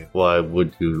 exactly. Why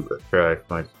would you drive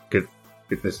my... Get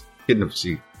in the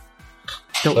seat.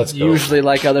 Don't usually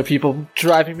like other people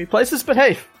driving me places, but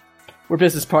hey, we're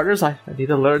business partners. I need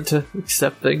to learn to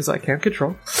accept things I can't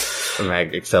control.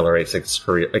 Mag accelerates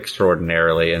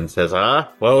extraordinarily and says,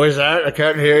 what was that? I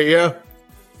can't hear you.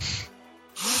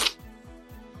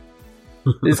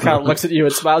 He just kind of looks at you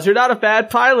and smiles. You're not a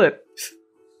bad pilot.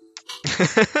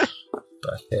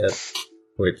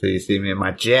 Wait till you see me in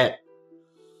my jet.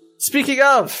 Speaking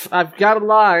of, I've got a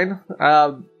line.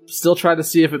 Still trying to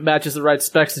see if it matches the right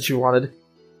specs that you wanted.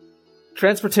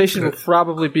 Transportation will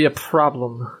probably be a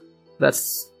problem.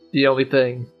 That's the only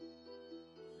thing.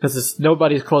 Because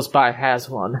nobody's close by has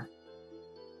one.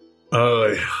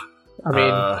 Oh, I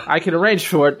mean, I can arrange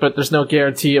for it, but there's no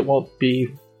guarantee it won't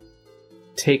be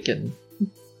taken.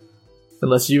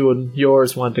 Unless you and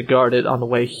yours want to guard it on the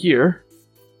way here.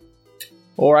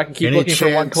 Or I can keep looking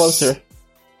for one closer.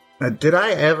 Did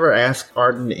I ever ask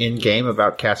Arden in-game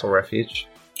about Castle Refuge?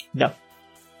 No.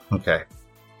 Okay.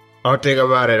 I'll think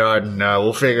about it, Arden.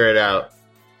 We'll figure it out.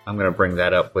 I'm going to bring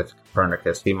that up with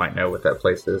Copernicus. He might know what that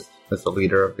place is as the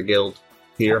leader of the guild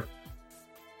here.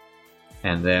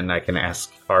 And then I can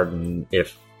ask Arden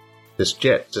if this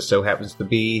jet just so happens to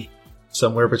be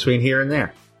somewhere between here and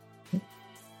there.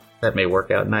 That may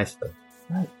work out nicely.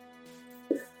 Right.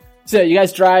 So you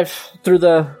guys drive through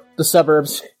the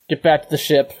suburbs, get back to the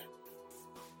ship,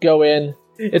 go in.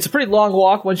 It's a pretty long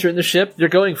walk once you're in the ship. You're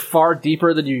going far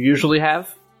deeper than you usually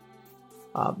have.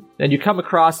 And you come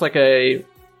across like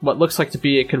what looks like to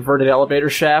be a converted elevator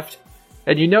shaft.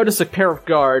 And you notice a pair of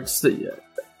guards that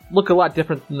look a lot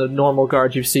different than the normal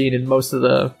guards you've seen in most of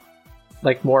the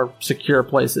more secure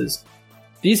places.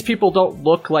 These people don't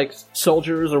look like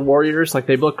soldiers or warriors. Like,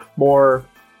 they look more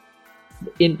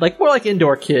like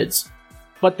indoor kids.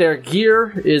 But their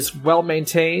gear is well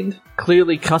maintained,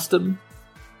 clearly custom,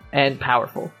 and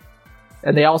powerful.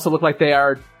 And they also look like they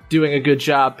are doing a good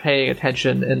job paying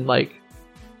attention, and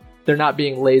they're not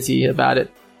being lazy about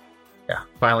it. Yeah.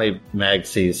 Finally, Mag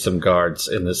sees some guards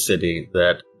in the city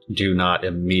that do not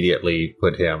immediately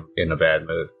put him in a bad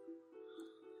mood.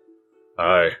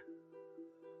 Aye.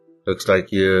 Looks like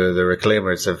the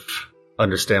Reclaimers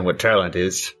understand what talent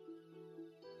is.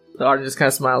 The Arden just kind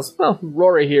of smiles. Well,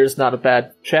 Rory here is not a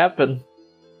bad chap, and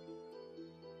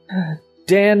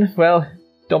Dan, well,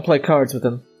 don't play cards with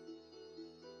him.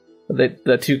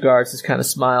 The two guards just kind of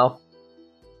smile.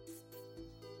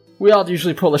 We all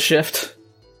usually pull a shift.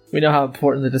 We know how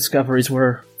important the discoveries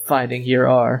we're finding here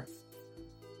are.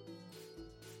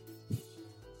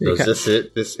 So is this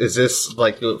it? Is this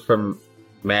from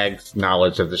Mag's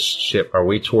knowledge of the ship? Are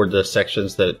we toward the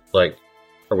sections that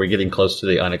are we getting close to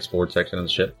the unexplored section of the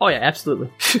ship? Oh yeah,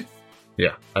 absolutely.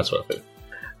 Yeah, that's what I think.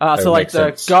 So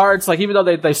the guards, even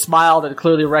though they smiled and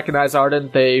clearly recognize Arden,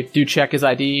 they do check his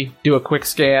ID, do a quick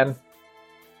scan.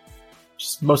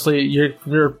 Just mostly,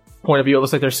 from your point of view, it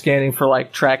looks like they're scanning for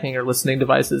tracking or listening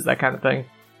devices, that kind of thing.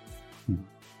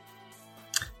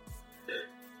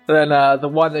 Then the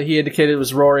one that he indicated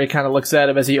was Rory kind of looks at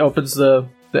him as he opens the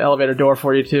elevator door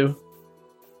for you too.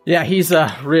 Yeah, he's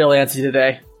real antsy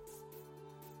today.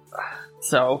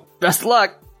 So, best of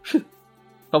luck.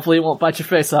 Hopefully he won't bite your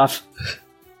face off.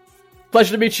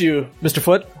 Pleasure to meet you, Mr.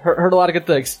 Foot. Heard a lot of good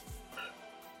things.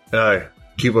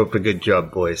 Keep up the good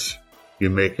job, boys. You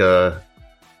make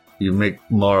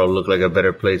Morrow look like a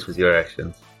better place with your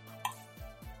actions.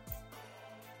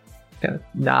 Kind of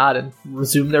nod and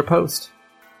resume their post.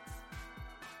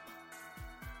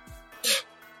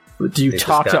 Do you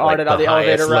talk to Arden on the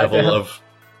elevator right now?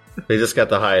 They just got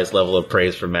the highest level of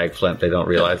praise from Mag Flint. They don't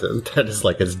realize it. That is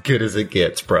like as good as it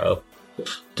gets, bro.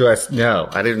 No,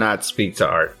 I do not speak to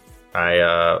Art.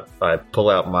 I pull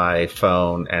out my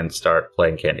phone and start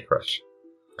playing Candy Crush.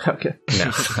 Okay.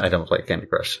 No, I don't play Candy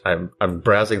Crush. I'm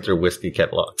browsing through whiskey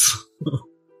catalogs.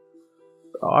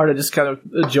 Arden just kind of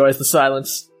enjoys the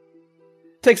silence.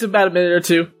 Takes about a minute or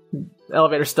two.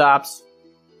 Elevator stops,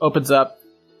 opens up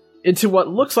into what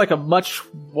looks like a much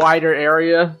wider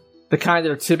area. The kind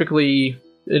that are typically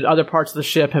in other parts of the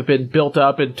ship have been built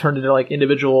up and turned into like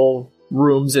individual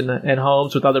rooms and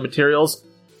homes with other materials.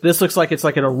 This looks like it's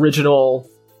like an original,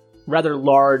 rather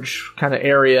large kind of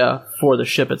area for the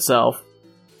ship itself.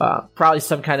 Probably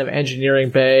some kind of engineering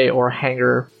bay or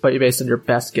hangar, but based on your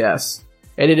best guess.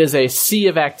 And it is a sea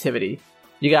of activity.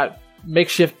 You got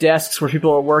makeshift desks where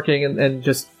people are working and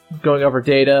just going over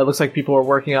data. It looks like people are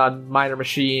working on minor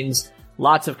machines.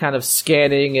 Lots of kind of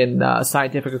scanning and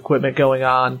scientific equipment going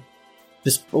on.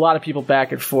 Just a lot of people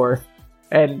back and forth.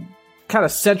 And kind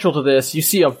of central to this, you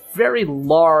see a very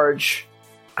large,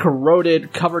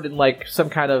 corroded, covered in like some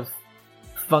kind of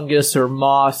fungus or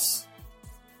moss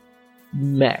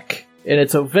mech. And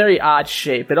it's a very odd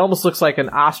shape. It almost looks like an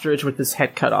ostrich with its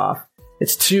head cut off.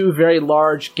 It's two very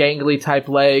large, gangly type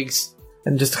legs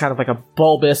and just kind of like a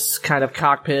bulbous kind of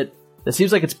cockpit that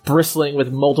seems like it's bristling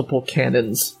with multiple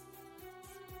cannons.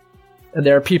 And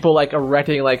there are people like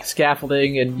erecting like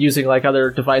scaffolding and using like other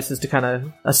devices to kind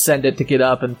of ascend it to get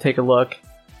up and take a look.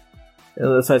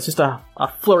 And so it's just a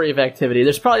flurry of activity.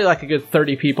 There's probably like a good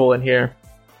 30 people in here,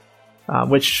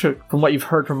 which from what you've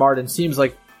heard from Arden seems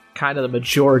like kind of the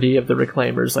majority of the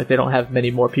Reclaimers. Like they don't have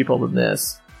many more people than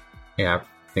this. Yeah,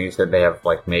 I think you said they have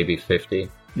like maybe 50.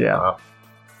 Yeah.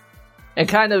 And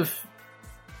kind of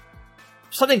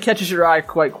something catches your eye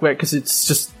quite quick because it's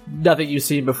just nothing you've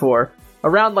seen before.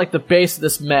 Around like the base of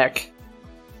this mech,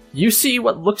 you see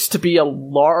what looks to be a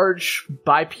large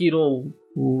bipedal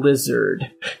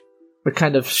lizard with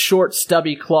kind of short,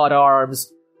 stubby clawed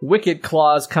arms, wicked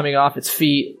claws coming off its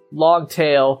feet, long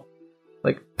tail,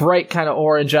 like bright kind of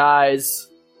orange eyes,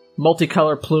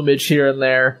 multicolor plumage here and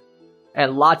there,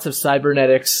 and lots of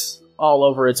cybernetics all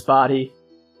over its body.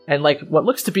 And like what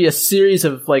looks to be a series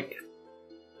of like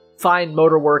fine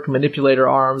motorwork manipulator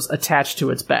arms attached to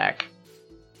its back.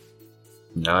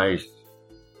 Nice.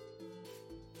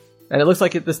 And it looks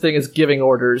like this thing is giving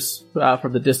orders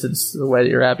from the distance, the way that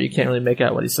you're at, but you can't really make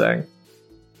out what he's saying.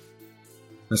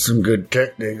 That's some good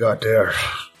tech they got there.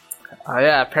 Oh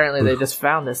yeah, apparently they just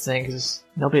found this thing, because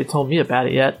nobody told me about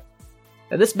it yet.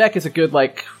 And this mech is a good,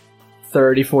 like,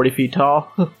 30, 40 feet tall.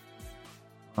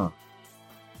 Huh.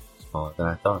 Smaller than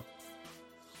I thought.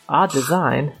 Odd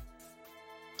design.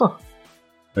 Huh.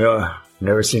 Yeah,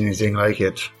 never seen anything like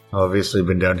it. Obviously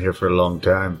been down here for a long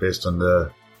time based on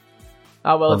the...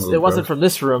 Oh, well, it wasn't from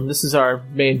this room. This is our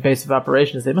main base of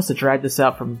operations. They must have dragged this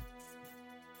out from...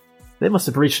 They must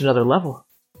have breached another level.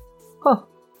 Huh.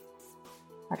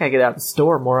 I gotta get out of the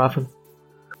store more often.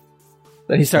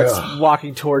 Then he starts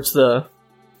walking towards the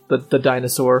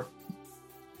dinosaur.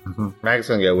 Mm-hmm. Mag's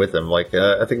gonna go with him. Like,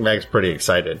 I think Mag's pretty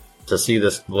excited to see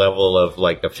this level of,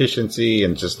 like, efficiency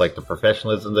and just, like, the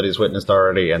professionalism that he's witnessed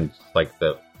already and, like,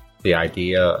 the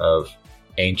idea of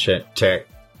ancient tech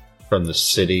from the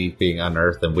city being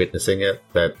unearthed and witnessing it.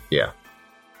 That, yeah.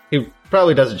 He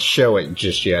probably doesn't show it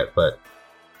just yet, but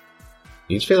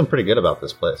he's feeling pretty good about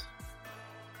this place.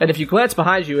 And if you glance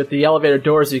behind you at the elevator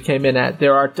doors you came in at,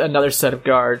 there are another set of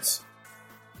guards.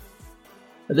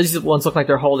 And these ones look like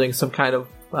they're holding some kind of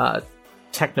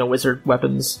techno-wizard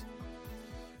weapons.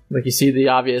 Like you see the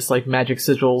obvious like magic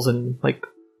sigils and like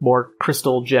more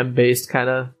crystal gem-based kind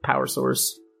of power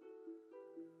source.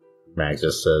 Mag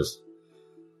just says,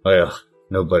 well,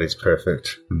 nobody's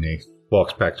perfect. And he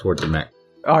walks back towards the mech.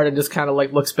 Arden just kind of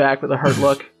like looks back with a hurt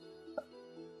look.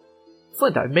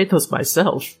 Flint, I made those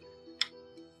myself.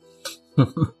 Have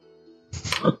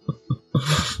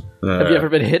you ever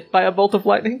been hit by a bolt of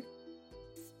lightning?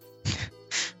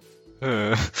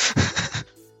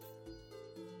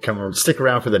 Stick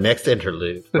around for the next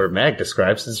interlude, where Mag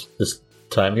describes this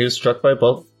time he was struck by a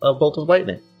bolt of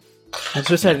lightning. I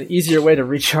just had an easier way to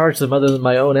recharge them other than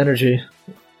my own energy.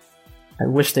 I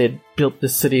wish they had built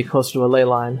this city closer to a ley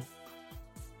line.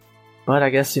 But I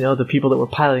guess, the people that were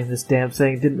piloting this damn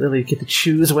thing didn't really get to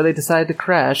choose where they decided to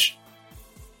crash.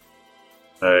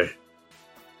 I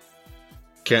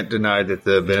can't deny that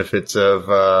the benefits of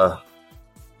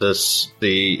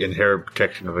the inherent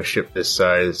protection of a ship this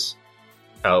size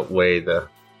outweigh the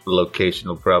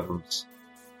locational problems.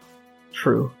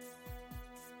 True.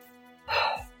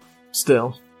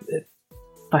 Still, if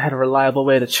I had a reliable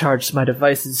way to charge my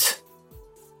devices,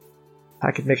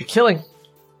 I could make a killing.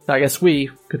 I guess we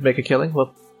could make a killing.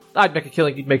 Well, I'd make a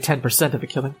killing, you'd make 10% of a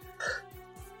killing.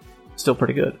 Still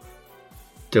pretty good.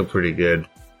 Still pretty good.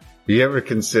 Have you ever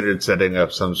considered setting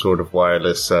up some sort of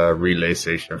wireless relay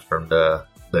station from the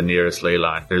nearest ley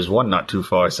line? There's one not too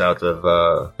far south of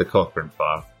the Cochrane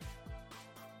farm.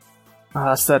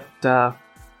 That's that,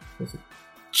 is it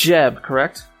Jeb,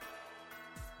 correct?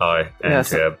 Aye, and Yeah,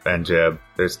 Jeb, and Jeb.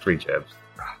 There's 3 Jebs.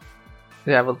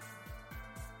 Yeah, well,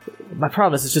 my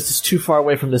problem is it's too far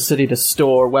away from the city to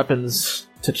store weapons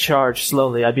to charge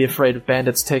slowly. I'd be afraid of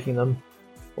bandits taking them.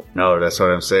 No, that's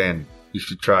what I'm saying. You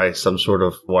should try some sort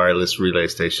of wireless relay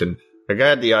station. I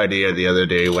got the idea the other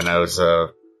day when I was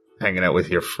hanging out with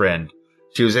your friend.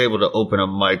 She was able to open a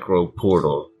micro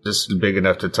portal, just big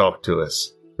enough to talk to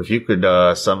us. If you could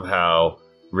somehow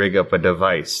rig up a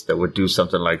device that would do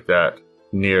something like that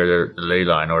near the ley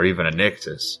line or even a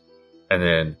nexus, and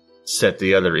then set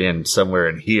the other end somewhere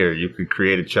in here, you could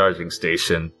create a charging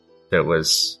station that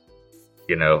was,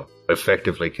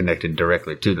 effectively connected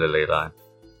directly to the ley line.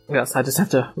 Yes, I just have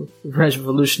to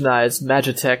revolutionize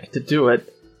Magitech to do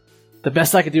it. The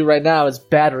best I can do right now is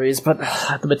batteries, but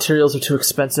the materials are too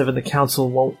expensive and the council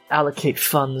won't allocate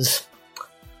funds.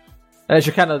 And as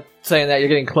you're kind of saying that, you're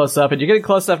getting close up, and you're getting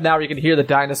close enough now where you can hear the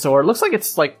dinosaur. It looks like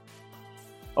it's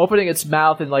opening its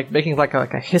mouth and making like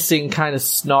a hissing kind of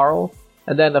snarl.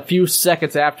 And then a few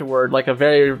seconds afterward, a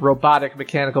very robotic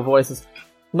mechanical voice is,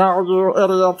 "Now you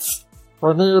idiots,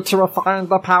 we need to find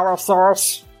the power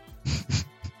source."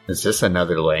 Is this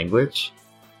another language?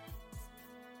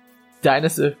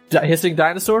 Dinosaur? Hissing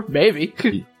dinosaur? Maybe.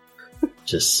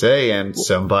 Just saying,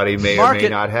 somebody may or Mark may it.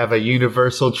 not have a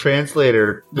universal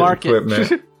translator Mark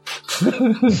equipment. it.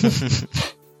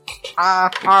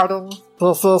 Pardon.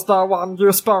 This is the one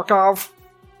you spoke of.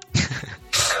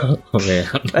 Oh man!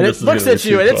 And This it is looks gonna at be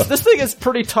you, too and far. this thing is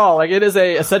pretty tall. It is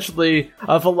essentially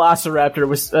a velociraptor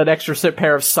with an extra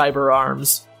pair of cyber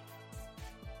arms.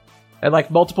 And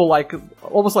multiple,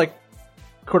 almost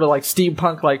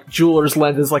steampunk, jeweler's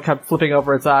lenses, kind of flipping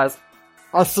over its eyes.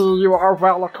 I see you are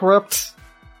well equipped.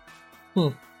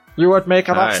 You would make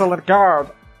an Aye. excellent guard.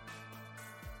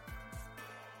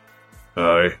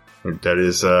 Aye, that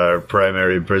is our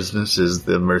primary business, is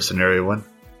the mercenary one.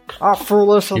 A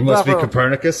foolish You must be endeavor.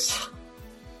 Copernicus?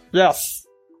 Yes.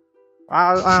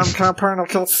 I am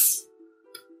Copernicus.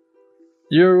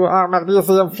 You are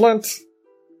Magnesium Flint.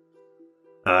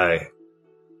 Aye.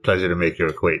 Pleasure to make your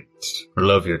acquaintance. I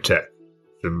love your tech.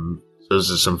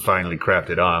 Those are some finely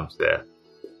crafted arms there.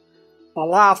 The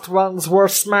last ones were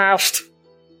smashed.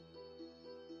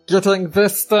 Getting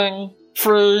this thing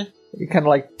free. It kind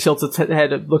of tilts its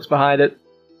head and looks behind it.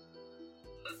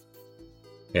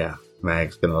 Yeah,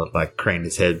 Mag's gonna crane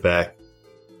his head back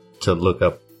to look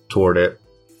up toward it.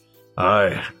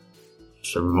 Aye.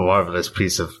 It's a marvelous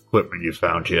piece of equipment you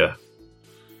found here.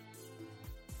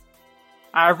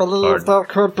 I believe Pardon. there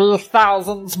could be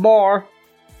thousands more.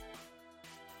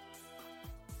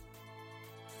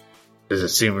 Does it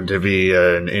seem to be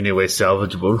in any way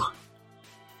salvageable?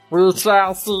 We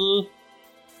shall see.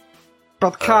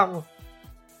 But come.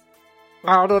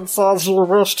 Arden says you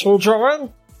wish to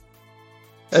join?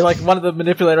 And one of the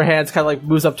manipulator hands kind of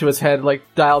moves up to his head,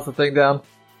 dials the thing down.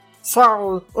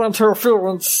 Sorry,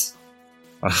 interference.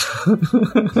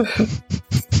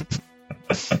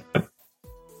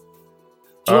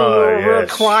 Do you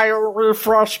yes. require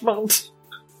refreshment?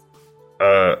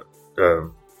 I'll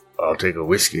take a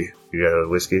whiskey. You got a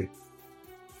whiskey?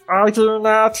 I do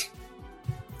not.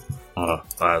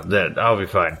 Then I'll be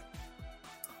fine.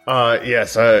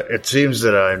 Yes, it seems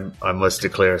that I must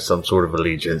declare some sort of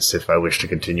allegiance if I wish to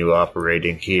continue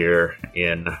operating here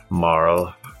in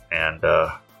Marl. And,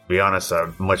 to be honest,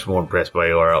 I'm much more impressed by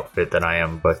your outfit than I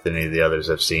am with any of the others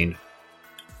I've seen.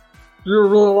 You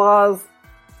realize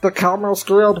the Commerce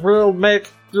Guild will make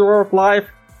your life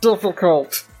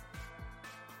difficult.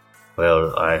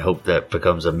 Well, I hope that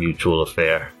becomes a mutual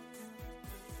affair.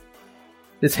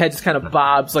 His head just kind of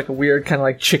bobs like a weird kind of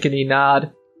chickeny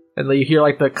nod. And you hear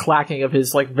the clacking of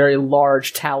his very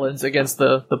large talons against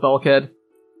the bulkhead.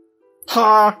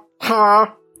 Ha!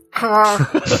 Ha!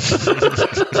 Ha!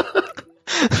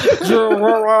 You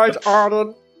were right,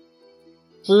 Arden.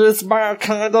 He's my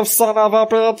kind of son of a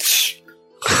bitch.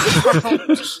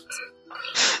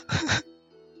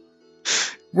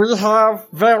 We have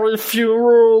very few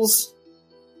rules.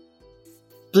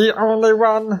 The only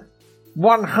one,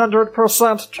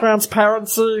 100%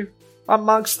 transparency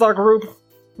amongst the group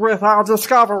with our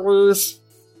discoveries.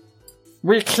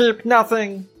 We keep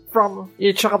nothing from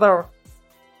each other.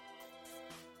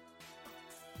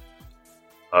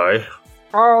 Aye.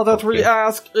 All that we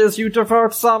ask is you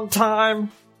devote some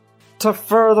time to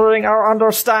furthering our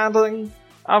understanding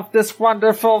of this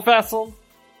wonderful vessel.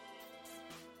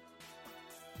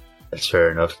 That's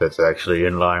fair enough. That's actually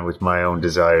in line with my own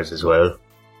desires as well.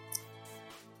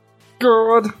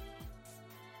 Good.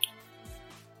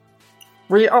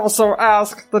 We also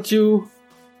ask that you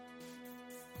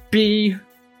be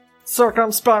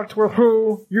circumspect with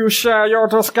who you share your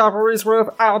discoveries with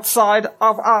outside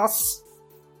of us.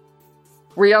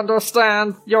 We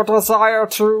understand your desire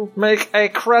to make a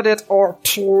credit or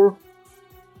two.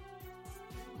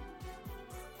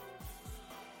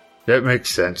 That makes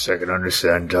sense. I can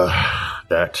understand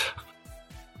that.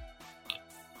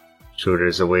 Sure,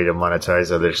 there's a way to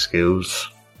monetize other skills.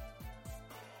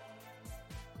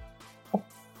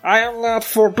 I am not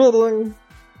forbidding,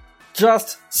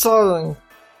 just saying.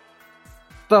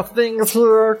 The things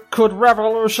here could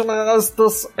revolutionize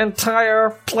this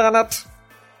entire planet.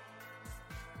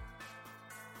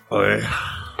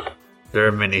 There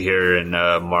are many here in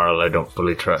Marl I don't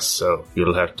fully trust, so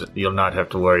you'll not have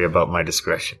to worry about my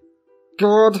discretion.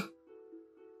 Good.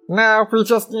 Now we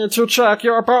just need to check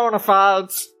your bona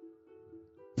fides.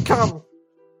 Come.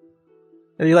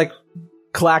 And he like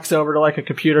clacks over to like a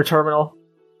computer terminal,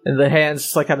 and the hands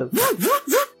just like kind of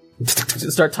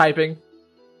start typing,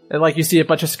 and like you see a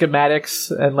bunch of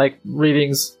schematics and like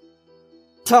readings.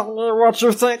 Tell me what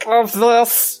you think of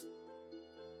this.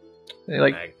 And he,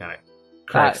 like Mag kind of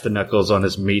cracks the knuckles on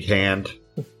his meat hand,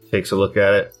 takes a look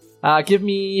at it. give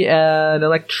me an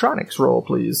electronics roll,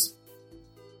 please.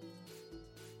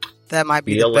 That might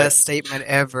be the best statement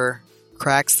ever.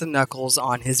 Cracks the knuckles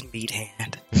on his meat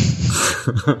hand.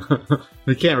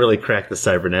 We can't really crack the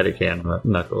cybernetic hand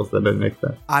knuckles. That doesn't make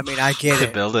sense. I mean, I get To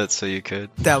it. build it so you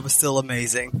could. That was still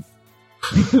amazing.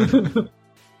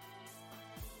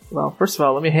 Well, first of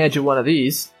all, let me hand you one of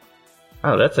these.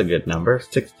 Oh, that's a good number.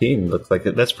 16 looks like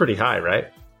it. That's pretty high, right?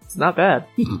 It's not bad.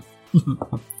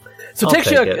 So I'll it takes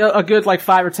you take a good like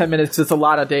 5 or 10 minutes because it's a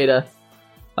lot of data.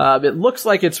 It looks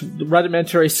like it's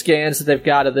rudimentary scans that they've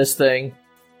got of this thing,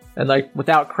 and like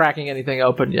without cracking anything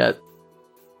open yet.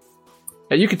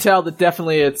 And you can tell that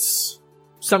definitely it's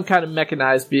some kind of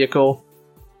mechanized vehicle.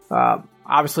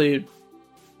 Obviously, it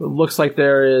looks like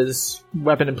there is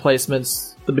weapon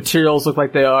emplacements. The materials look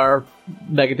like they are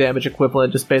mega damage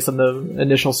equivalent just based on the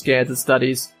initial scans and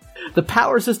studies. The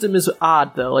power system is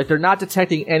odd though, like they're not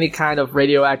detecting any kind of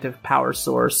radioactive power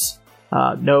source.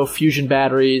 No fusion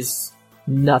batteries,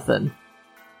 nothing.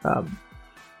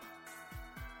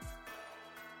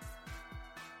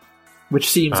 Which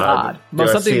seems odd. Do I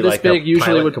Something see, this like, big a usually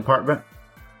pilot would. compartment?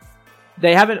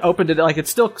 They haven't opened it. Like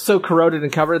it's still so corroded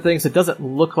and covered in things. It doesn't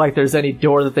look like there's any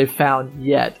door that they've found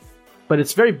yet. But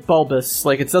it's very bulbous.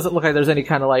 Like it doesn't look like there's any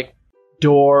kind of like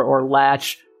door or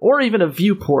latch or even a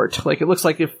viewport. Like it looks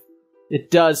like if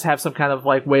it does have some kind of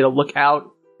like way to look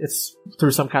out, it's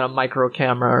through some kind of micro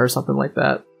camera or something like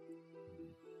that.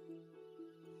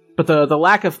 But the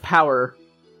lack of power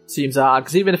seems odd,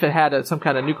 because even if it had some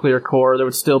kind of nuclear core, there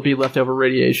would still be leftover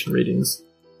radiation readings,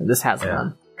 and this has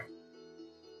none.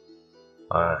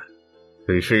 So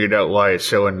you figured out why it's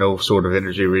showing no sort of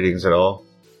energy readings at all?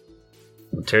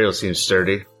 The material seems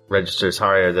sturdy. Registers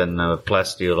higher than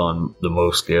plasteel on the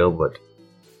Mo scale, but...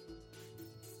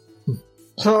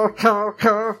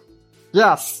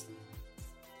 Yes.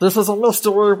 This is a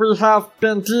mystery we have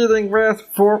been dealing with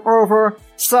for over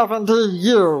 70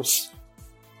 years.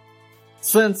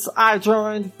 Since I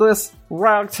joined this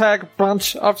ragtag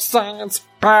bunch of science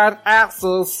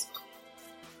badasses.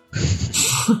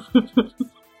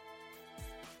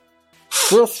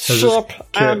 This ship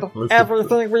and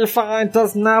everything we find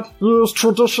does not use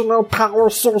traditional power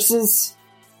sources.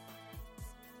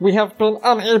 We have been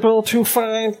unable to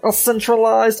find a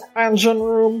centralized engine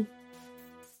room.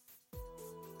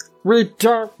 We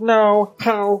don't know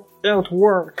how it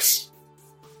works.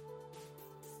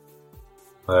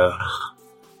 Heard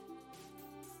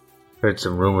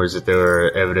some rumors that there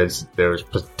were evidence that there was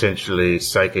potentially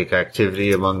psychic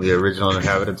activity among the original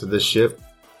inhabitants of this ship.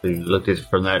 So you looked at it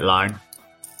from that line?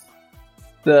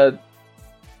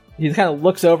 He kind of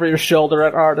looks over your shoulder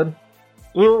at Arden.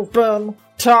 You've been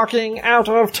talking out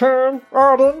of turn,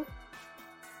 Arden?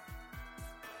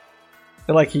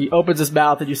 And like he opens his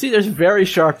mouth and you see there's very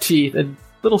sharp teeth, and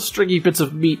little stringy bits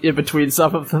of meat in between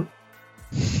some of them.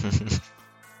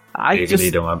 I You just can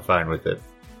eat them. I'm fine with it.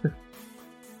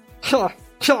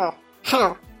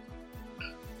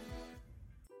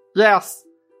 Yes.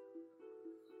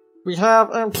 We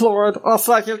have employed a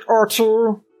psychic or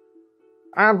two,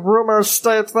 and rumors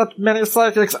state that many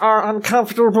psychics are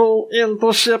uncomfortable in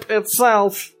the ship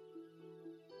itself.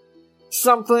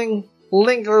 Something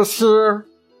lingers here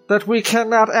that we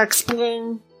cannot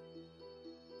explain.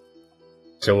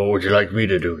 So what would you like me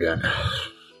to do then?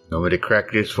 You want me to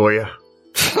crack this for you?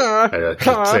 I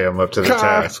can't say I'm up to the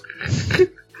task.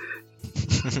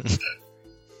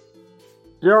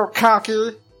 You're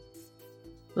cocky.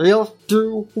 You'll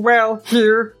do well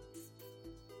here.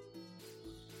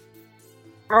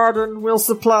 Arden will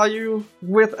supply you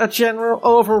with a general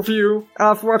overview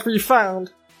of what we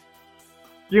found.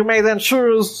 You may then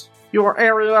choose your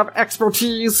area of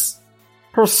expertise,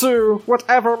 pursue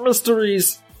whatever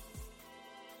mysteries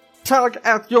tug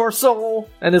at your soul.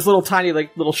 and his little tiny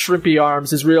like little shrimpy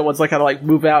arms, his real ones like kind of like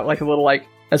move out like a little like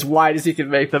as wide as he can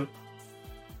make them.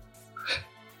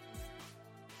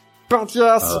 But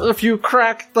yes, if you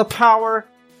crack the power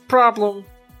problem,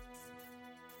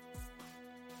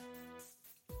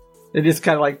 It just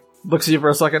kind of like looks at you for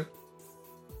a second.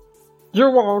 you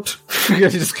won't. He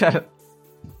just kind of.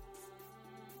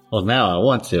 Well, now I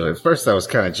want to. At first I was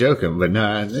kind of joking, but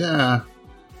no, yeah.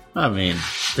 I mean,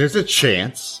 there's a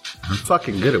chance. I'm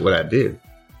fucking good at what I do.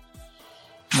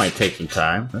 Might take some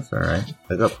time. That's alright.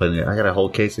 I got plenty. I got a whole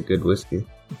case of good whiskey.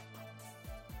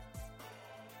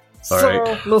 So,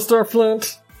 Alright. Mr.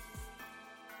 Flint,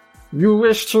 you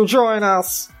wish to join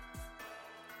us?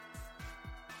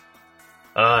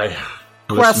 Aye.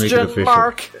 Let's make it Question official.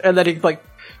 mark. And then he like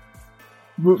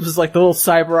moves like the little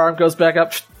cyber arm goes back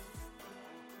up.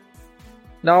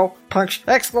 No, punch,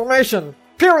 exclamation,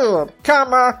 period,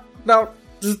 comma, no.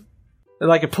 And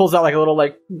like it pulls out like a little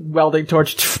like welding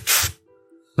torch.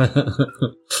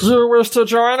 You wish to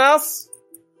join us?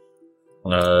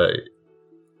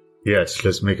 Yes,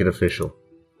 let's make it official.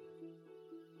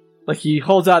 Like he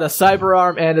holds out a cyber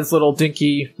arm and his little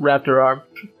dinky raptor arm.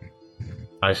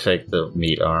 I shake the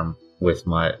meat arm with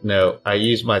my... No, I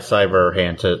use my cyber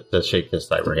hand to shake his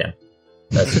cyber hand.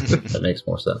 That makes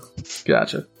more sense.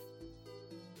 Gotcha.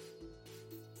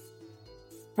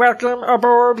 Welcome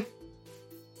aboard.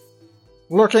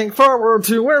 Looking forward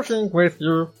to working with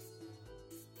you.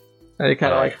 And he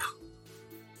kind of Alright.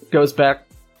 like goes back.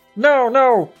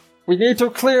 No, we need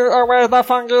to clear away the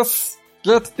fungus,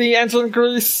 get the engine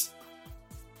grease.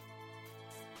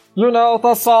 You know,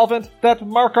 the solvent that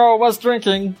Marco was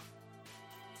drinking.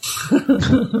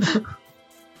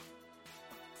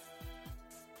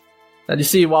 And you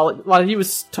see, while he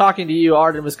was talking to you,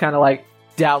 Arden was kind of like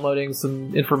downloading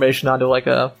some information onto like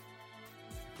a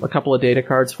couple of data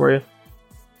cards for you.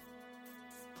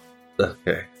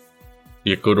 Okay.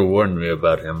 You could have warned me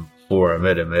about him before I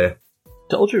met him, eh?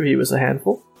 Told you he was a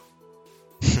handful.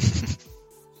 There's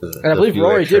And I a believe few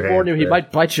Rory extra did warn you hands he there.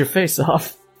 might bite your face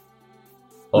off.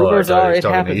 Oh, I Rumors thought he are was it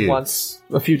talking to happened you. once,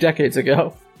 a few decades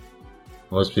ago.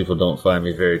 Most people don't find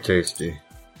me very tasty.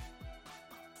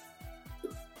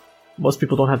 Most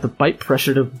people don't have the bite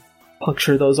pressure to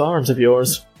puncture those arms of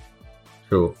yours.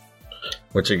 Cool.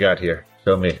 What you got here?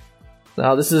 Show me.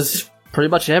 Now, this is pretty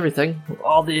much everything.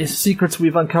 All the secrets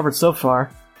we've uncovered so far.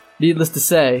 Needless to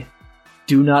say,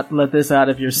 do not let this out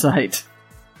of your sight.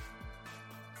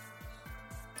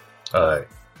 Alright.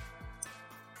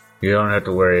 You don't have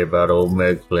to worry about old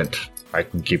Meg Flint. I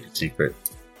can keep it secret.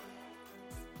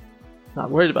 Not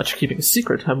worried about you keeping a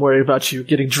secret. I'm worried about you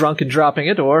getting drunk and dropping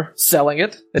it, or selling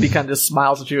it. And he kind of just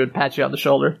smiles at you and pats you on the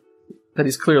shoulder. That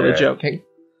he's clearly Yeah. joking.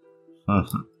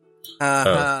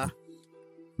 Uh-huh.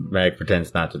 Meg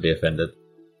pretends not to be offended.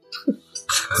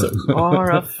 So you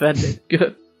are offended.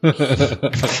 Good. I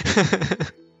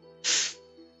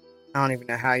don't even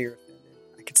know how you're offended.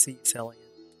 I could see you selling it.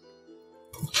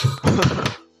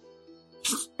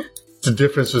 It's the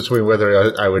difference between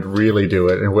whether I would really do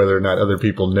it and whether or not other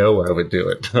people know I would do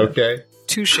it, okay?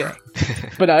 Touche.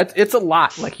 But it's a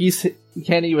lot. Like, he's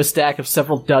handing you a stack of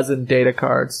several dozen data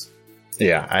cards.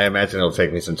 Yeah, I imagine it'll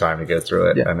take me some time to go through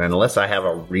it. Yeah. And then unless I have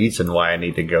a reason why I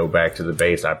need to go back to the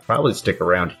base, I'd probably stick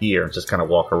around here and just kind of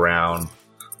walk around,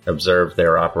 observe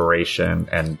their operation,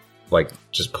 and like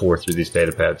just pour through these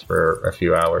data pads for a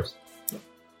few hours.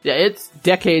 Yeah, it's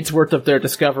decades worth of their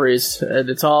discoveries, and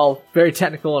it's all very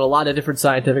technical in a lot of different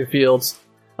scientific fields.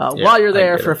 Yeah, While you're I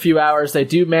there get for it. a few hours, they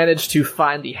do manage to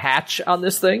find the hatch on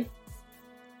this thing.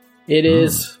 It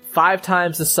is 5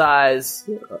 times the size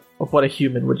of what a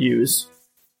human would use.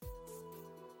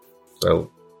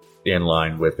 So in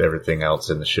line with everything else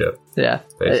in the ship. Yeah.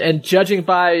 Basically. And judging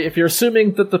by, if you're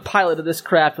assuming that the pilot of this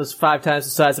craft was 5 times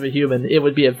the size of a human, it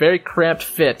would be a very cramped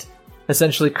fit,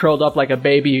 essentially curled up like a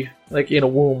baby, like in a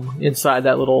womb, inside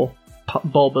that little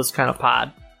bulbous kind of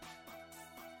pod.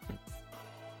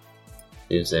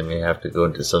 Seems they may have to go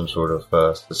into some sort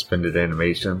of suspended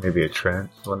animation, maybe a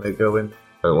trance when they go in.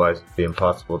 Otherwise, it'd be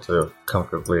impossible to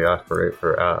comfortably operate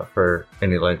for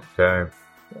any length of time.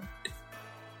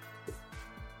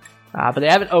 But they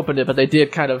haven't opened it, but they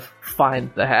did kind of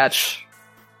find the hatch.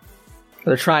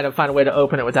 They're trying to find a way to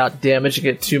open it without damaging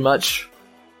it too much.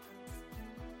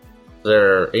 Is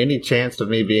there any chance of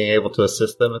me being able to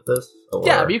assist them at this? Or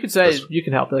Yeah, but you could say just- you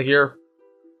can help. Like you're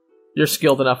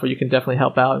skilled enough where you can definitely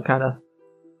help out and kind of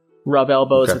rub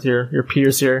elbows Okay. with your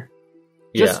peers here.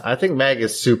 Yeah, I think Mag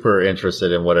is super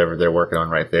interested in whatever they're working on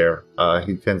right there.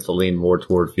 He tends to lean more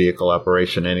toward vehicle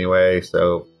operation anyway,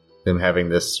 so them having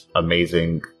this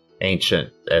amazing,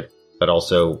 ancient, but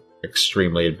also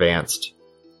extremely advanced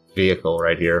vehicle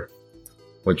right here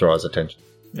would draw his attention.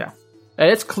 Yeah. And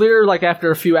it's clear, like,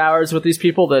 after a few hours with these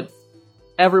people that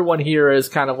everyone here is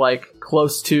kind of, like,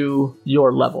 close to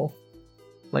your level.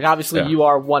 Like, obviously, Yeah. you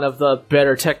are one of the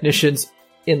better technicians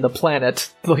in the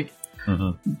planet. Like,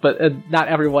 but not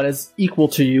everyone is equal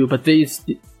to you, but these...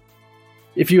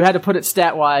 If you had to put it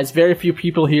stat-wise, very few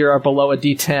people here are below a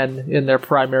D10 in their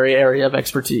primary area of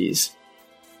expertise.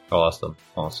 Awesome.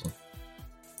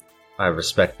 I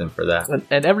respect them for that.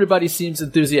 And everybody seems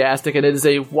enthusiastic, and it is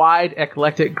a wide,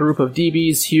 eclectic group of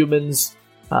DBs, humans,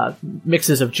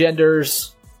 mixes of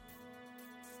genders,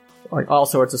 like all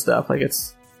sorts of stuff. Like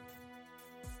it's...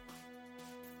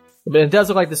 I mean, it does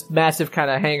look like this massive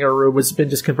kind of hangar room has been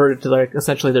just converted to like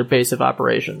essentially their base of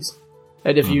operations.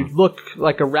 And if you look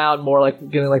like around more, like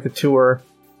getting like the tour,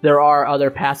 there are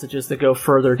other passages that go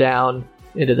further down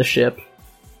into the ship.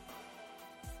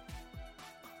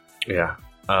 Yeah.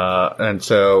 And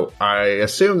so I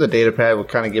assume the data pad would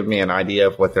kind of give me an idea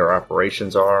of what their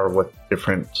operations are, what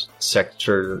different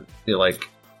sector, like,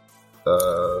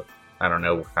 I don't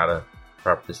know how to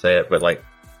properly say it, but like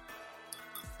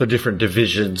the different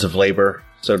divisions of labor,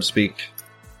 so to speak.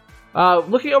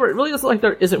 Looking over, it really doesn't look like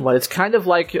there isn't one. It's kind of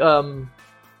like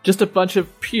just a bunch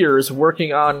of peers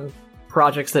working on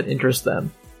projects that interest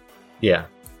them. Yeah.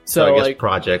 So, I guess like,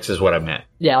 projects is what I meant.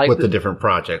 yeah, like What the different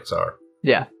projects are.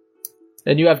 yeah,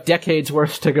 and you have decades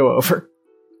worth to go over.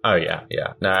 Oh, yeah.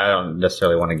 No, I don't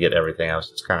necessarily want to get everything. I was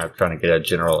just kind of trying to get a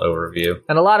general overview.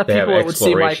 And a lot of They have people, it would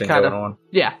seem like exploration kind going of on.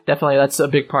 yeah, definitely that's a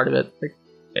big part of it. Like,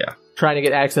 Yeah. trying to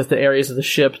get access to areas of the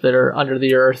ship that are under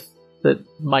the earth that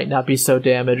might not be so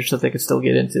damaged that they could still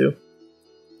get into.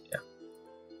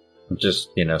 I'm just,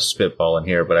 spitballing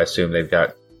here, but I assume they've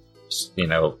got,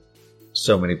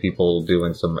 so many people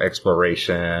doing some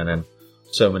exploration and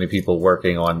so many people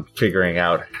working on figuring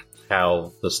out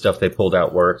how the stuff they pulled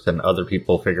out works and other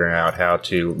people figuring out how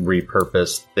to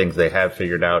repurpose things they have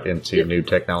figured out into new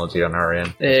technology on our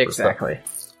end. Exactly.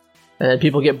 And then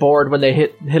people get bored when they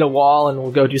hit a wall and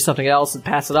will go do something else and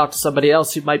pass it off to somebody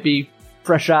else who might be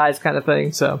fresh eyes kind of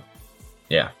thing. So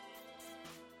Yeah.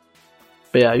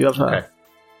 but yeah, you have Okay.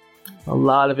 a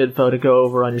lot of info to go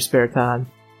over on your spare time.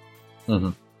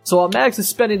 Mhm. So while Max is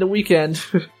spending the weekend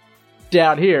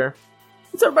down here,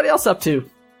 what's everybody else up to?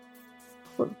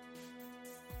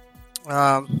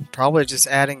 Probably just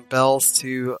adding bells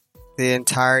to the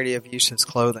entirety of Yusha's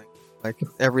clothing. Like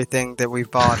everything that we've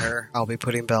bought her, I'll be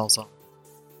putting bells on.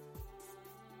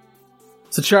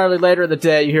 So Charlie, later in the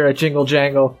day, you hear a jingle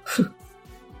jangle.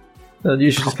 And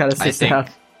you should just kind of I sit think- down.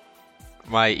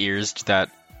 My ears do that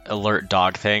alert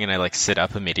dog thing, and I like sit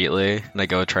up immediately and I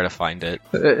go try to find it.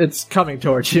 It's coming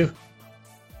towards you.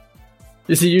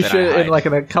 You see Then I Yusha in hide. like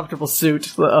an uncomfortable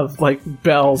suit of like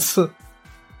bells.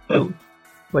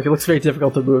 Like it looks very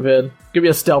difficult to move in. Give me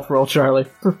a stealth roll, Charlie.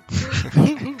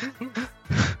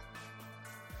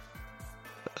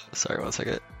 Sorry, 1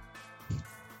 second.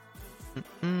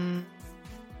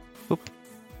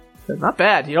 Not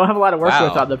bad. You don't have a lot to work Wow.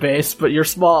 with on the base, but you're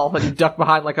small and you duck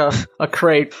behind like a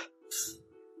crate.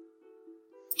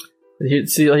 And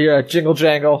you hear a jingle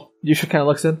jangle. Yusha kind of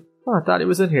looks in. Oh, I thought he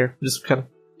was in here. Just kind of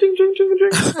ding, ding, ding,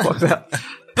 ding. Walks out.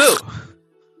 Boo!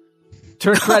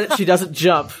 Turn credit, she doesn't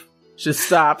jump. She just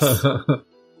stops.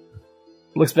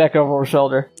 Looks back over her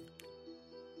shoulder.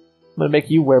 I'm gonna make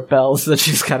you wear bells. Then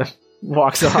she just kind of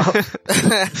walks off.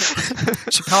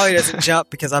 She probably doesn't jump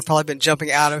because I've probably been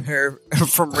jumping out of her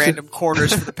from random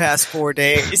corners for the past 4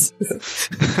 days.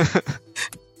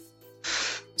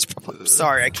 She's probably,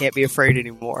 sorry, I can't be afraid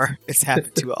anymore. It's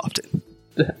happened too often.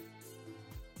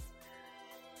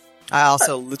 I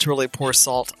also literally pour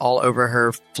salt all over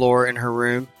her floor in her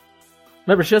room.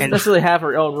 Remember, she doesn't And- necessarily have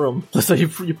her own room, so you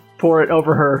pour it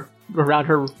over her, around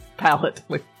her pallet.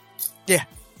 Like,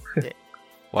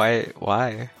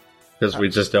 Why? Because we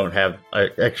just don't have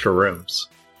extra rooms.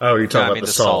 Oh, you're talking I about mean the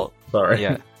the salt. Sorry.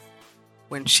 Yeah.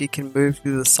 When she can move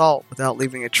through the salt without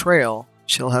leaving a trail,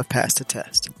 she'll have passed a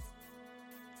test.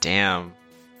 Damn.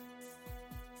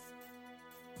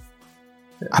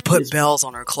 I put bells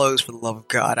on her clothes for the love of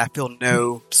God. I feel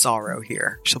no sorrow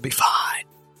here. She'll be fine.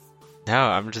 No,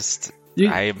 I'm just.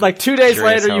 I'm like 2 days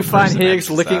curious later, how you a find person Higgs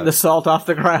manages licking that. the salt off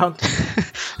the ground.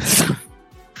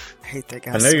 I hate that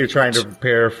guy. I know so you're trying to much.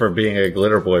 prepare for being a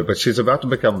glitter boy, but she's about to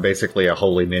become basically a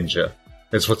holy ninja.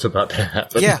 Is what's about to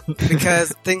happen. Yeah,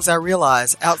 because things I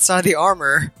realize outside the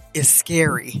armor is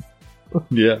scary.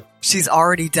 Yeah. She's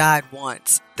already died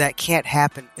once. That can't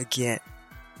happen again.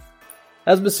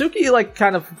 Has Masuki like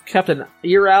kind of kept an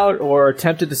ear out or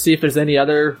attempted to see if there's any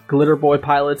other glitter boy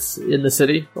pilots in the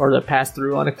city or that pass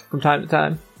through on it from time to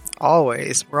time?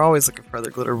 Always. We're always looking for other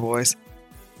glitter boys.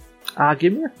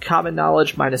 Give me a common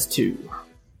knowledge -2.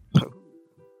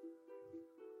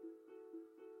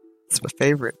 It's my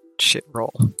favorite shit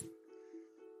roll.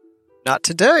 Not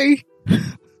today.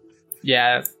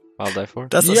 Yeah. I'll die for.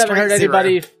 That's You a haven't heard straight zero.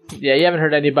 anybody. Yeah, you haven't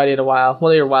heard anybody in a while.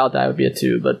 One of your wild die would be a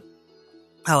 2, but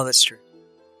Oh, that's true.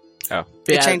 Oh.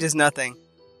 It yeah, changes nothing.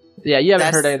 yeah, you haven't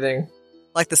That's- heard anything.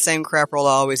 Like the same crap roll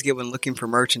I always get when looking for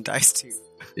merchandise, too.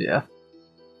 Yeah.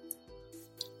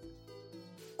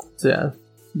 So yeah,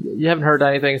 you haven't heard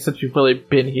anything since you've really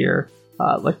been here.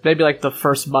 Like maybe like the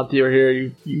first month you were here,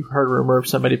 you heard a rumor of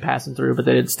somebody passing through, but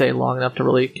they didn't stay long enough to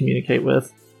really communicate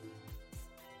with.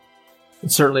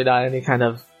 And certainly not any kind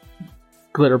of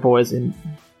glitter boys in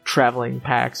traveling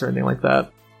packs or anything like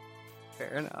that.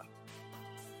 Fair enough.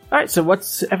 All right, so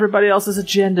what's everybody else's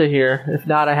agenda here? If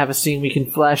not, I have a scene we can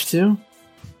flash to.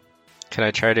 Can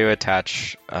I try to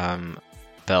attach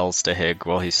bells to Hig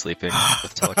while he's sleeping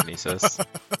with telekinesis?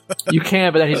 You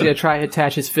can, but then he's going to try to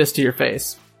attach his fist to your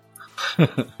face.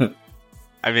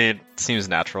 I mean, it seems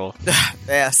natural.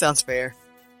 Yeah, sounds fair.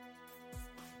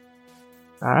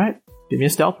 All right, give me a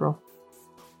stealth roll.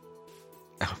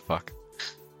 Oh, fuck.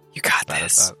 You got Bad at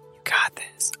this. that. You got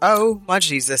this. Oh, my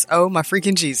Jesus. Oh, my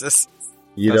freaking Jesus.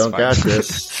 You That's don't fine. got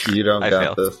this. You don't I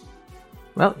got failed. this.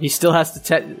 Well, he still has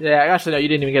to. Yeah, actually, no, you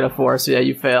didn't even get a 4, so yeah,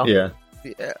 you fail. Yeah.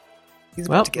 Yeah. He's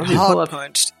Well, about to get let me pull hog up-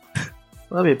 punched.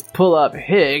 Let me pull up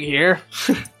Hig here.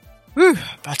 Whew,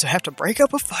 about to have to break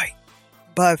up a fight.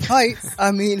 By fight,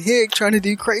 I mean Hig trying to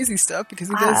do crazy stuff because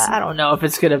he does. I don't know if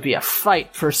it's going to be a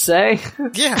fight per se.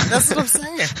 Yeah, that's what I'm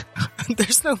saying.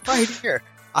 There's no fight here.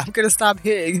 I'm gonna stop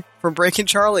Hig from breaking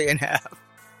Charlie in half.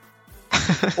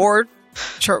 Or,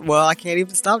 well, I can't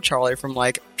even stop Charlie from,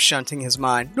 like, shunting his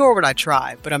mind. Nor would I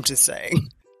try, but I'm just saying.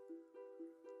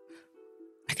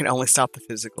 I can only stop the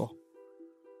physical.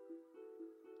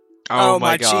 Oh, Oh,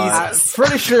 my my god. Jesus.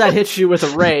 Pretty sure that hits you with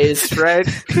a raise, right?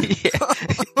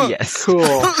 Yeah. Yes.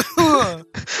 Cool.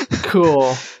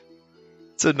 Cool.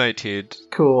 It's a 19.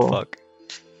 Cool. Fuck.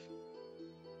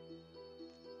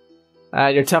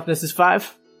 Your toughness is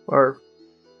 5? Or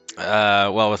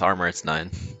Well, with armor it's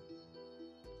 9.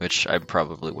 Which I'm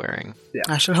probably wearing.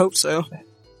 I should hope so.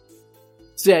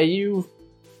 so yeah, you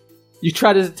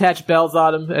try to attach bells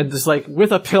on him, and just like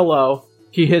with a pillow,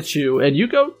 he hits you, and you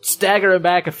go staggering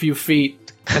back a few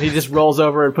feet, and he just rolls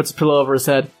over and puts a pillow over his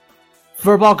head.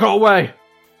 Furball, go away!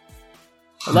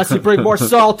 Unless you bring more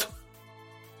salt!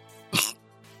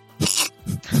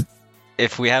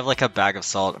 If we have like a bag of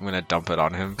salt, I'm gonna dump it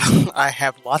on him. I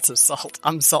have lots of salt.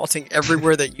 I'm salting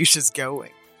everywhere that Yusha's going.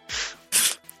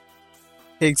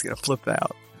 Hig's gonna flip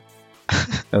out.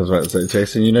 I was about to say,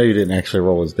 Jason, you know you didn't actually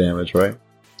roll his damage, right?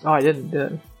 Oh, I didn't,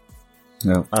 did I?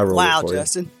 No, I rolled Wow, it for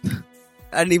Justin.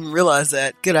 I didn't even realize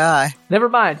that. Good eye. Never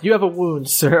mind, you have a wound,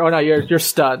 sir. Oh no, you're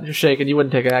stunned, you're shaken, you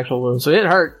wouldn't take an actual wound, so it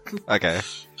hurt. Okay.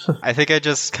 I think I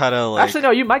just kind of like. Actually,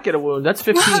 no, you might get a wound, that's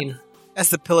 15. As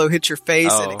the pillow hits your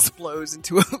face and Oh. explodes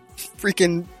into a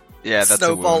freaking yeah, that's a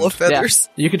snowball wound. of feathers.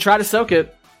 You can try to soak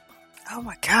it, Oh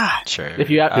my god. Sure. if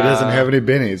you have you. He doesn't have any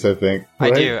bennies, I think. I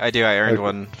right? do. I earned Okay.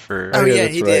 one for. Oh, yeah, yeah,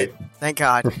 that's he right. did. Thank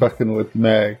God. For fucking with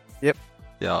Mag. Yeah,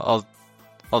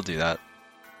 I'll do that.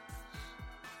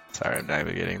 Sorry, I'm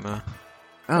navigating the.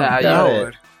 Oh Yeah,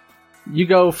 no. You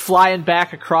go flying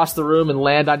back across the room and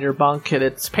land on your bunk, and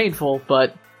it's painful,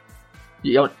 but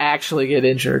you don't actually get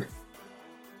injured.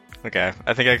 Okay,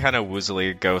 I think I kind of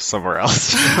woozily go somewhere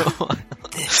else.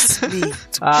 This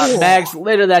means Mags,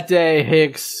 later that day,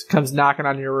 Higgs comes knocking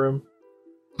on your room,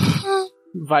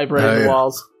 vibrating Oh, the yeah.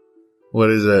 walls.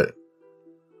 What is it?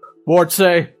 Ward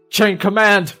say, chain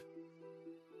command!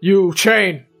 You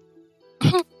chain!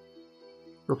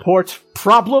 Report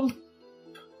problem?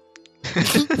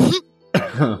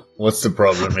 What's the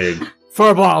problem, Hig?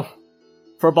 Furball.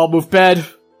 Furball move bed.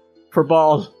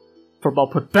 Furball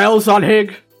put bells on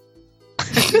Hig.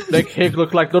 Make Hig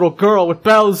look like little girl with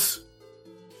bells.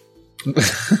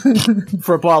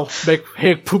 Furball make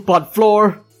Hig poop on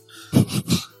floor.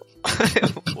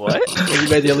 What? Well, you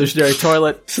made the illusionary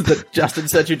toilet that Justin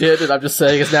said you did, and I'm just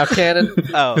saying it's now canon.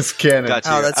 Oh, It's canon. got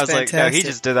you. Oh, that's I was like, no, he fantastic.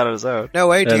 just did that on his own. No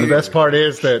way, And dude. the best part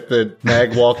is that the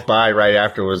Mag walked by right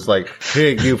after was like,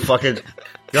 Hig, you fucking...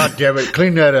 God damn it,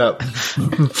 clean that up.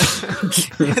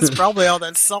 It's probably all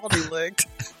that salt he licked.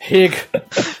 Hig,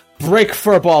 break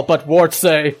Furball, but Ward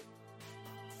say,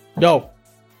 no.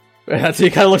 And he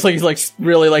kind of looks like he's like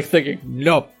really like thinking,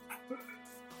 no.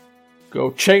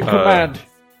 Go chain command.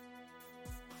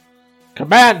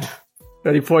 Command!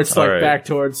 And he points like Alright. back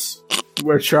towards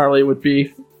where Charlie would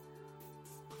be.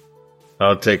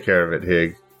 I'll take care of it,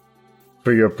 Hig.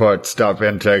 For your part, stop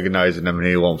antagonizing him and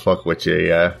he won't fuck with you,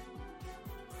 yeah?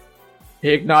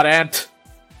 Hig, not ant.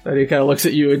 And he kind of looks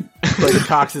at you and like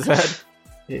cocks his head.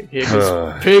 Hig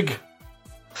is pig.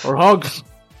 Or hug.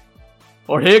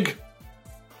 Or Hig.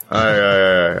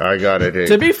 I got it, Hig.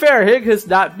 To be fair, Hig has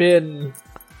not been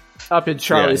up in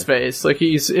Charlie's face. Like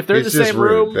if they're in the He's just same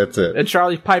rude, room that's it. and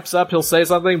Charlie pipes up, he'll say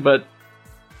something, but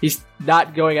he's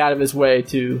not going out of his way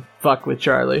to fuck with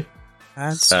Charlie.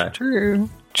 That's Alright. true.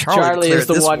 Charlie cleared is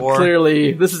the this one, war.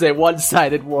 clearly, this is a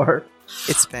one-sided war.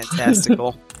 It's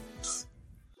fantastical.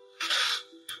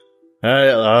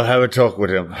 I'll have a talk with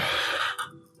him.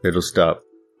 It'll stop.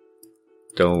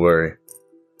 Don't worry.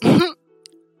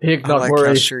 Hig, I not like how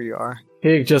worry. sure you are.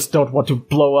 Hig just don't want to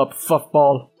blow up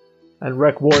Fuffball and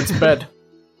wreck Ward's bed.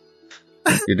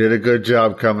 You did a good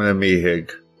job coming to me,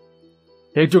 Hig.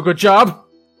 Hig do a good job.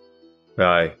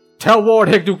 Aye, Tell Ward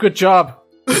Hig do a good job.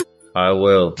 I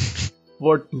will.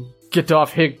 Ward, get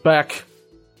off Hig back.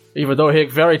 Even though Hig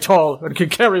very tall and can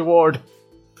carry Ward.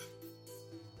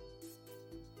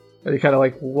 And he kind of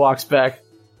like walks back.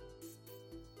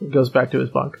 He goes back to his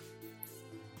bunk.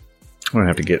 I'm gonna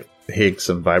have to get Hig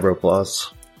some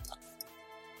Vibropluss.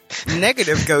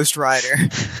 Negative Ghost Rider.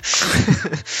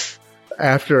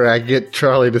 After I get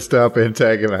Charlie to stop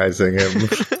antagonizing him.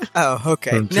 Oh,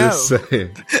 okay. I'm No, just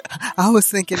saying. I was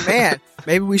thinking, man,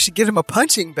 maybe we should get him a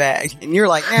punching bag. And you're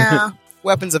like, nah,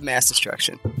 weapons of mass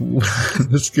destruction.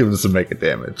 Let's give him some mega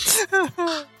damage.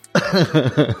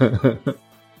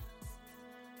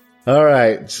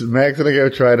 Alright, so Mag's gonna go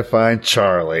try to find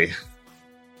Charlie.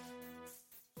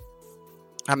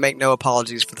 I make no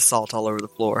apologies for the salt all over the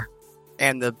floor.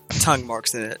 And the tongue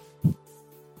marks in it.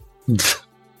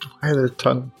 Why are there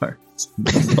tongue marks?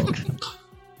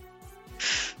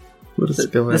 What is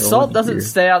going on? The salt doesn't here?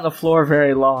 stay on the floor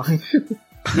very long.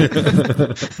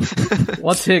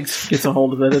 Once Higgs gets a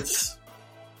hold of it, it's...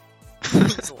 I mean,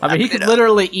 he Lapping can it up.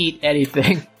 literally eat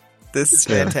anything. This is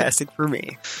fantastic for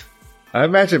me. I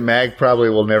imagine Mag probably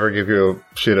will never give you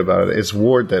a shit about it. It's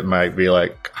Ward that might be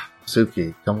like,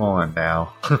 Suki, come on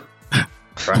now.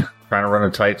 Trying to run a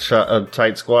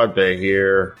tight squad bay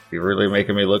here. You're really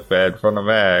making me look bad in front of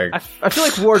Mag. I feel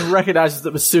like Ward recognizes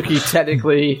that Masuki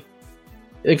technically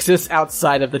exists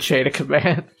outside of the chain of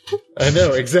command. I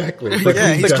know, exactly. But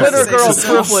Yeah, he he's The does. trying to Glitter save Girl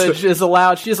himself. privilege is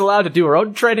allowed. She's allowed to do her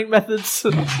own training methods.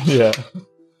 Yeah.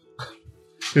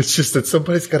 It's just that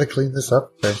somebody's got to clean this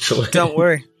up eventually. Don't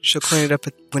worry. She'll clean it up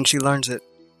when she learns it.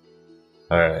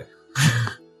 Alright.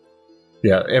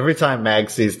 Yeah, every time Mag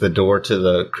sees the door to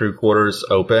the crew quarters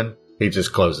open, he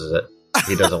just closes it.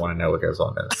 He doesn't want to know what goes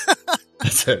on in it.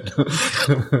 That's it.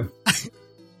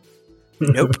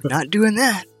 Nope, not doing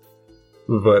that.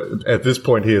 But at this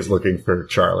point, he is looking for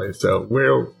Charlie. So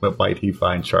where might he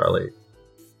find Charlie?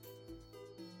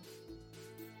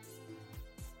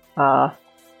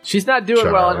 She's not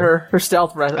doing well in Charlie. her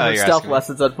stealth you're stealth asking me.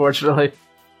 lessons, unfortunately.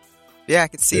 Yeah, I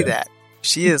could see Yeah. that.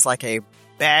 She is like a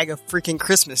bag of freaking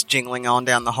Christmas jingling on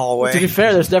down the To be hallway.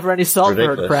 fair, there's never any salt for her to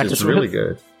Ridiculous. practice It's really with.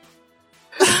 good.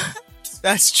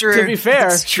 That's true. To be fair,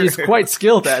 That's true. she's quite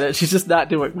skilled at it. She's just not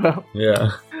doing well.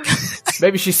 Yeah.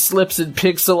 Maybe she slips in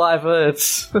pig saliva.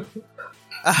 It's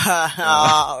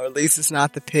Oh, at least it's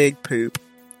not the pig poop.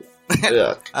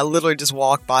 Yeah. I literally just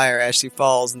walk by her as she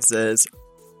falls and says,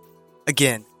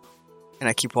 again. And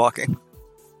I keep walking.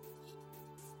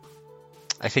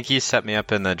 I think he set me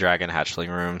up in the dragon hatchling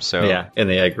room, so Yeah, in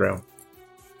the egg room.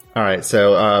 All right,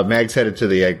 so Mag's headed to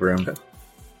the egg room.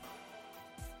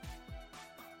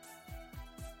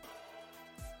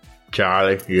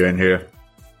 Charlie, you in here?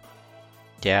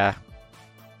 yeah.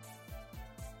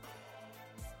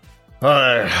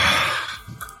 Hi.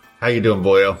 How you doing,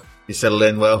 boyo? You settled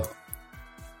in well?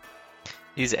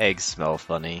 These eggs smell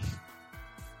funny.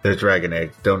 They're dragon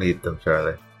eggs. Don't eat them,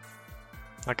 Charlie.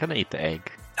 Not gonna eat the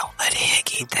egg. Don't let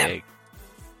Hig eat them. Egg.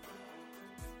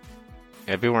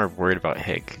 I'd be more worried about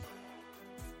Hig.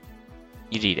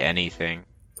 You'd eat anything.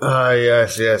 Ah,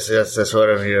 yes, that's what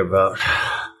I'm here about.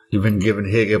 You've been giving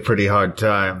Hig a pretty hard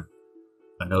time.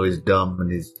 I know he's dumb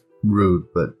and he's rude,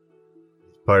 but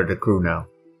he's part of the crew now.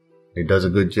 He does a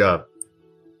good job.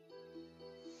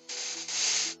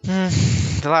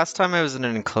 The last time I was in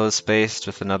an enclosed space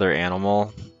with another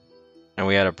animal, and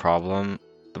we had a problem,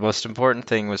 the most important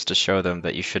thing was to show them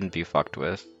that you shouldn't be fucked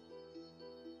with.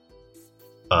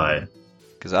 Aye.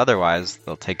 Because otherwise,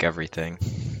 they'll take everything.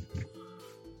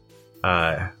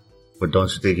 Aye. But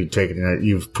don't you think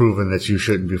you've proven that you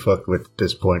shouldn't be fucked with at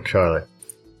this point, Charlie?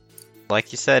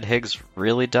 Like you said, Hig's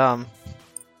really dumb.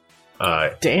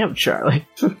 Aye. Damn, Charlie.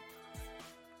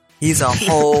 He's a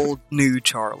whole new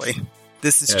Charlie.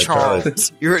 This is Yeah, Charles.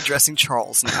 Charlie. You're addressing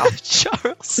Charles now.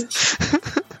 Charles!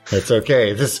 It's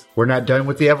okay. We're not done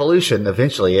with the evolution.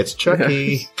 Eventually, it's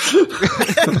Chucky.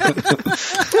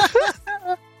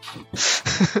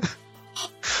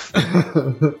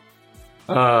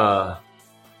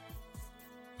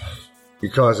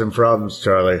 You're causing problems,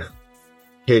 Charlie.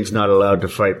 Hig's not allowed to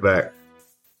fight back.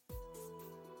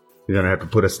 You're gonna have to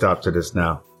put a stop to this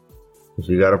now. If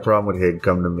you got a problem with Hig,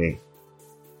 come to me.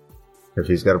 If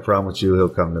he's got a problem with you, he'll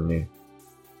come to me.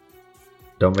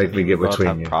 Don't make me get We both between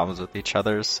have you. problems with each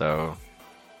other, so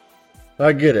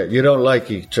I get it. You don't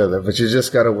like each other, but you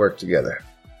just gotta work together.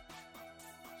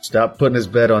 Stop putting his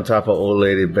bed on top of old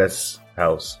lady Beth's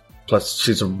house. Plus,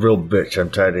 she's a real bitch. I'm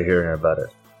tired of hearing about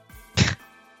it.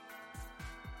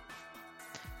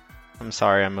 I'm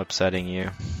sorry I'm upsetting you.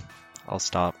 I'll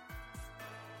stop.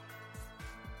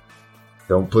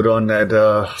 Don't put on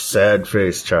that sad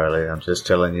face, Charlie. I'm just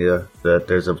telling you that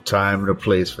there's a time and a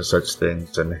place for such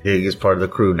things, and Hig is part of the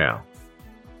crew now.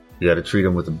 You gotta treat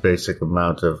him with a basic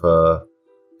amount of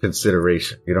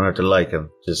consideration. You don't have to like him.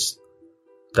 Just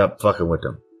stop fucking with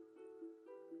him.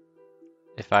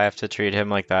 If I have to treat him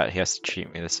like that, he has to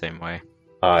treat me the same way.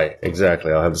 Aye,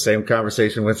 exactly. I'll have the same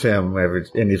conversation with him,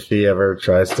 and if he ever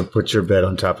tries to put your bed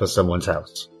on top of someone's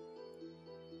house.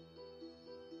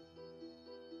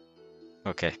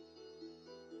 Okay.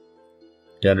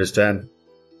 You understand?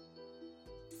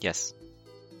 Yes.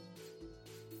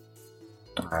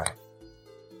 Alright.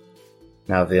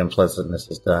 Now the unpleasantness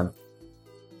is done.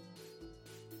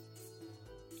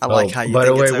 I like how you by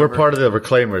the think way, it's we're over. part of the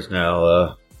Reclaimers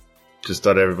now. Just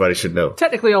thought everybody should know.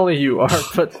 Technically, only you are,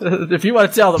 but if you want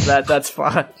to tell them that, that's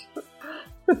fine.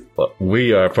 Well,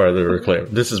 we are part of the Reclaimers.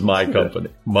 This is my company.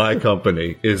 My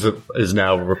company is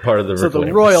now part of the So Reclaimers.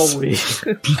 the royal we.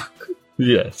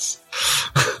 Yes.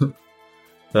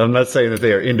 I'm not saying that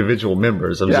they are individual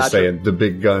members. I'm just Gotcha. saying the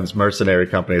Big Guns mercenary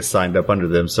company has signed up under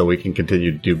them so we can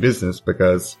continue to do business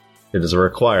because it is a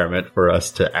requirement for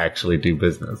us to actually do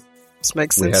business. This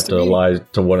makes We sense have to to me. ally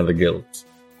to one of the guilds.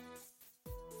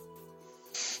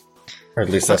 Or at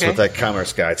least that's Okay. what that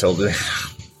commerce guy told me.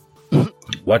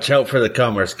 Watch out for the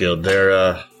Commerce Guild.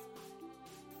 They've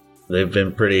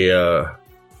been pretty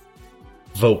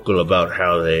vocal about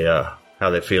how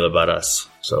they feel about us.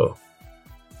 So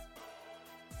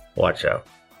watch out.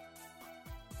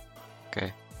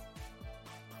 Okay.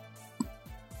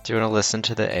 Do you want to listen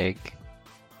to the egg?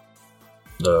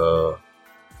 The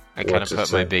I kind of What's it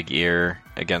put my say? big ear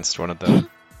against one of them.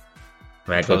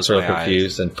 man Close gets real my eyes.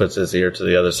 confused and puts his ear to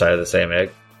the other side of the same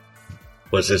egg.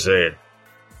 What's it saying?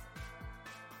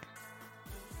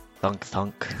 Thunk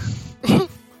thunk.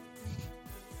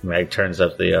 Mag turns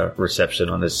up the reception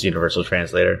on this universal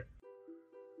translator.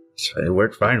 It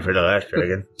worked fine for the last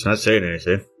dragon. It's not saying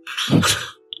anything. I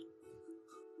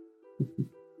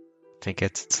think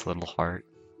it's its little heart.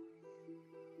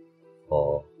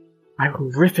 Oh, I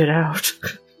will rip it out.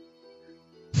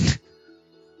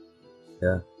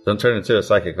 yeah. Don't turn into a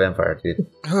psychic vampire, dude.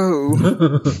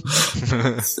 Oh.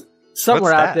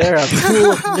 Somewhere What's out that? there, a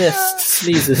pool of mist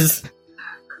sneezes.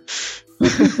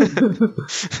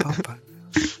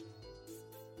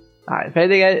 Alright, if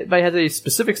anybody has a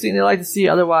specific scene they'd like to see,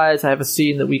 otherwise I have a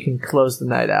scene that we can close the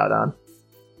night out on.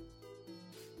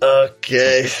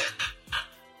 Okay.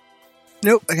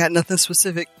 Nope, I got nothing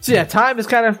specific. So yeah, time is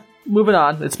kind of moving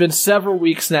on. It's been several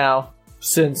weeks now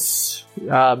since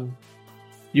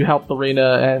you helped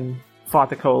Lorena and fought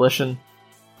the Coalition.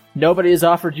 Nobody has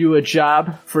offered you a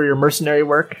job for your mercenary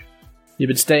work. You've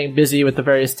been staying busy with the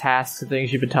various tasks and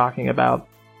things you've been talking about.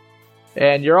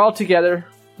 And you're all together,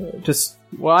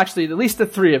 actually, at least the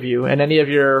three of you, and any of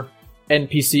your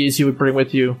NPCs you would bring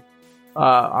with you,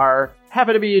 are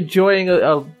happen to be enjoying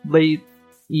a late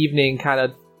evening kind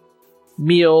of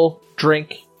meal,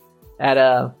 drink, at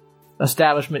a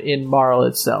establishment in Marl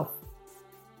itself.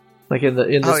 like in the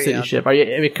city yeah. ship?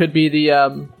 It could be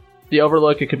the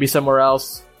Overlook. It could be somewhere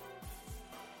else.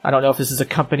 I don't know if this is a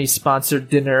company-sponsored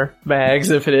dinner,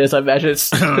 Mags. If it is, I imagine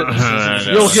it's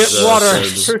you'll get water.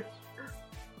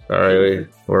 Sorry,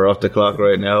 we're off the clock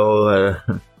right now.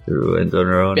 Everyone's on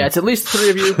their own. Yeah, it's at least 3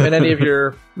 of you and any of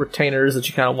your retainers that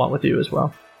you kind of want with you as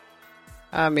well.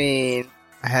 I mean,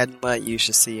 I hadn't let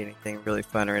Yusha see anything really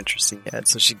fun or interesting yet,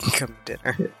 so she can come to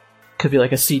dinner. Could be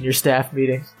like a senior staff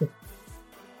meeting.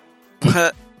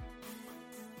 But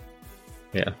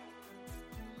Yeah.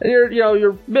 And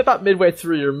you're about midway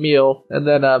through your meal, and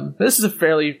then this is a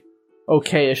fairly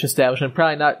okay-ish establishment.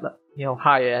 Probably not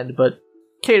high end, but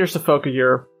caters to folk of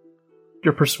your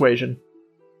persuasion.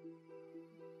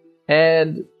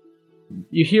 And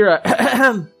you hear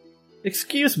a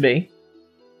excuse me.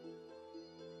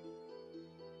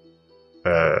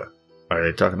 Are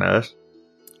they talking to us?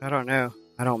 I don't know.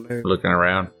 I don't move. Looking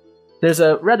around. There's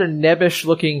a rather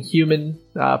nebbish-looking human,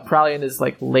 probably in his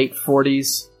late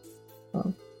 40s,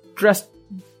 dressed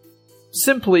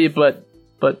simply, but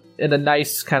in a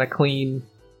nice, kind of clean,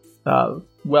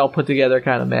 well put together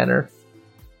kind of manner.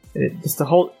 Just the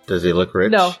whole. Does he look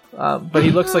rich? No, but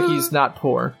he looks like he's not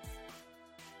poor,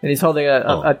 and he's holding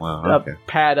a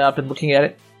pad up and looking at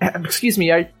it. Excuse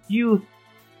me, are you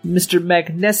Mr.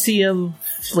 Magnesium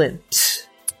Flint?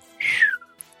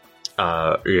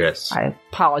 Yes. I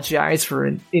apologize for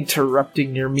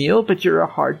interrupting your meal, but you're a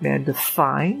hard man to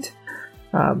find.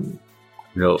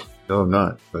 No, I'm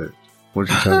not. But what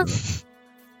are you talking about?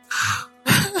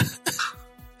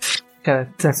 Kind of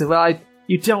texted. Well,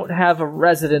 you don't have a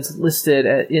residence listed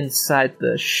inside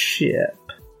the ship.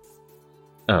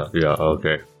 Oh, yeah,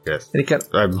 okay. Yes. And he kind of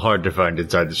I'm hard to find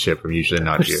inside the ship. I'm usually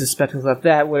not pushes here. his spectacles up.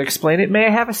 That would explain it. May I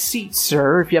have a seat,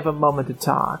 sir, if you have a moment to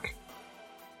talk?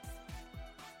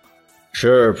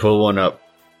 Sure, pull one up.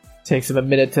 Takes him a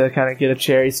minute to kind of get a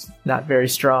chair. He's not very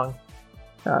strong.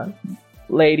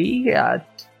 Ladies,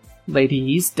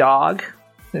 dog.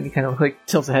 And he kind of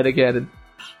tilts ahead again.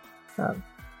 And,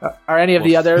 are any of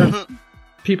the other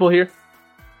people here?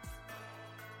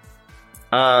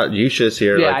 Yusha's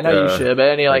here. Yeah, I know you should. But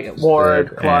any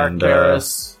Ward, Clark,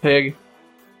 Karis, Hig?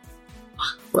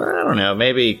 Well, I don't know.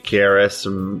 Maybe Karis.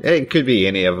 It could be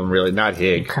any of them, really. Not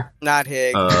Hig. Not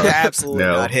Hig. Absolutely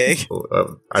no. not Hig.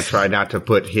 I try not to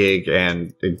put Hig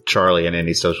and Charlie in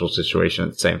any social situation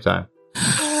at the same time.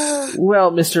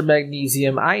 Well, Mr.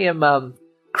 Magnesium, I am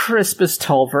Crispus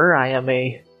Tulver. I am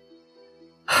a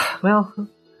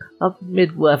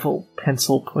mid-level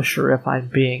pencil pusher, if I'm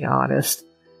being honest.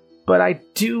 But I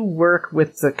do work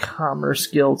with the Commerce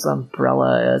Guild's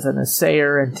umbrella as an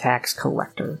assayer and tax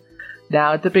collector.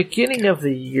 Now, at the beginning of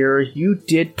the year, you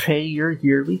did pay your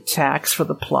yearly tax for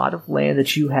the plot of land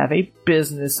that you have a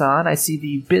business on. I see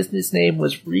the business name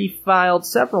was refiled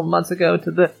several months ago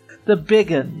to the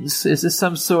Biggins. Is this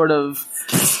some sort of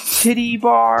titty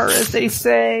bar, as they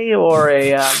say, or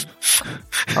a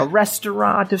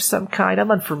restaurant of some kind?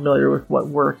 I'm unfamiliar with what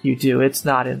work you do. It's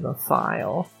not in the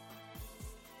file.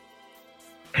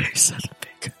 Son of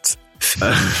Biggins.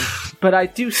 But I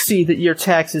do see that your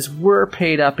taxes were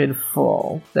paid up in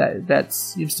full. That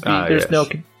seems to be there's no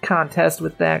contest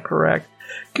with that, correct?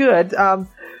 Good.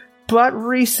 But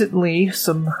recently,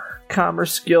 some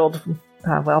Commerce Guild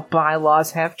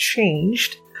bylaws have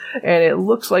changed, and it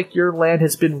looks like your land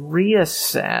has been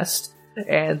reassessed,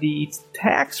 and the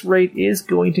tax rate is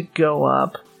going to go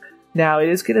up. Now, it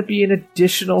is going to be an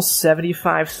additional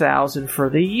 $75,000 for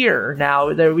the year. Now,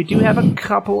 we do have a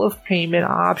couple of payment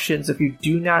options if you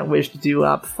do not wish to do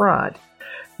up front.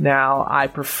 Now, I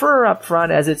prefer up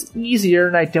front as it's easier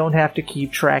and I don't have to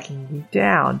keep tracking you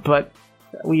down. But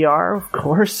we are, of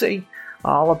course,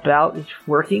 all about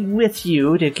working with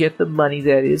you to get the money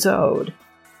that is owed.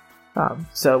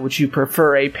 So, would you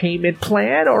prefer a payment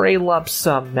plan or a lump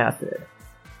sum method?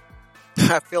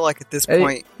 I feel like at this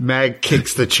point, Mag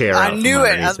kicks the chair out. I knew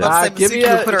it. I was about to say,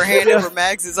 Masika put her hand over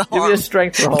Mags' arm. Give me a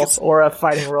strength roll or a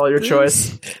fighting roll, your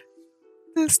choice.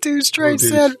 This dude straight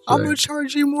said, I'm going to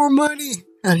charge you more money.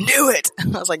 I knew it. I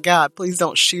was like, God, please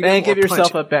don't shoot him. And give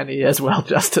yourself a Benny as well,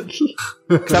 Justin.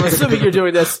 Because I'm assuming you're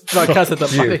doing this because of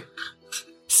the money.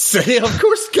 Say, of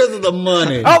course, because of the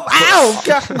money. Oh, ow!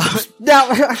 God.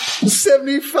 Now,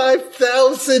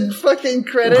 75,000 fucking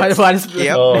credits. Why does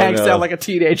Mag sound like a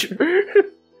teenager?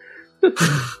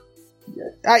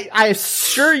 I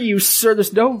assure you, sir,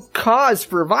 there's no cause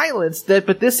for violence,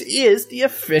 but this is the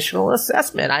official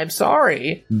assessment. I'm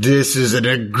sorry. This is an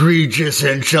egregious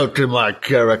insult to my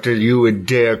character. You would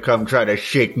dare come try to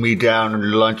shake me down at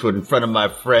lunch in front of my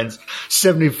friends.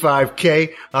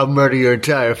 75K? I'll murder your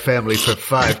entire family for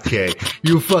 5K.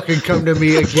 You fucking come to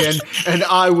me again, and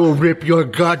I will rip your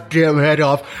goddamn head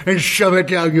off and shove it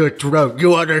down your throat.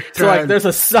 You understand? So, like, there's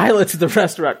a silence in the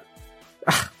restaurant.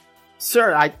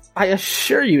 Sir, I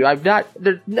assure you, I'm not.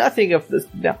 There's nothing of this.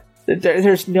 No,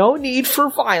 there's no need for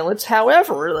violence.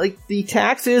 However, like the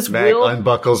taxes Mac will.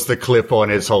 unbuckles the clip on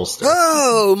his holster.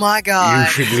 Oh my god.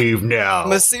 You should leave now.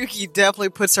 Masuki definitely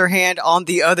puts her hand on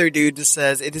the other dude and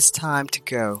says, "It is time to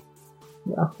go."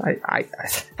 Well,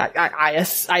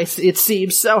 it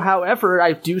seems so. However,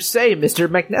 I do say, Mr.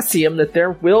 Magnesium, that there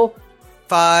will.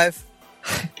 5.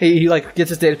 He like gets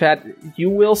his data pad. You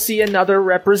will see another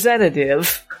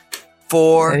representative.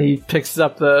 4. And he picks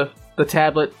up the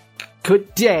tablet.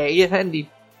 Good day, and he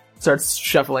starts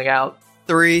shuffling out.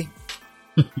 3.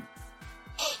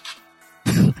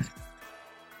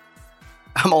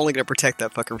 I'm only gonna protect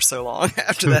that fucker for so long.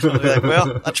 After that, I'll be like,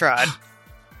 well, I tried.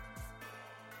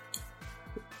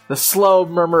 The slow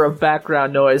murmur of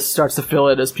background noise starts to fill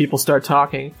in as people start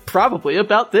talking, probably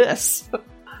about this.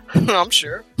 I'm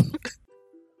sure.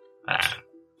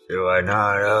 Do I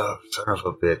not? Son of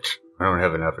a bitch. I don't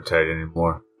have an appetite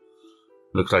anymore.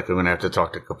 Looks like I'm gonna have to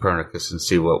talk to Copernicus and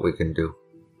see what we can do.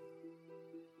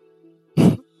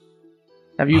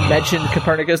 Have you mentioned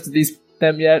Copernicus to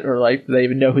them yet, or like, do they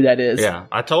even know who that is? Yeah,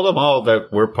 I told them all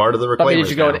that we're part of the I Reclaimers. mean, you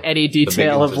should go into any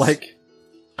detail of like.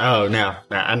 Oh, no.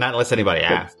 Not unless anybody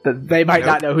asks. They might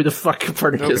not know who the fuck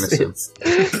Copernicus is.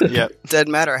 Yep. Doesn't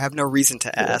matter. I have no reason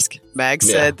to ask. Mag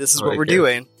said, this is what we're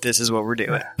doing. This is what we're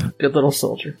doing. Good little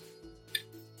soldier.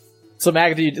 So,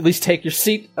 Mag, do you at least take your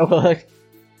seat? Or,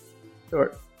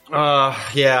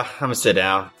 Yeah, I'm gonna sit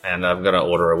down, and I'm gonna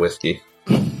order a whiskey.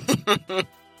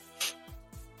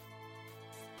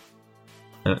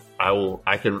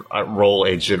 I can roll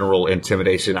a general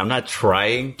intimidation. I'm not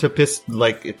trying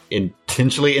to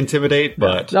intentionally intimidate,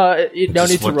 but no need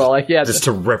to roll. Like, yeah, just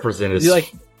to represent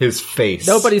his face.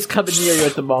 Nobody's coming near you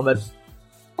at the moment.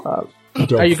 Are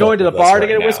you going to the bar to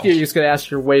get a whiskey, or are you just going to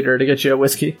ask your waiter to get you a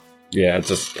whiskey? Yeah,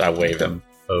 I wave him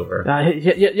over.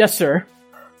 Yes, sir.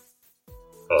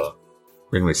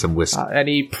 Bring me some whiskey.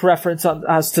 Any preference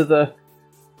as to the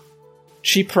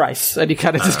cheap price? And he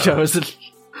kind of just goes and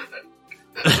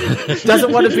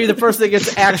doesn't want to be the person that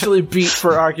gets actually beat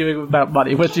for arguing about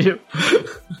money with you.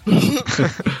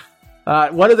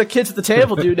 What do the kids at the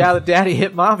table do now that Daddy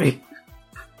hit Mommy?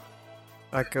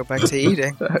 I go back to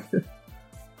eating.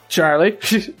 Charlie?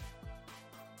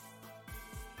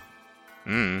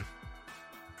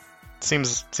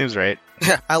 Seems right.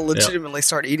 I legitimately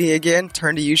start eating again,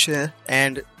 turn to Yusha,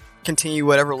 and continue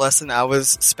whatever lesson I was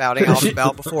spouting off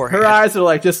about beforehand. Her eyes are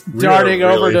like just darting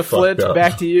over really to Flint, up.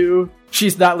 back to you.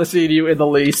 She's not listening to you in the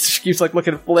least. She keeps like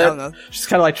looking at Flint. She's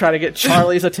kind of like trying to get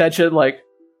Charlie's attention. Like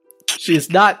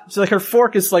she's like her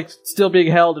fork is like still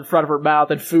being held in front of her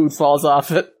mouth, and food falls off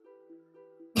it.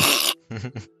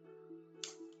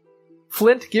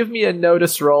 Flint, give me a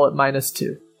notice roll at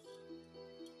 -2.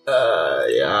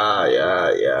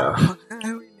 Yeah. We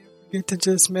never get to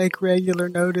just make regular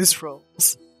notice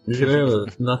rolls.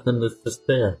 There's nothing that's just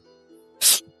there.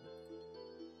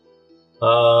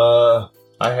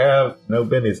 I have no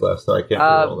bennies left, so I can't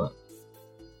roll that.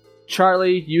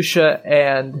 Charlie, Yusha,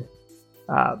 and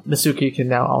Masuki can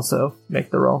now also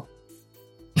make the roll.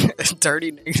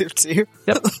 Dirty -2.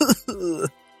 Yep.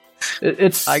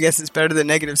 It's. I guess it's better than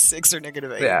 -6 or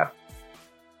 -8. Yeah.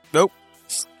 Nope.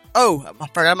 Oh, I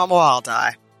forgot my wild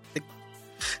die.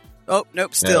 Oh,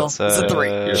 nope, still. It's a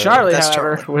 3. Charlie, That's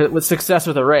however, with success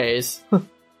with a raise.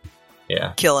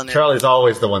 Yeah. Killing it. Charlie's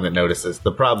always the one that notices.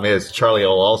 The problem is, Charlie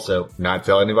will also not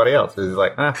tell anybody else. He's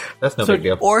like, that's no big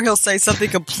deal. Or he'll say something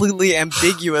completely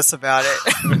ambiguous about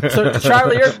it. So,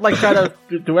 Charlie, you're like kind of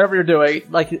do whatever you're doing,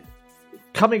 like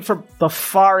coming from the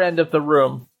far end of the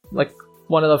room, like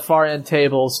one of the far end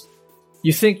tables.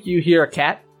 You think you hear a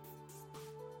cat,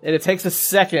 and it takes a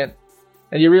second,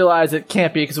 and you realize it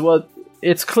can't be because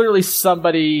it's clearly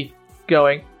somebody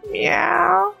going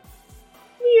meow,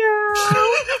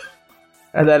 meow,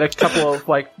 and then a couple of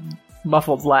like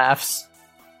muffled laughs.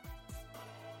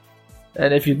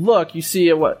 And if you look, you see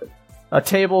a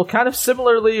table kind of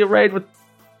similarly arrayed with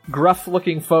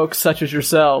gruff-looking folks such as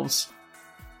yourselves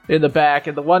in the back,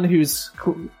 and the one who's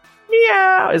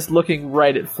meow is looking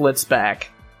right at Flint's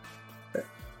back.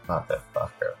 Not that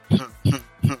fucker.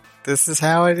 This is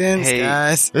how it ends,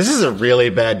 guys. This is a really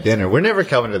bad dinner. We're never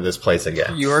coming to this place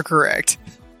again. You are correct.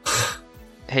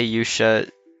 Hey, Yusha,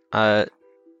 do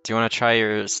you want to try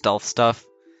your stealth stuff?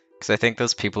 Because I think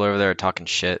those people over there are talking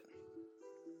shit.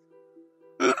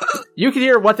 You can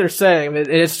hear what they're saying.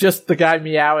 It's just the guy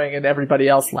meowing and everybody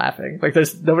else laughing. Like,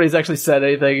 nobody's actually said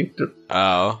anything.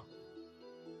 Oh.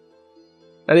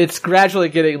 And it's gradually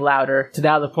getting louder to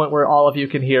now the point where all of you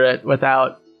can hear it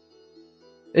without...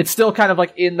 It's still kind of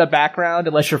like in the background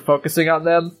unless you're focusing on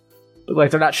them.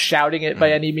 Like, they're not shouting it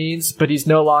by any means, but he's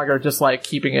no longer just like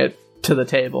keeping it to the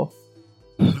table.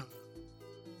 Meow!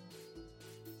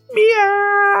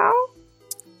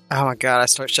 Oh my god, I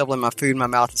start shoveling my food in my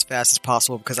mouth as fast as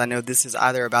possible because I know this is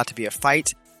either about to be a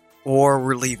fight or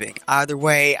we're leaving. Either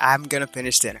way, I'm gonna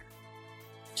finish dinner.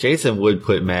 Jason would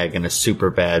put Mag in a super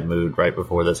bad mood right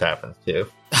before this happens, too.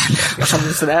 I'm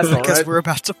just an asshole, Because right? we're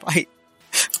about to fight.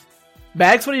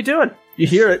 Mags, what are you doing? You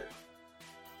hear it.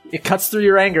 It cuts through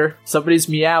your anger. Somebody's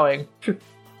meowing.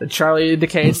 And Charlie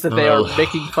indicates that they are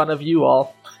making fun of you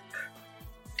all.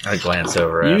 I glance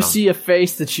over at You him. see a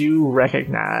face that you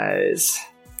recognize.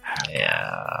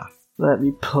 Yeah. Let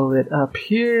me pull it up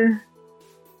here.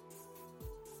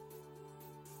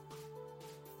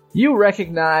 You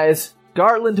recognize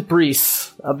Garland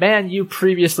Brees, a man you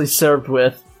previously served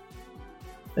with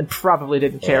and probably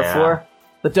didn't care Yeah. for.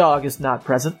 The dog is not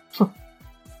present.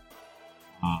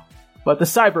 But the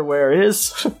cyberware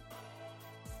is.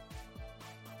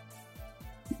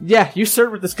 Yeah, you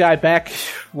served with this guy back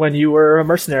when you were a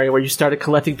mercenary, where you started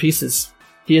collecting pieces.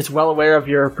 He is well aware of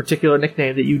your particular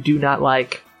nickname that you do not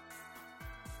like.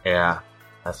 Yeah.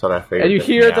 That's what I figured. And you this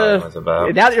hear meowing was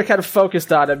about. now that you're kind of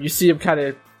focused on him, you see him kind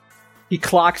of, he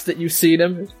clocks that you've seen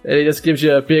him, and he just gives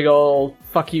you a big old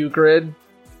fuck you grin,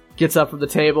 gets up from the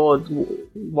table and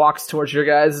walks towards your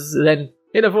guys, and then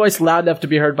in a voice loud enough to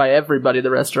be heard by everybody in the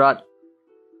restaurant.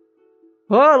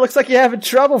 Oh, it looks like you're having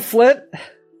trouble, Flint.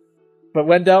 But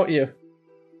when don't you?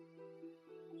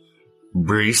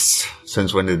 Brees,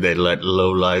 since when did they let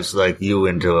lowlifes like you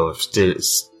into a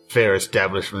fair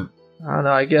establishment? I don't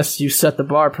know, I guess you set the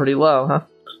bar pretty low, huh?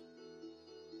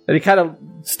 And he kind of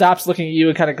stops looking at you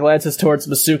and kind of glances towards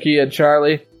Masuki and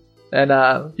Charlie and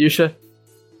Yusha.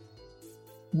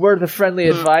 Word of friendly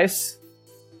advice.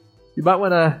 You might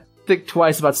want to think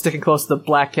twice about sticking close to the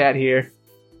black cat here.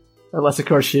 Unless, of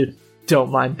course, you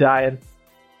don't mind dying.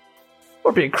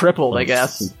 Or being crippled, I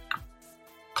guess.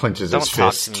 Clenches Don't his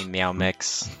talk fist. to me, Meow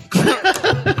Mix.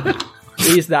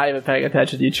 He's not even paying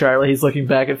attention to you, Charlie. He's looking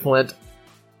back at Flint.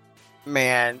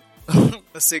 Man,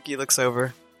 Masuki looks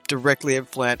over directly at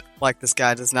Flint like this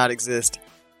guy does not exist.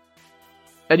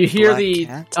 And you hear Black the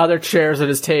cat? other chairs at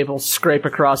his table scrape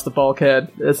across the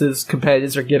bulkhead as his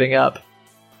companions are getting up.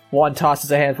 One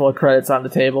tosses a handful of credits on the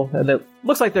table, and it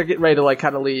looks like they're getting ready to, like,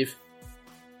 kind of leave.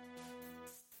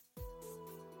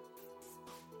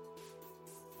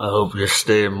 I hope your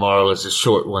stay in Marl is a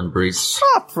short one, Brees.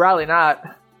 Oh, probably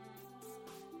not.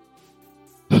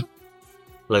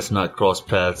 Let's not cross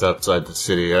paths outside the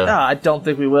city, No, I don't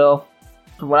think we will.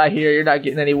 From what I hear, you're not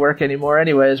getting any work anymore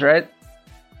anyways, right?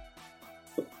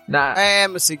 Nah.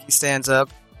 And Masuki stands up.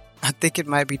 I think it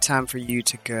might be time for you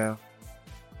to go.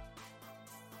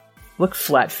 Look,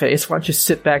 flat face, why don't you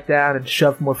sit back down and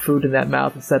shove more food in that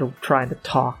mouth instead of trying to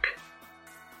talk?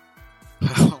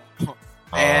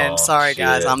 And Oh, sorry,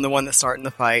 guys, shit. I'm the one that's starting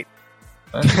the fight.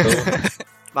 That's cool.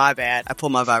 My bad. I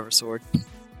pulled my Vibra sword.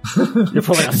 You're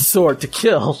pulling a sword to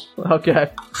kill. Okay.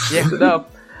 Yeah. No.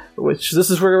 Which, this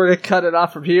is where we're going to cut it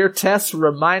off from here. Tess,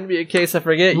 remind me in case I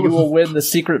forget, you will win the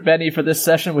secret Benny for this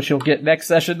session, which you'll get next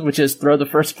session, which is throw the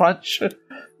first punch.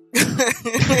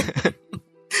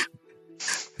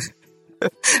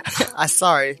 I'm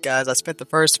sorry, guys. I spent the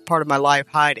first part of my life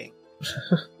hiding.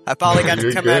 I finally got to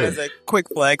You're come out good. as a quick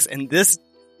flex, and this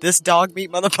dog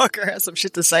meat motherfucker has some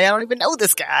shit to say. I don't even know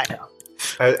this guy.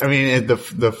 I mean, the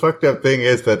fucked up thing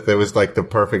is that there was like the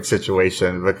perfect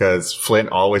situation because Flint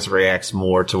always reacts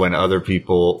more to when other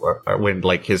people, or when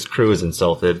like his crew is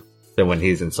insulted than when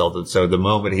he's insulted. So the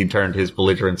moment he turned his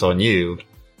belligerence on you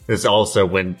is also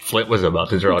when Flint was about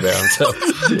to draw down. So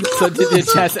So did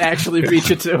Tess actually beat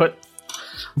you to it?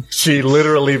 she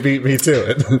literally beat me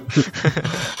to it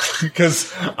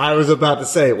because I was about to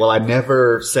say, well, I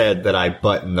never said that I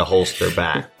buttoned the holster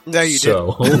back. No, you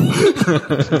So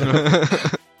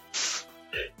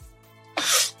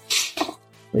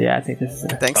Yeah, I think this is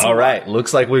it. Thanks. all right,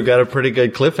 looks like we've got a pretty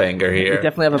good cliffhanger We here.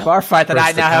 definitely have a bar fight that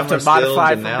First I now have to the camera modify stills,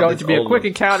 from and now going this to be a old quick one.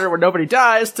 encounter where nobody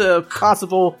dies to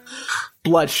possible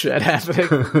bloodshed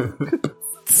happening.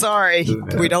 Sorry,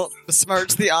 we don't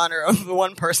besmirch the honor of the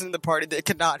one person in the party that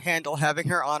could not handle having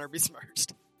her honor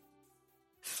besmirched.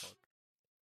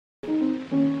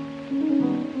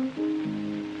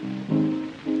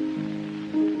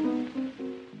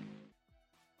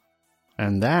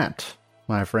 And that,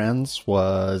 my friends,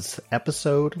 was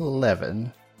episode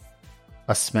 11,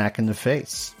 A Smack in the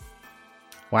Face.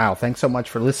 Wow, thanks so much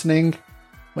for listening.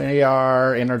 We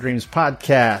are In Our Dreams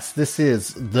Podcast. This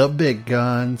is The Big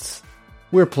Guns.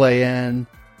 We're playing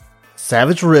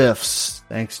Savage Riffs,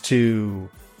 thanks to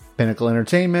Pinnacle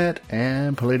Entertainment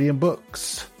and Palladium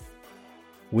Books.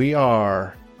 We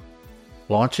are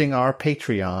launching our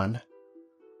Patreon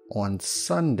on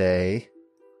Sunday,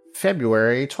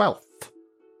 February 12th.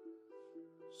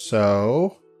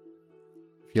 So,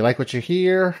 if you like what you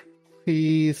hear,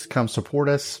 please come support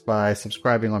us by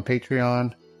subscribing on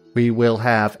Patreon. We will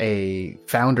have a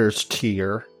founders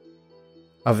tier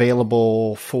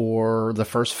available for the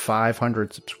first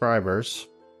 500 subscribers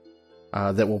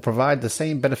that will provide the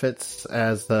same benefits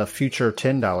as the future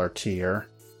 $10 tier,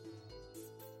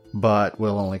 but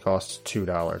will only cost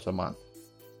 $2 a month.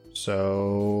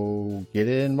 So get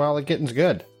in while the getting's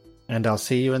good, and I'll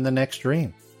see you in the next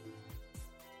dream.